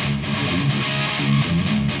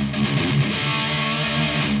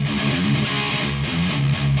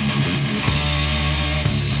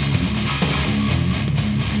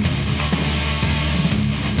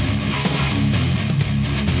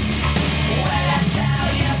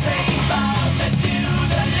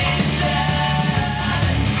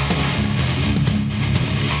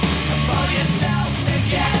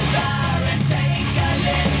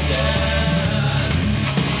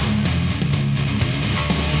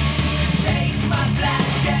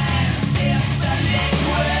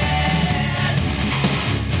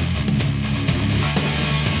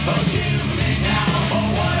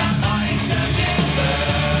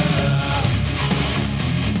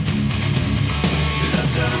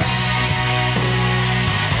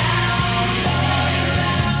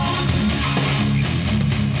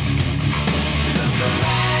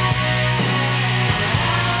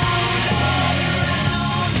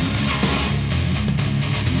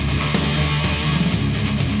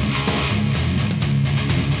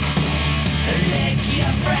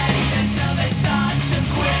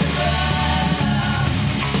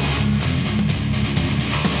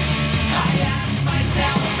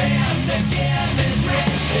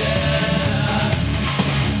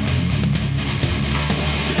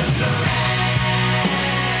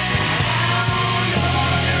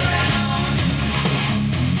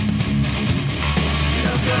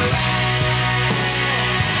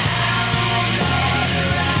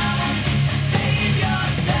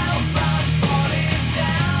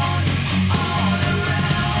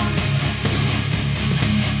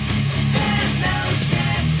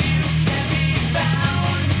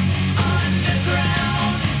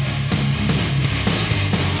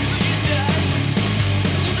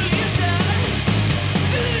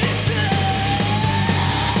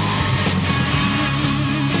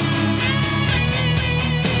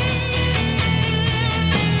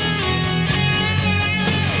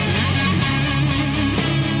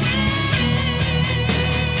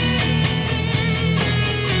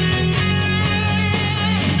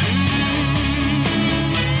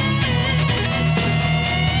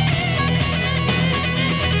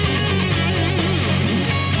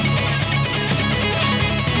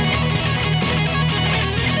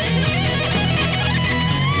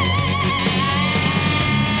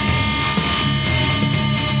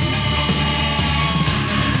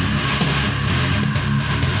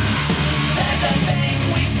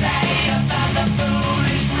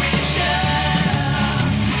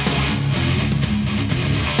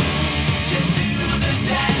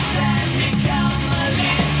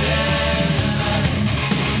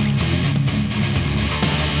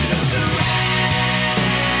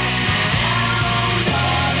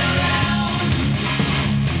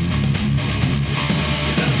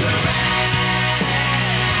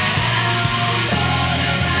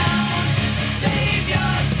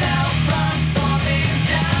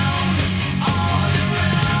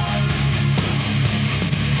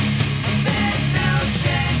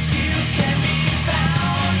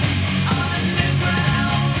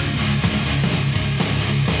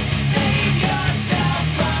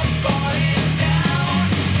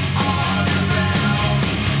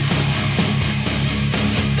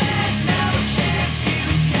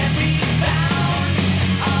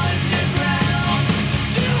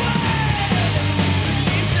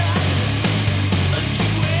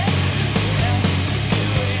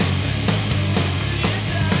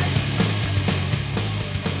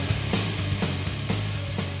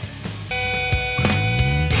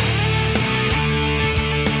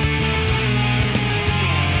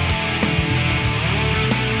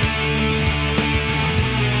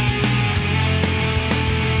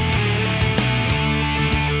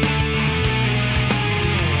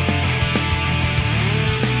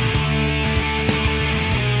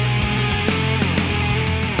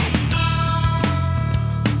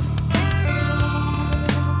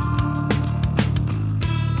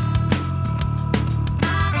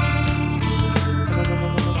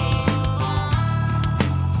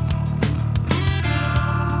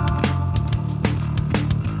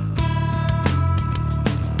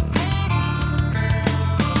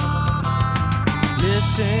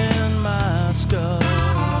 It's in my skull.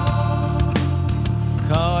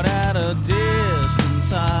 Caught at a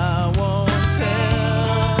distance, I won't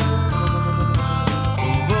tell.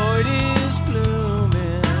 The void is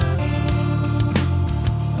blooming.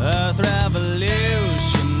 Earth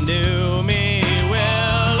revolution do me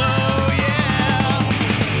well. Oh yeah.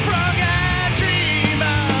 Frog-eyed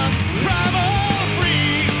dreamer, primal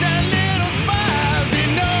freaks and little spies in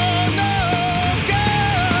no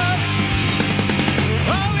good.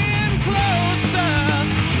 All in closer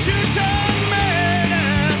to turn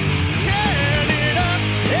murder, turn it up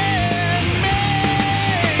in me.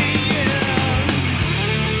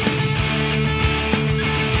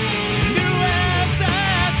 Do as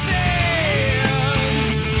I say,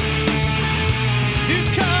 you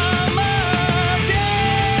come again,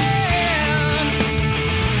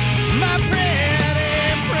 my pretty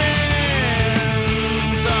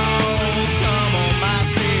friends. Oh, come on, my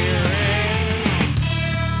spirit.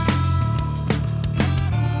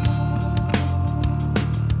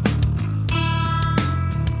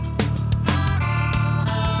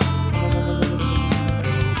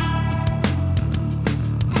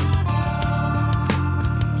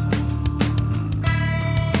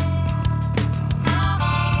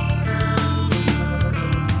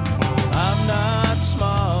 I'm not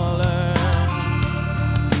smaller.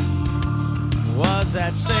 Was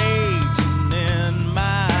that Satan in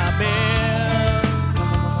my bed?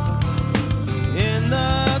 In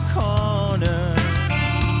the corner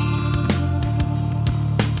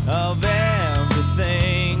of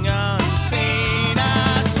everything unseen,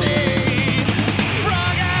 I see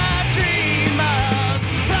frog-eyed dreamers,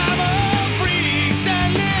 primal freaks,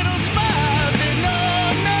 and little spies in no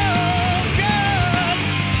good.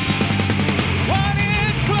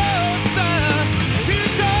 Wanted closer to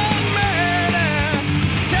turn murder,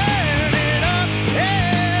 turn it up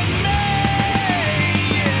in me.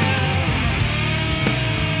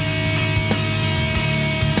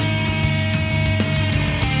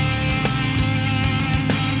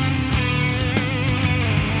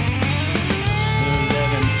 The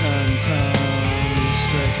 11-ton tongue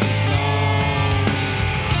stretches long.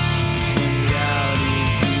 Zoomed out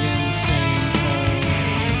is the insane home,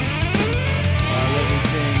 while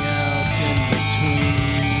everything else in between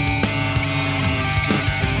is just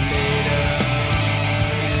for later.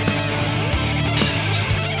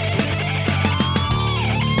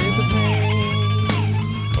 I save the pain,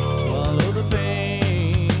 swallow the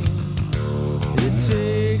pain. It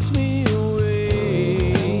takes me away,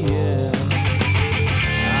 yeah.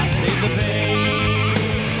 I save the pain,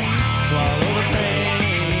 swallow the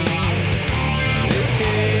pain. It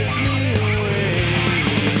takes me away,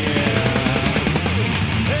 yeah.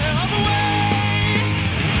 There are other ways,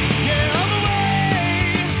 yeah, other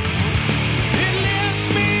ways. It lifts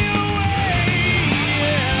me away,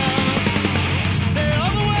 yeah. There are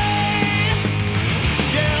other ways,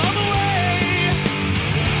 yeah, other ways.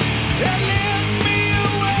 It lifts me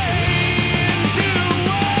away into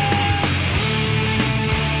us.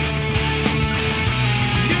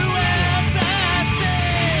 Do as I say.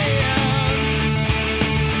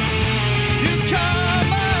 You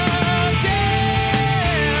come again,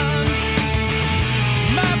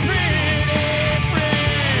 my pretty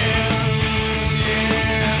friends.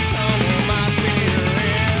 Yeah, come on, my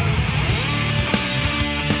spirit.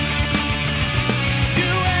 Do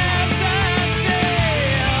as I say.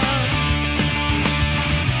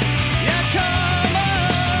 Yeah, come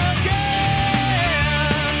again,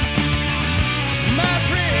 my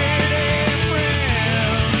pretty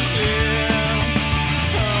friends. Yeah,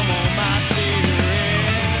 come on, my spirit.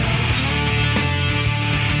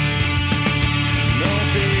 No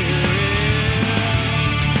fear,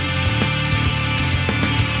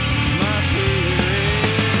 my spirit.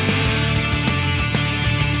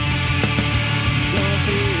 No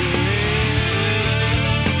fear,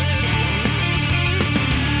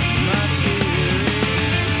 my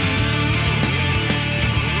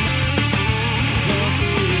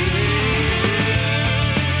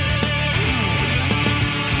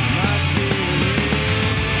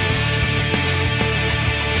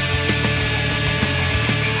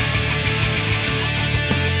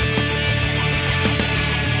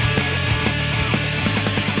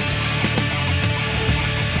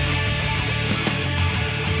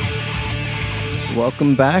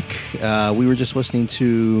Welcome back. We were just listening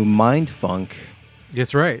to Mind Funk.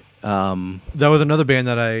 That's right. That was another band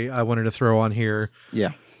that I wanted to throw on here.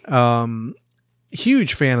 Yeah.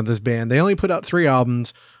 Huge fan of this band. They only put out 3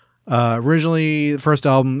 albums. Originally, the first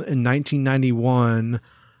album in 1991.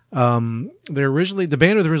 The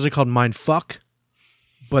band was originally called Mind Fuck,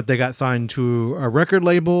 but they got signed to a record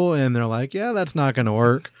label, and they're like, yeah, that's not going to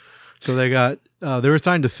work. So they were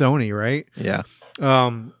signed to Sony, right? Yeah.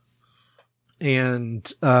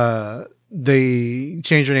 And they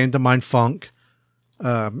changed their name to Mind Funk,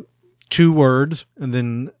 2 words, and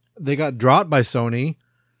then they got dropped by Sony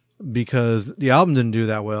because the album didn't do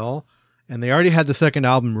that well, and they already had the second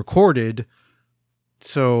album recorded.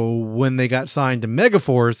 So when they got signed to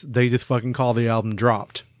Megaforce, they just fucking called the album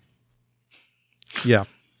Dropped. Yeah.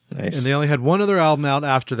 Nice. And they only had one other album out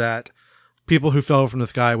after that, People Who Fell From the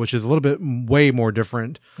Sky, which is a little bit way more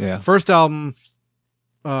different. Yeah. First album,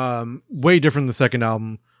 way different than the second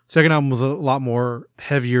album. Second album was a lot more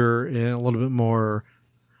heavier and a little bit more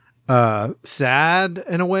sad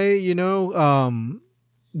in a way, you know.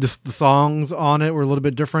 Just the songs on it were a little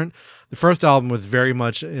bit different. The first album was very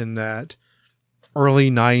much in that early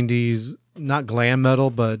 90s, not glam metal,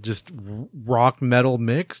 but just rock metal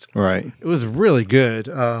mixed. Right. It was really good.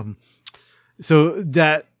 So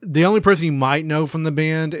that the only person you might know from the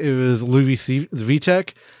band, it was Louis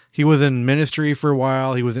Vitek. He was in Ministry for a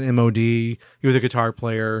while. He was in MOD. He was a guitar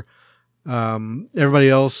player. Everybody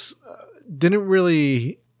else didn't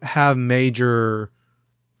really have major,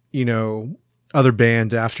 you know, other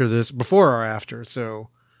band after this, before or after. So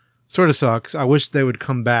sort of sucks. I wish they would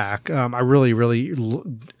come back. I really, really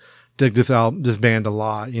dig this band a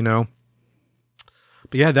lot, you know.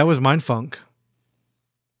 But yeah, that was Mind Funk.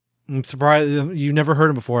 I'm surprised you never heard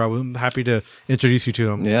him before. I'm happy to introduce you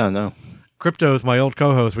to him. Yeah, no. Crypto is my old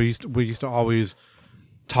co-host. We used to always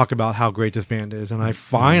talk about how great this band is, and I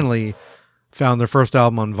finally found their first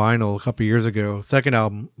album on vinyl a couple years ago. Second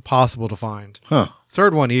album, possible to find. Huh.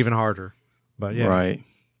 Third one, even harder. But yeah, Right.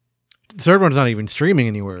 the third one's not even streaming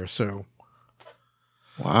anywhere. So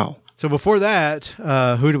Wow. before that,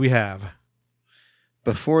 who do we have?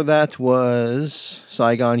 Before that was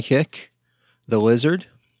Saigon Kick, The Lizard.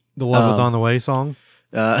 The Love Is On the Way song.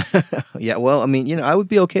 Yeah, well, I mean, you know, I would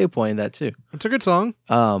be okay playing that too. It's a good song.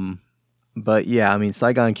 But yeah, I mean,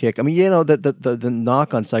 Saigon Kick. I mean, you know, the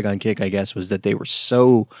knock on Saigon Kick, I guess, was that they were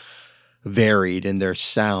so varied in their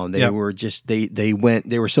sound. They were just they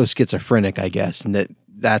were so schizophrenic, I guess, and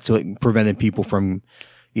that's what prevented people from,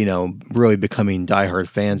 you know, really becoming diehard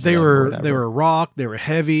fans. They of them or whatever. were rock. They were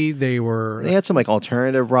heavy. They had some like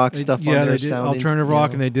alternative rock stuff. Yeah, on they their did soundings, alternative you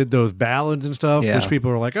rock, know? and they did those ballads and stuff, Yeah. which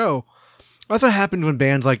people were like, "Oh, that's what happened when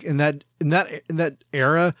bands like in that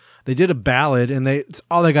era they did a ballad, and it's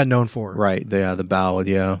all they got known for." Right. Yeah, the ballad.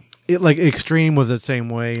 Yeah. It like Extreme was the same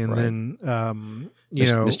way, and Right. then you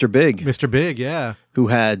know, Mr. Big, Mr. Big, yeah, who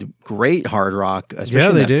had great hard rock, especially Yeah,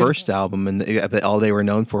 in they that did. first album, and but all they were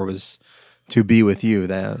known for was "To Be With You."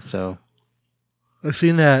 So I've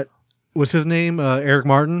seen that. What's his name? Eric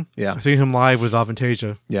Martin. Yeah. I've seen him live with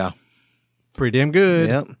Avantasia. yeah, Pretty damn good.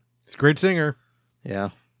 Yep. He's a great singer. Yeah.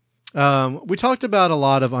 We talked about a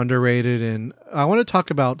lot of underrated, and I want to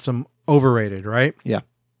talk about some overrated, right? Yeah.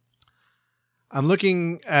 I'm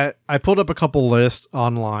looking at, I pulled up a couple lists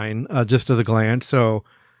online just as a glance. So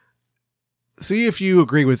see if you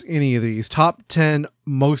agree with any of these. Top 10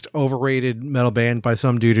 most overrated metal band by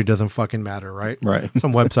some dude who doesn't fucking matter, right? Right.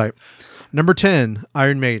 Some website. Number 10,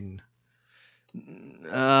 Iron Maiden.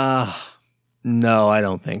 No, I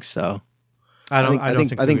don't think so. I don't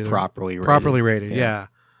think so either. properly rated. Properly rated, yeah.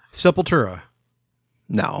 Sepultura.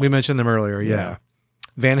 No. We mentioned them earlier, yeah.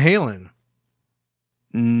 Van Halen.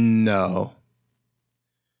 No.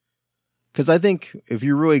 Because I think if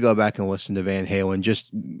you really go back and listen to Van Halen,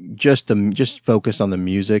 just focus on the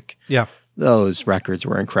music. Yeah. Those records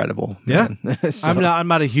were incredible. Yeah. man. So, I'm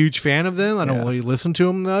not a huge fan of them. I don't Yeah. really listen to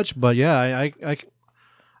them much, but yeah, I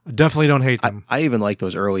definitely don't hate them. I even like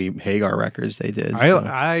those early Hagar records they did.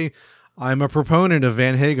 so. I'm a proponent of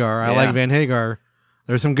Van Hagar. I Yeah. like Van Hagar.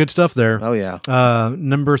 There's some good stuff there. Oh yeah.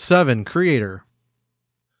 Number 7, Creator.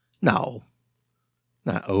 No.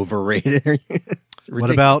 Not overrated. It's What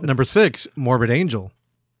about ridiculous. number 6, Morbid Angel?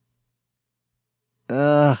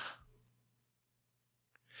 You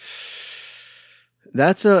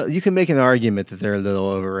can make an argument that they're a little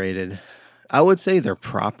overrated. I would say they're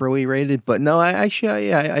properly rated, but no, I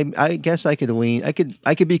guess I could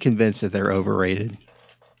I could be convinced that they're overrated.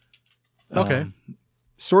 Okay.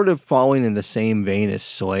 Sort of falling in the same vein as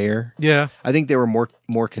Slayer. Yeah. I think they were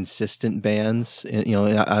more consistent bands,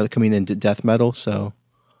 coming into death metal. So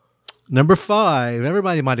Number 5,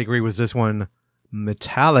 everybody might agree with this one,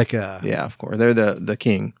 Metallica. yeah, of course, they're the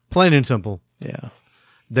king. Plain and simple. Yeah,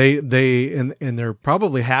 And they're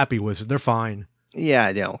probably happy with it. They're fine.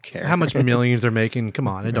 yeah, they don't care How much millions they're making? Come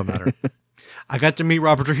on, it don't matter. I got to meet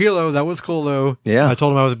Robert Trujillo. That was cool, though. Yeah. I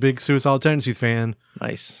told him I was a big Suicidal Tendencies fan.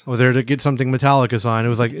 Nice. I was there to get something Metallica signed. It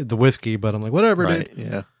was like the whiskey, but I'm like, whatever, Right. dude.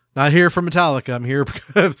 Yeah. Not here for Metallica. I'm here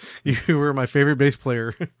because you were my favorite bass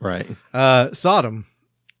player. Right. Sodom.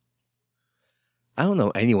 I don't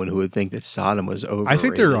know anyone who would think that Sodom was overrated. I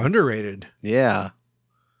think they're underrated. Yeah.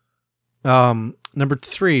 Number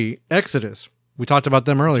 3, Exodus. We talked about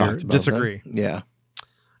them earlier. Talked about Disagree. them. Yeah.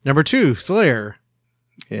 Number 2, Slayer.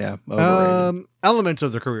 Yeah. Overrated. Elements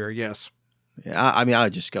of their career, yes. Yeah. I mean, I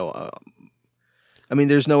would just go. I mean,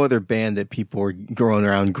 there's no other band that people are going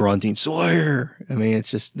around grunting Slayer. I mean,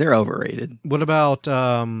 it's just they're overrated. What about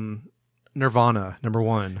Nirvana, number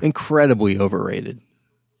 1? Incredibly overrated.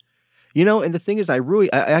 You know, and the thing is, I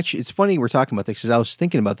actually, it's funny we're talking about this because I was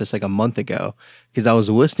thinking about this like a month ago because I was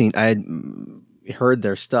listening. I had heard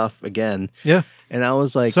their stuff again. Yeah. And I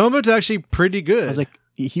was like, Some of it's actually pretty good. I was like,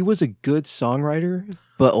 he was a good songwriter,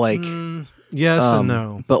 but like, yes and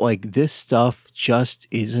no. But like this stuff just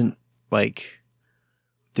isn't like,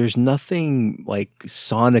 there's nothing like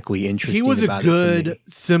sonically interesting. He was a about it to good, me.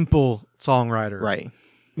 simple songwriter. Right.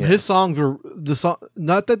 Yeah. His songs were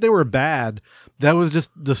not that they were bad. That was just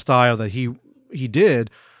the style that he did.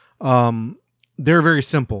 They're very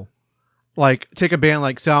simple. Like take a band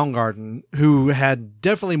like Soundgarden, who had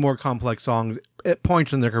definitely more complex songs at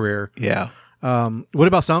points in their career. Yeah. What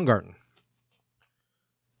about Soundgarden?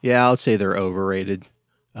 Yeah, I'll say they're overrated.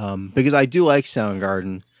 Because I do like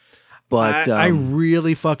Soundgarden, but I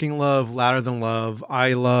really fucking love Louder Than Love.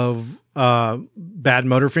 I love Bad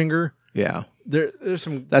Motorfinger. yeah, There's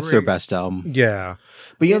some. that's their great- best album. Yeah.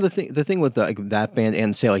 But you know the thing with that band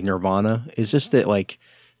and say like Nirvana is just that like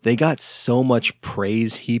they got so much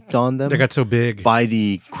praise heaped on them. They got so big. by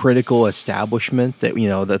the critical establishment that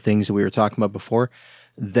the things that we were talking about before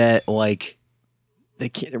that like they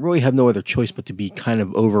really have no other choice but to be kind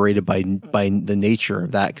of overrated by the nature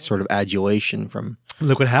of that sort of adulation from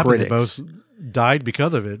Look what happened. They critics. both died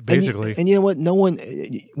because of it, basically. And you know what? No one.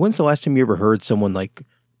 When's the last time you ever heard someone like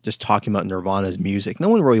just talking about Nirvana's music? No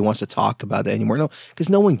one really wants to talk about it anymore. No, because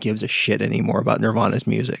no one gives a shit anymore about Nirvana's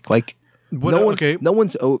music. Like What- no one. okay. No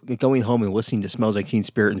one's going home and listening to "Smells Like Teen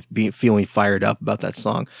Spirit" and feeling fired up about that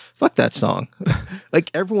song. Fuck that song. Like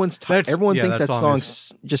everyone thinks that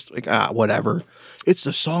song's just like whatever. It's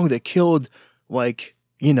the song that killed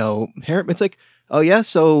It's like, oh yeah,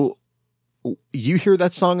 so you hear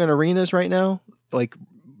that song in arenas right now, like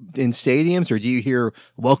in stadiums, or do you hear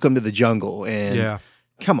 "Welcome to the Jungle"? And Yeah.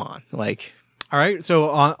 come on, like All right. So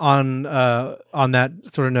on that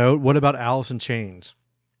sort of note, what about Alice in Chains?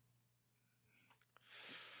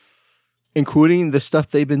 including the stuff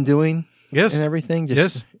they've been doing Yes. and everything,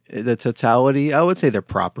 just the totality. I would say they're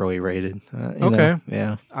properly rated. Okay.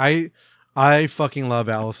 Yeah. I fucking love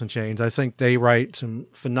Alice in Chains. I think they write some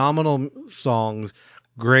phenomenal songs,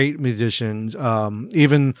 great musicians.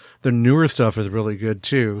 Even the newer stuff is really good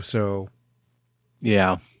too. So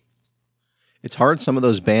Yeah. It's hard, some of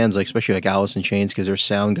those bands, like especially like Alice in Chains, because their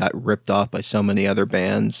sound got ripped off by so many other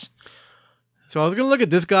bands. I was going to look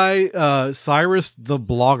at this guy, Cyrus the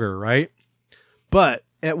Blogger, right? But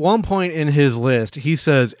at one point in his list, he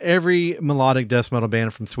says every melodic death metal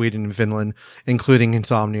band from Sweden and Finland, including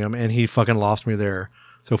Insomnium, and he fucking lost me there.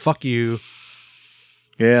 So fuck you.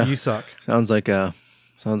 Yeah. You suck. Sounds like a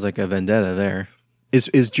vendetta there.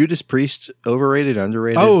 Is Judas Priest overrated,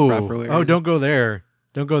 underrated, properly rated? Don't go there.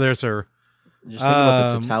 Don't go there, sir. Just think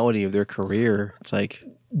about the totality of their career. It's like,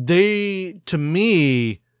 To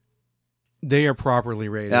me, they are properly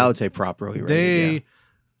rated. I would say properly rated.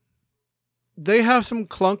 They have some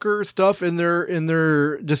clunker stuff in their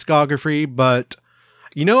discography, but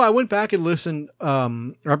I went back and listened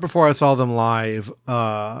right before I saw them live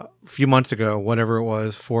a few months ago, whatever it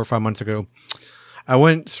was, 4 or 5 months ago. I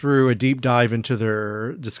went through a deep dive into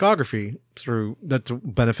their discography through that's the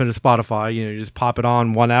benefit of Spotify. You just pop it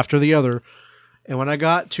on one after the other. And when I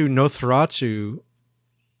got to Nostradamus.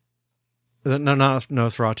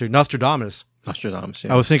 Nostradamus.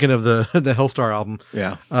 I was thinking of the Hellstar album.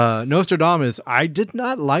 Yeah. Nostradamus. I did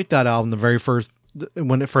not like that album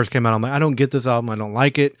when it first came out. I'm like, I don't get this album. I don't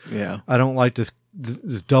like it. Yeah. I don't like this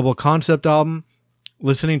double concept album.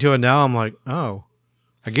 Listening to it now, I'm like, oh,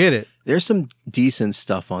 I get it. There's some decent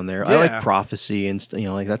stuff on there. I Yeah. like Prophecy and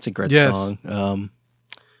like that's a great Yes. song.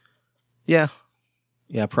 Yeah,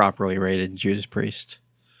 properly rated. Judas Priest.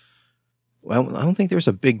 Well, I don't think there's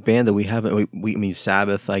a big band that we haven't. I mean,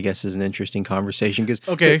 Sabbath, I guess, is an interesting conversation because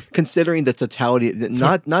considering the totality,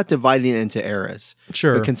 not dividing it into eras,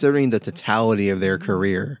 Sure. but considering the totality of their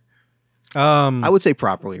career, I I would say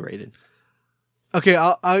properly rated. Okay,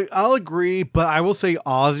 I'll agree, but I will say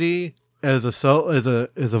Ozzy as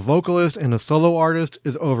a vocalist and a solo artist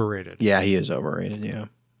is overrated. Yeah, he is overrated.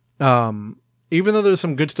 Yeah. Even though there's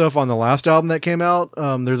some good stuff on the last album that came out,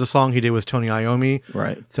 there's a song he did with Tony Iommi.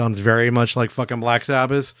 Right. Sounds very much like fucking Black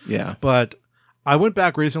Sabbath. Yeah. But I went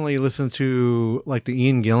back recently and listened to like the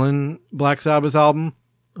Ian Gillan Black Sabbath album.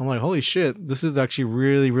 I'm like, holy shit, this is actually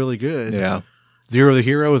really, really good. Yeah. Zero the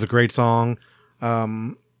Hero is a great song.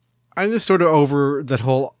 I'm just sort of over that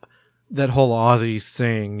whole Ozzy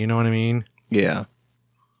thing, you know what I mean? Yeah.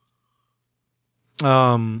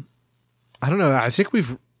 I don't know. I think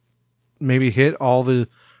we've maybe hit all the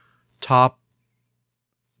top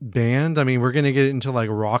bands. I mean, we're going to get into like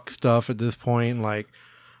rock stuff at this point. Like,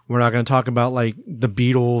 we're not going to talk about like the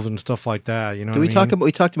Beatles and stuff like that. You know, We talked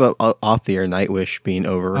about off the air Nightwish being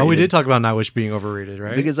overrated. Oh, we did talk about Nightwish being overrated,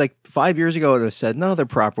 right? Because like 5 years ago, they said no, they're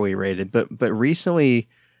properly rated. But recently,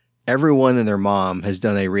 everyone and their mom has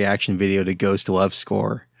done a reaction video to Ghost Love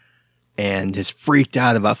Score, and has freaked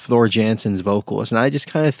out about Thor Jansen's vocals. And I just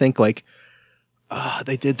kind of think like,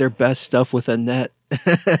 they did their best stuff with Annette,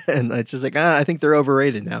 and it's just like I think they're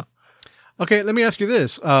overrated now. Okay, let me ask you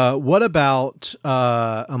this: what about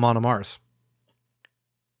Amon Amarth?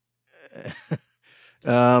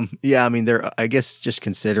 Yeah, I mean, I guess just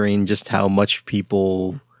considering just how much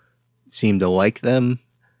people seem to like them,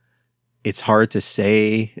 it's hard to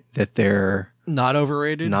say that they're Not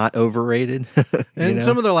overrated. not overrated. And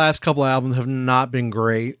some of their last couple albums have not been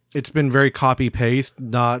great. It's been very copy paste,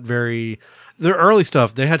 not very. Their early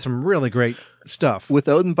stuff, they had some really great stuff. With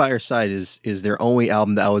Odin by Your Side is their only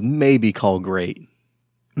album that I would maybe call great,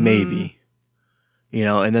 maybe,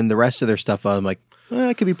 and then the rest of their stuff I'm like,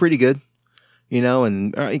 it could be pretty good,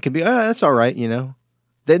 and it could be that's all right,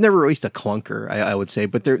 They never released a clunker, I would say,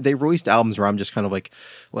 but they released albums where I'm just kind of like,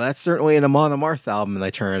 well, that's certainly an Amon Amarth album, and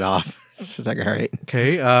I turn it off. It's just like, all right.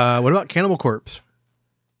 Okay, what about Cannibal Corpse?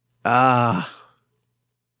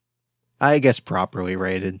 I guess properly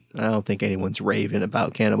rated. I don't think anyone's raving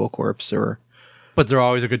about Cannibal Corpse But they're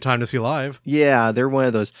always a good time to see live. Yeah, they're one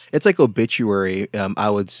of those. It's like Obituary.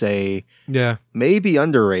 I would say, Yeah, maybe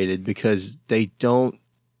underrated because they don't.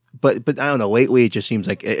 But I don't know. Lately, it just seems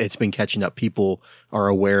like it's been catching up. People are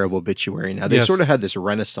aware of Obituary now. They Yes. sort of had this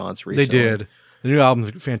renaissance recently. they did. The new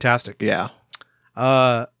album's fantastic. Yeah.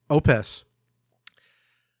 Opus.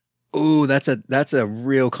 Ooh, that's a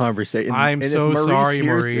real conversation. I'm and if so sorry,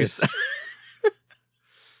 hears Maurice. this-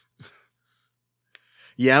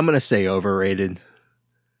 Yeah, I'm gonna say overrated,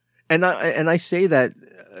 and I say that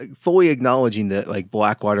fully acknowledging that like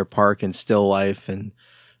Blackwater Park and Still Life and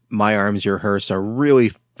My Arms Your Hearse are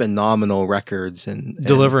really phenomenal records, and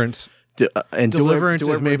Deliverance. Deliverance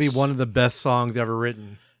is maybe one of the best songs ever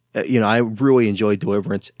written. I really enjoyed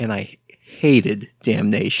Deliverance, and I hated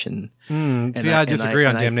Damnation. I disagree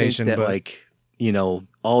on Damnation, I think that, but like,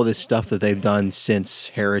 all this stuff that they've done since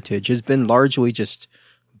Heritage has been largely just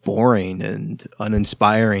boring and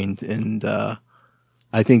uninspiring. And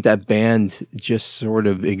I think that band just sort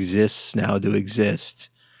of exists now to exist.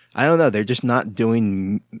 I don't know. They're just not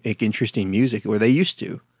doing interesting music where they used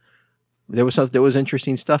to. There was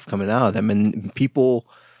interesting stuff coming out of them, and people,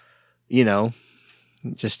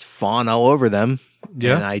 just fawn all over them.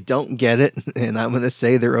 Yeah. And I don't get it, and I'm going to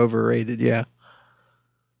say they're overrated. Yeah.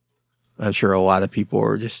 I'm sure a lot of people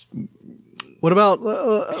are just what about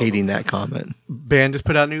hating that comment. band just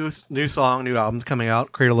put out new song, new albums coming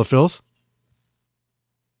out? Cradle of Filth.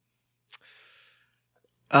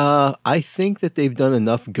 I think that they've done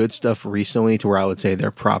enough good stuff recently to where I would say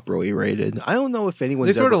they're properly rated. I don't know if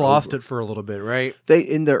anyone's They sort of ever lost it for a little bit, right? They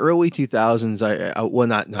in the early 2000s.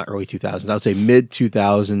 Not early 2000s. I would say mid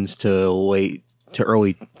 2000s to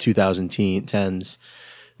early 2010s.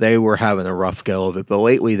 They were having a rough go of it, but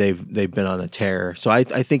lately they've been on a tear. So I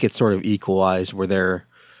think it's sort of equalized where they're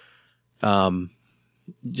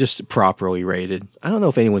just properly rated. I don't know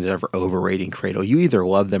if anyone's ever overrating Cradle. You either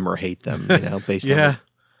love them or hate them, based on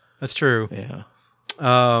that's true. yeah.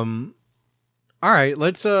 All right,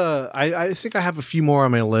 let's I think I have a few more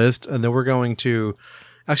on my list, and then we're going to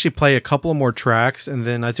actually play a couple more tracks, and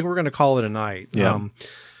then I think we're going to call it a night. Yeah.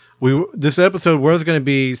 This episode was going to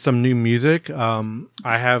be some new music.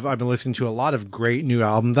 I've been listening to a lot of great new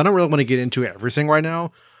albums. I don't really want to get into everything right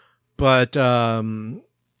now, but I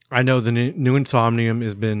know the new Insomnium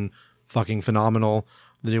has been fucking phenomenal.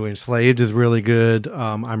 The new Enslaved is really good.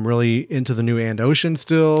 I'm really into the new And Ocean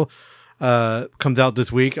still. Comes out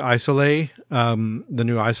this week. Isolate, the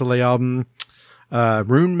new Isolate album.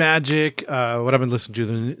 Rune Magic. What I've been listening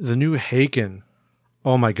to, the new Haken.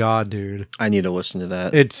 Oh my god, dude! I need to listen to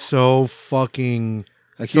that. It's so fucking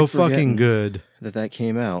I keep fucking forgetting good. that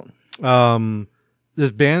came out.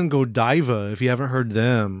 this band Godiva, if you haven't heard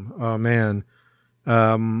them. Oh man.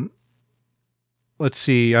 Let's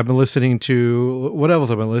see. I've been listening to, what else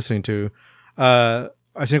have I been listening to? I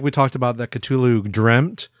think we talked about that Cthulhu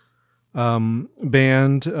Dreamt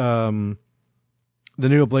band. The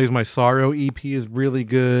new Ablaze My Sorrow EP is really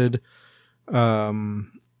good.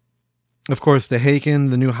 Of course, the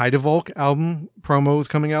Haken, the new Heidevolk album promo is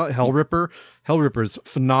coming out. Hellripper. Hellripper's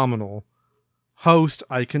phenomenal. Host,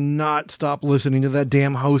 I cannot stop listening to that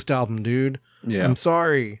damn Host album, dude. Yeah. I'm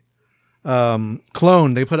sorry.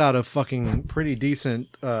 Clone, they put out a fucking pretty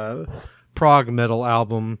decent prog metal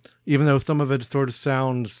album, even though some of it sort of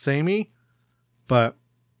sounds samey, but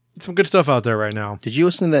some good stuff out there right now. Did you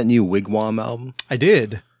listen to that new Wigwam album? I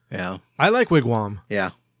did. Yeah. I like Wigwam.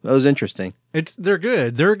 Yeah. That was interesting. They're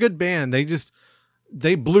good. They're a good band.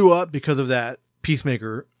 They blew up because of that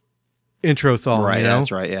Peacemaker intro song. Right. You know?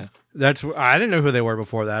 That's right. Yeah. I didn't know who they were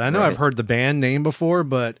before that. I know Right. I've heard the band name before,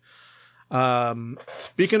 but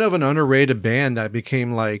speaking of an underrated band that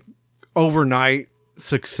became like overnight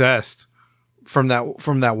success from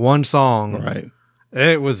that one song, Right.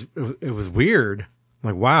 it was weird.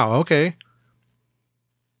 Like, wow, okay.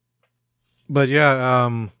 But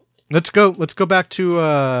yeah, let's go back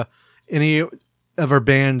to any of our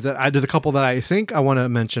bands there's a couple that I think I want to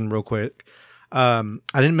mention real quick. I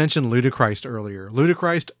didn't mention Ludachrist earlier.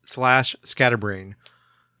 Ludachrist / Scatterbrain.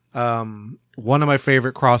 One of my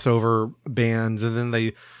favorite crossover bands, and then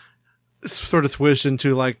they sort of switched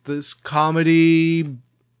into like this comedy,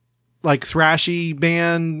 like thrashy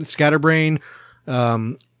band, Scatterbrain.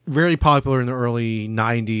 Very popular in the early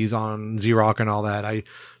 90s on Z-Rock and all that. I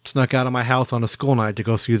snuck out of my house on a school night to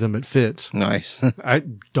go see them at Fitz. Nice. I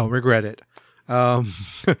don't regret it.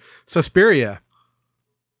 Suspiria.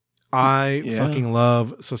 I fucking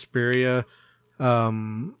love Suspiria.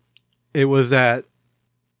 It was that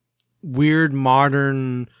weird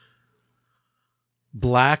modern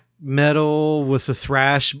black metal with a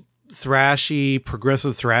thrashy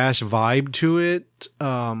progressive thrash vibe to it.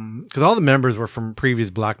 Because all the members were from previous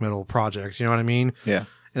black metal projects. You know what I mean? Yeah.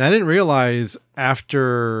 And I didn't realize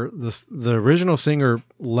after the original singer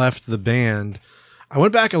left the band, I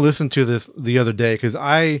went back and listened to this the other day because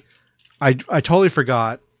I totally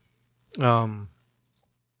forgot. I'm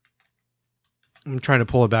trying to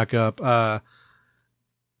pull it back up.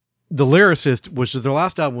 The Lyricist, which is their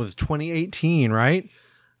last album, was 2018, right?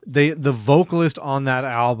 The vocalist on that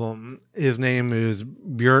album, his name is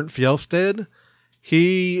Björn Fjellstedt.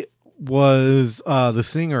 He was the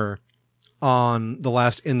singer on the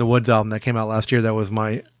last In the Woods album that came out last year. That was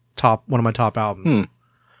one of my top albums.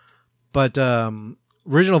 But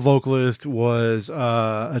original vocalist was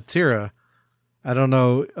Atira. I don't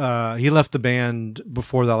know. He left the band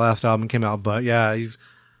before that last album came out, but yeah, he's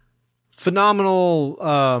phenomenal.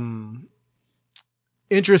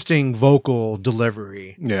 Interesting vocal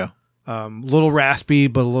delivery. Yeah. Little raspy,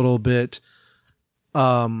 but a little bit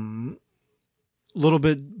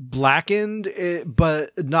blackened,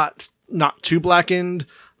 but not too blackened.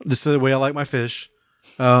 Just the way I like my fish.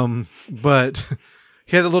 But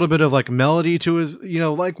he had a little bit of like melody to his,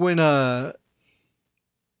 like when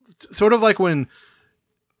sort of like when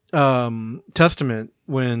Testament,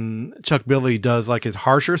 when Chuck Billy does like his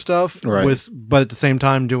harsher stuff, right, but at the same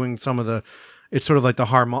time doing some of the, it's sort of like the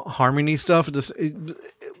harmony stuff,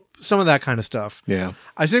 some of that kind of stuff. Yeah,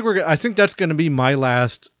 I think that's going to be my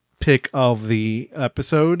last pick of the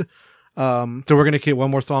episode. So we're going to get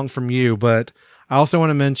one more song from you, but I also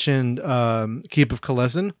want to mention Keep of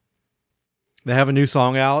Kalesen. They have a new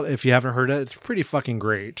song out. If you haven't heard it, it's pretty fucking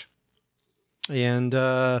great. And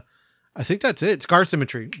I think that's it. Scar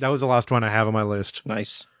Symmetry. That was the last one I have on my list.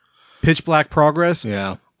 Nice. Pitch Black Progress.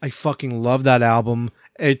 Yeah. I fucking love that album.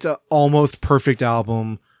 It's an almost perfect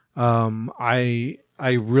album. I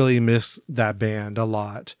really miss that band a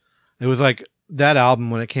lot. It was like that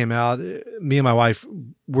album when it came out, me and my wife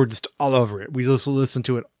were just all over it. We just listened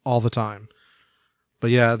to it all the time. But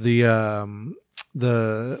yeah, the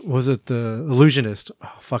Illusionist.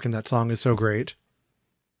 Oh, fucking that song is so great.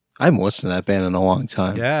 I haven't listened to that band in a long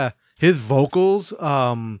time. Yeah. His vocals,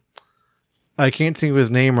 I can't think of his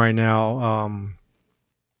name right now. I'm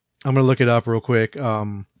going to look it up real quick.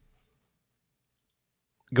 Go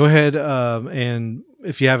ahead, and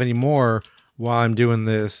if you have any more while I'm doing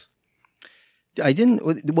this. I didn't.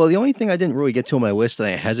 Well, the only thing I didn't really get to on my list, and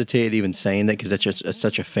I hesitated even saying that because that's just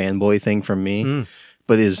such a fanboy thing from me,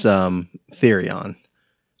 but is Therion.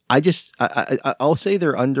 I'll say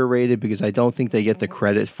they're underrated because I don't think they get the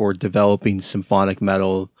credit for developing symphonic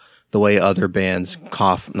metal the way other bands,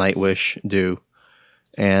 Cough, Nightwish, do.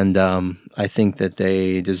 And I think that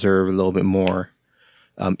they deserve a little bit more.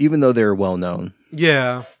 even though they're well known.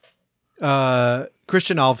 Yeah.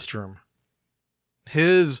 Christian Alfstrom.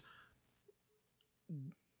 His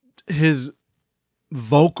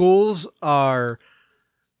vocals are...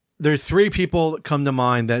 There's three people that come to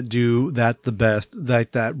mind that do that the best.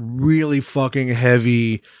 Like that really fucking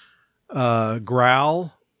heavy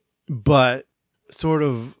growl, but sort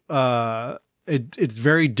of it's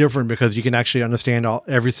very different because you can actually understand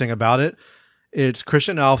everything about it. It's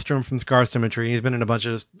Christian Alfstrom from Scar Symmetry. He's been in a bunch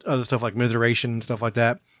of other stuff like Miseration and stuff like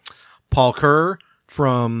that. Paul Kerr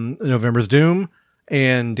from November's Doom,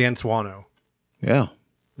 and Dan Swano. Yeah.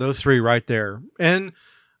 Those three right there. And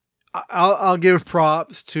I'll give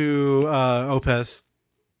props to Opus,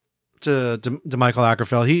 to Michael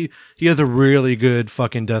Ackerfeld. He has a really good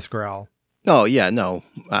fucking death growl. Oh yeah, no,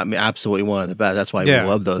 I mean absolutely one of the best. That's why we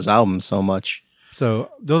love those albums so much. So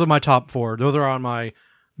those are my top four. Those are on my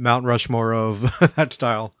Mount Rushmore of that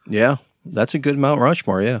style. Yeah, that's a good Mount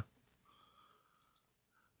Rushmore. Yeah,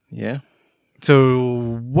 yeah.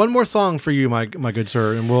 So one more song for you, my good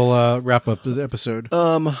sir, and we'll wrap up the episode.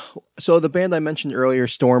 So the band I mentioned earlier,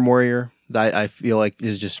 Storm Warrior, that I feel like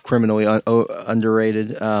is just criminally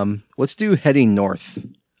underrated. Let's do Heading North.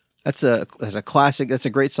 That's a classic. That's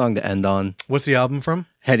a great song to end on. What's the album from?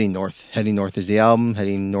 Heading North. Heading North is the album.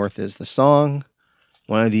 Heading North is the song.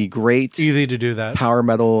 One of the great, easy to do that, power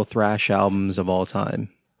metal thrash albums of all time.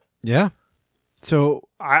 Yeah. So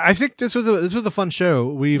I think this was a fun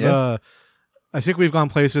show. I think we've gone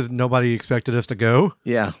places nobody expected us to go.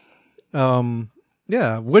 Yeah.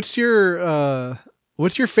 Yeah. What's your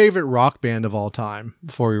favorite rock band of all time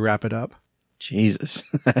before we wrap it up? Jesus,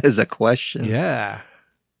 that is a question. Yeah.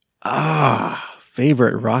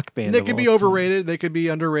 Favorite rock band. They could be overrated. They could be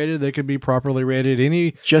underrated. They could be properly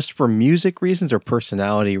rated. Just for music reasons or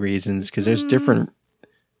personality reasons? Because there's different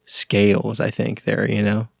scales, I think, there,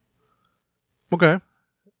 Okay.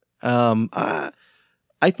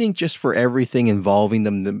 I think just for everything involving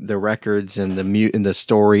them, the records and the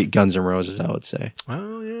story, Guns N' Roses, I would say.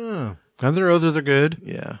 Oh yeah, Guns N' Roses are good.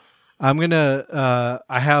 Yeah. I'm just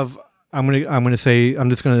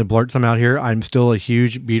gonna blurt some out here. I'm still a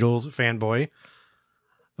huge Beatles fanboy.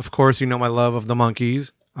 Of course, you know my love of the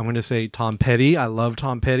Monkees. I'm gonna say Tom Petty. I love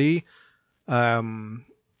Tom Petty. The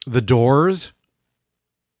Doors.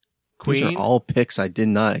 Queen. These are all picks I did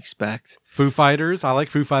not expect. Foo Fighters. I like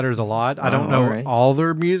Foo Fighters a lot. I don't know all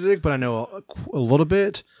their music, but I know a little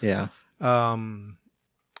bit. Yeah. I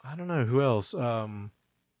don't know who else. So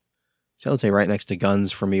I would say right next to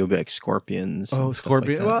Guns for me would be like Scorpions. Oh,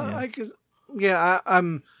 Scorpions. Like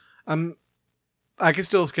I can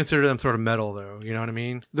still consider them sort of metal, though. You know what I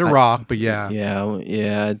mean? They're rock, but yeah. Yeah.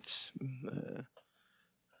 It's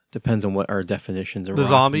depends on what our definitions are. The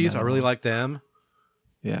Zombies. I really like them.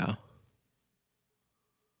 Yeah.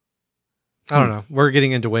 I don't know. We're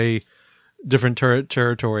getting into way different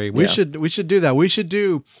territory. We should do that. We should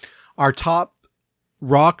do our top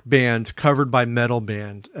rock bands covered by metal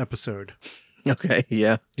band episode. Okay.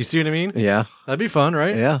 Yeah. You see what I mean? Yeah. That'd be fun,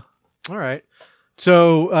 right? Yeah. All right.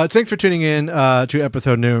 So thanks for tuning in to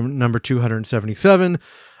episode number 277.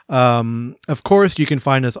 Of course, you can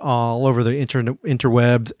find us all over the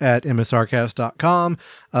interwebs at msrcast.com,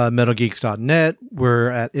 metalgeeks.net. We're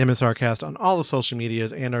at MSRcast on all the social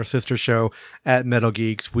medias, and our sister show at Metal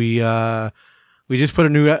Geeks. We just put a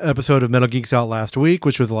new episode of Metal Geeks out last week,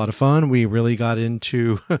 which was a lot of fun. We really got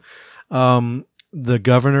into the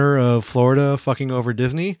governor of Florida fucking over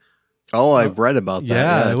Disney. Oh, I've read about that.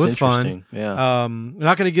 Yeah, it was fun. Yeah. I'm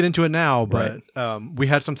not going to get into it now, but we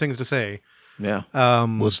had some things to say. Yeah.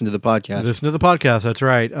 Listen to the podcast. Listen to the podcast. That's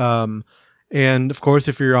right. And of course,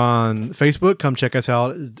 if you're on Facebook, come check us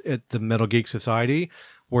out at the Metal Geek Society,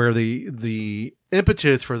 where the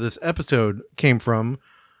impetus for this episode came from.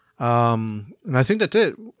 And I think that's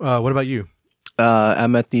it. What about you?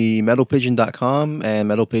 I'm at the metalpigeon.com and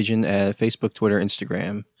Metal Pigeon at Facebook, Twitter,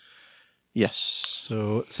 Instagram. Yes.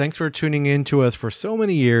 So thanks for tuning in to us for so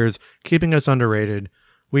many years, keeping us underrated.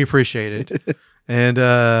 We appreciate it. And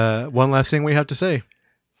one last thing we have to say.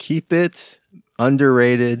 Keep it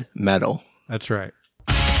underrated metal. That's right.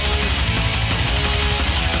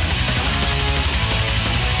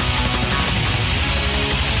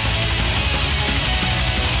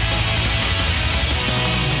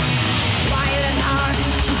 Violent heart,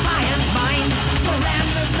 defiant mind,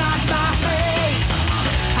 surrender's not my fate.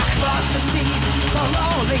 Across the seas, for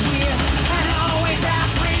all the years, and always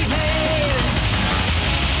have prevailed.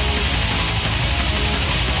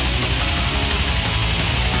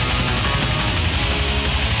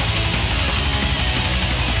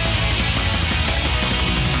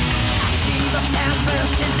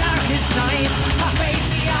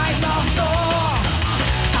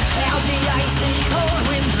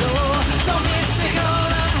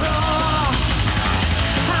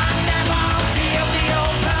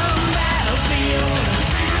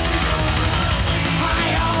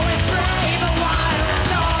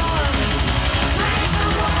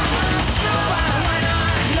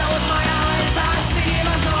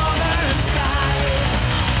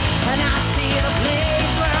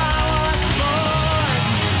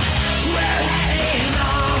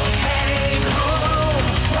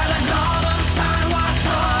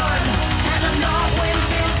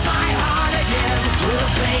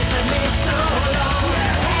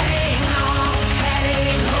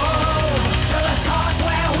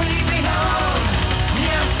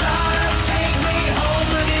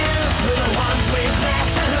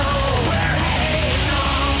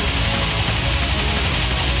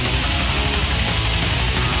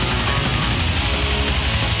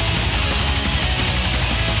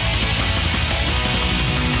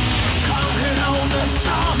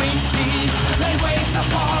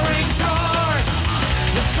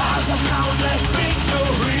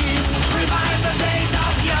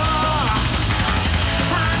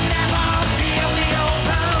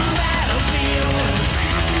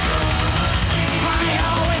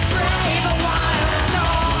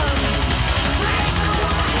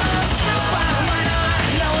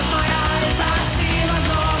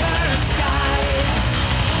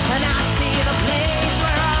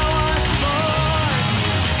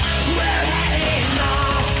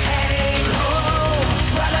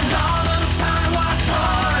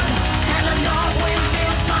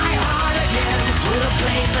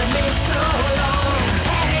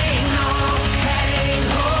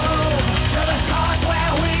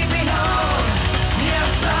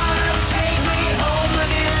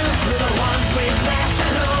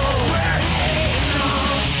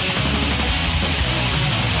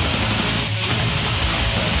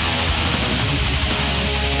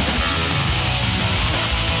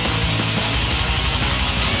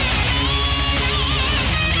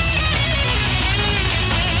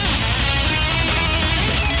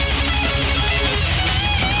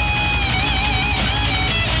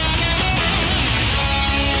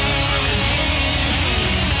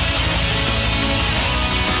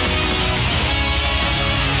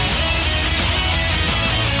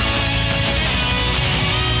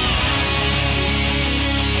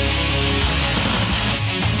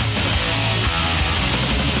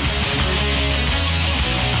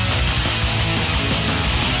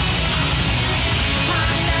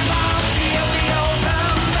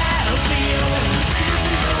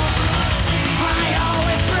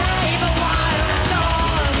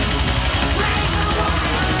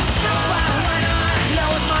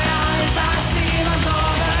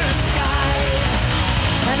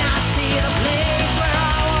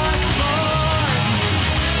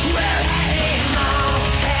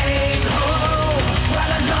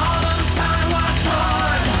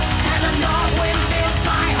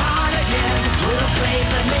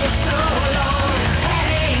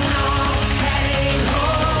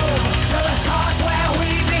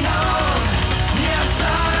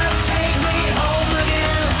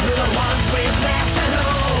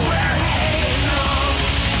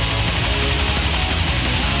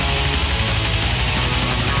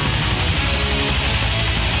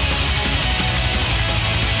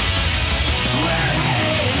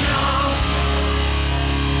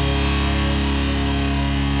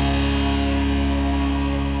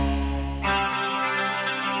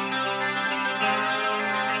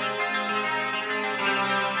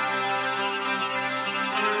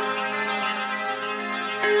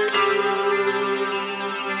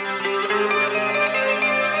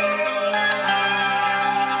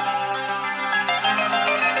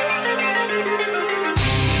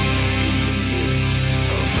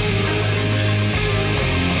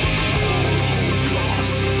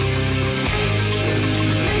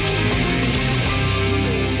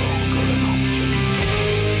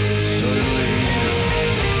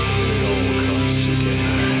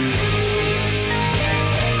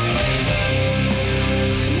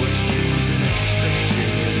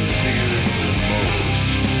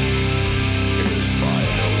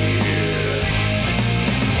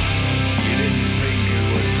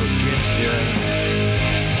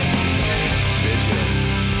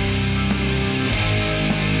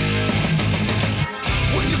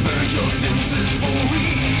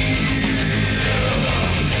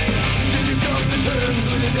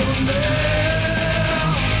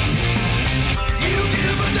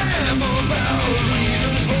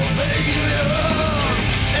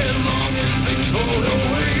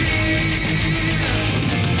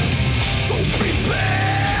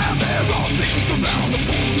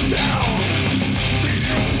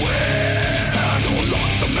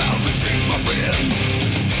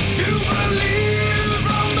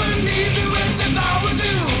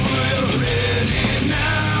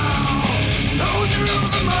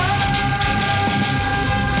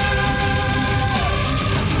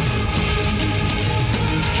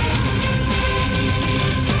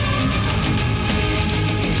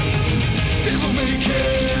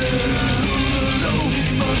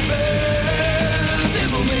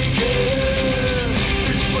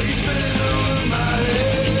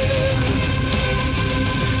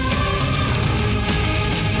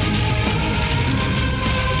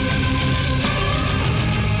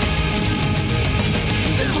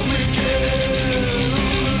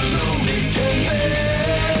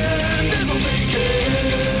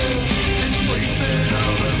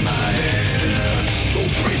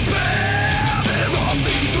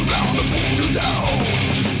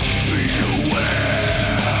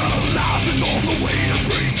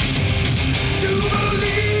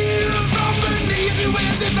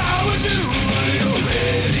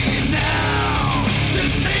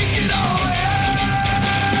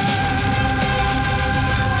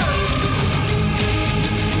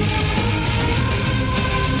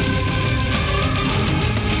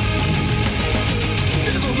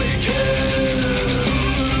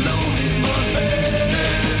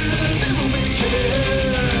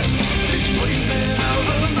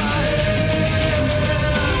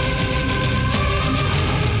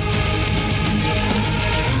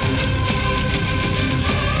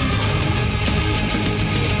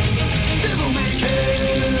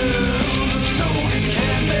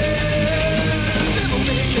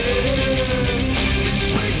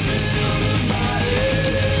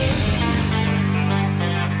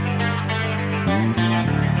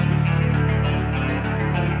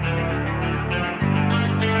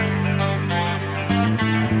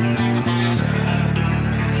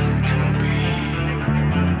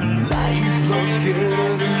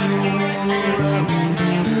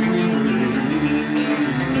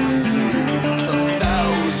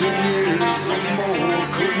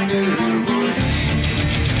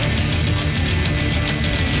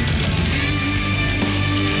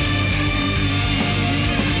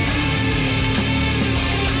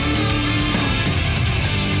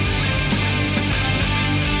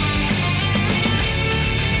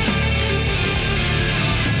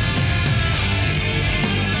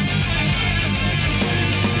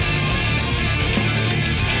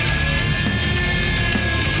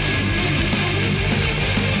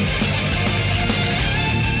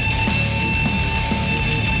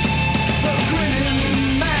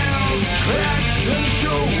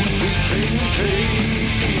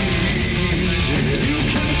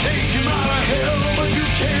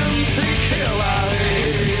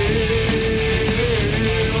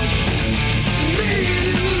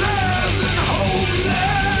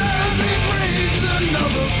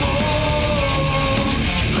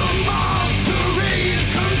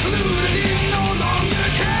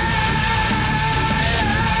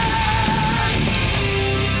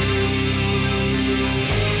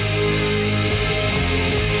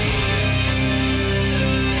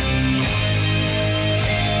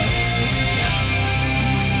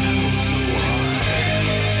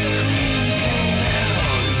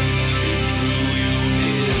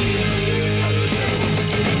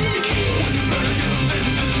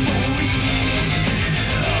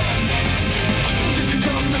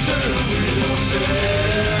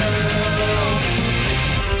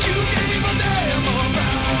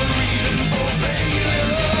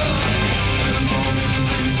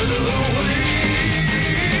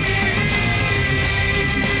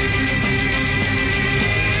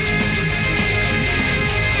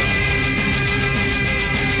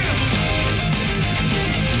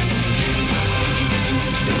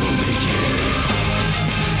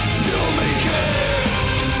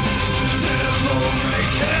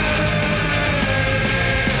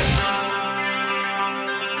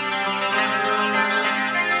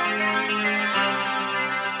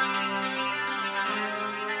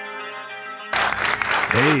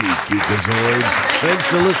 Hey, Geekazoids. Thanks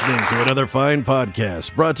for listening to another fine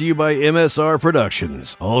podcast brought to you by MSR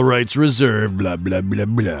Productions. All rights reserved, blah, blah, blah,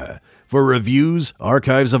 blah. For reviews,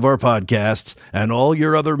 archives of our podcasts, and all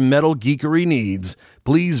your other metal geekery needs,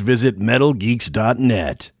 please visit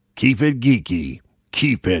metalgeeks.net. Keep it geeky.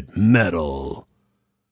 Keep it metal.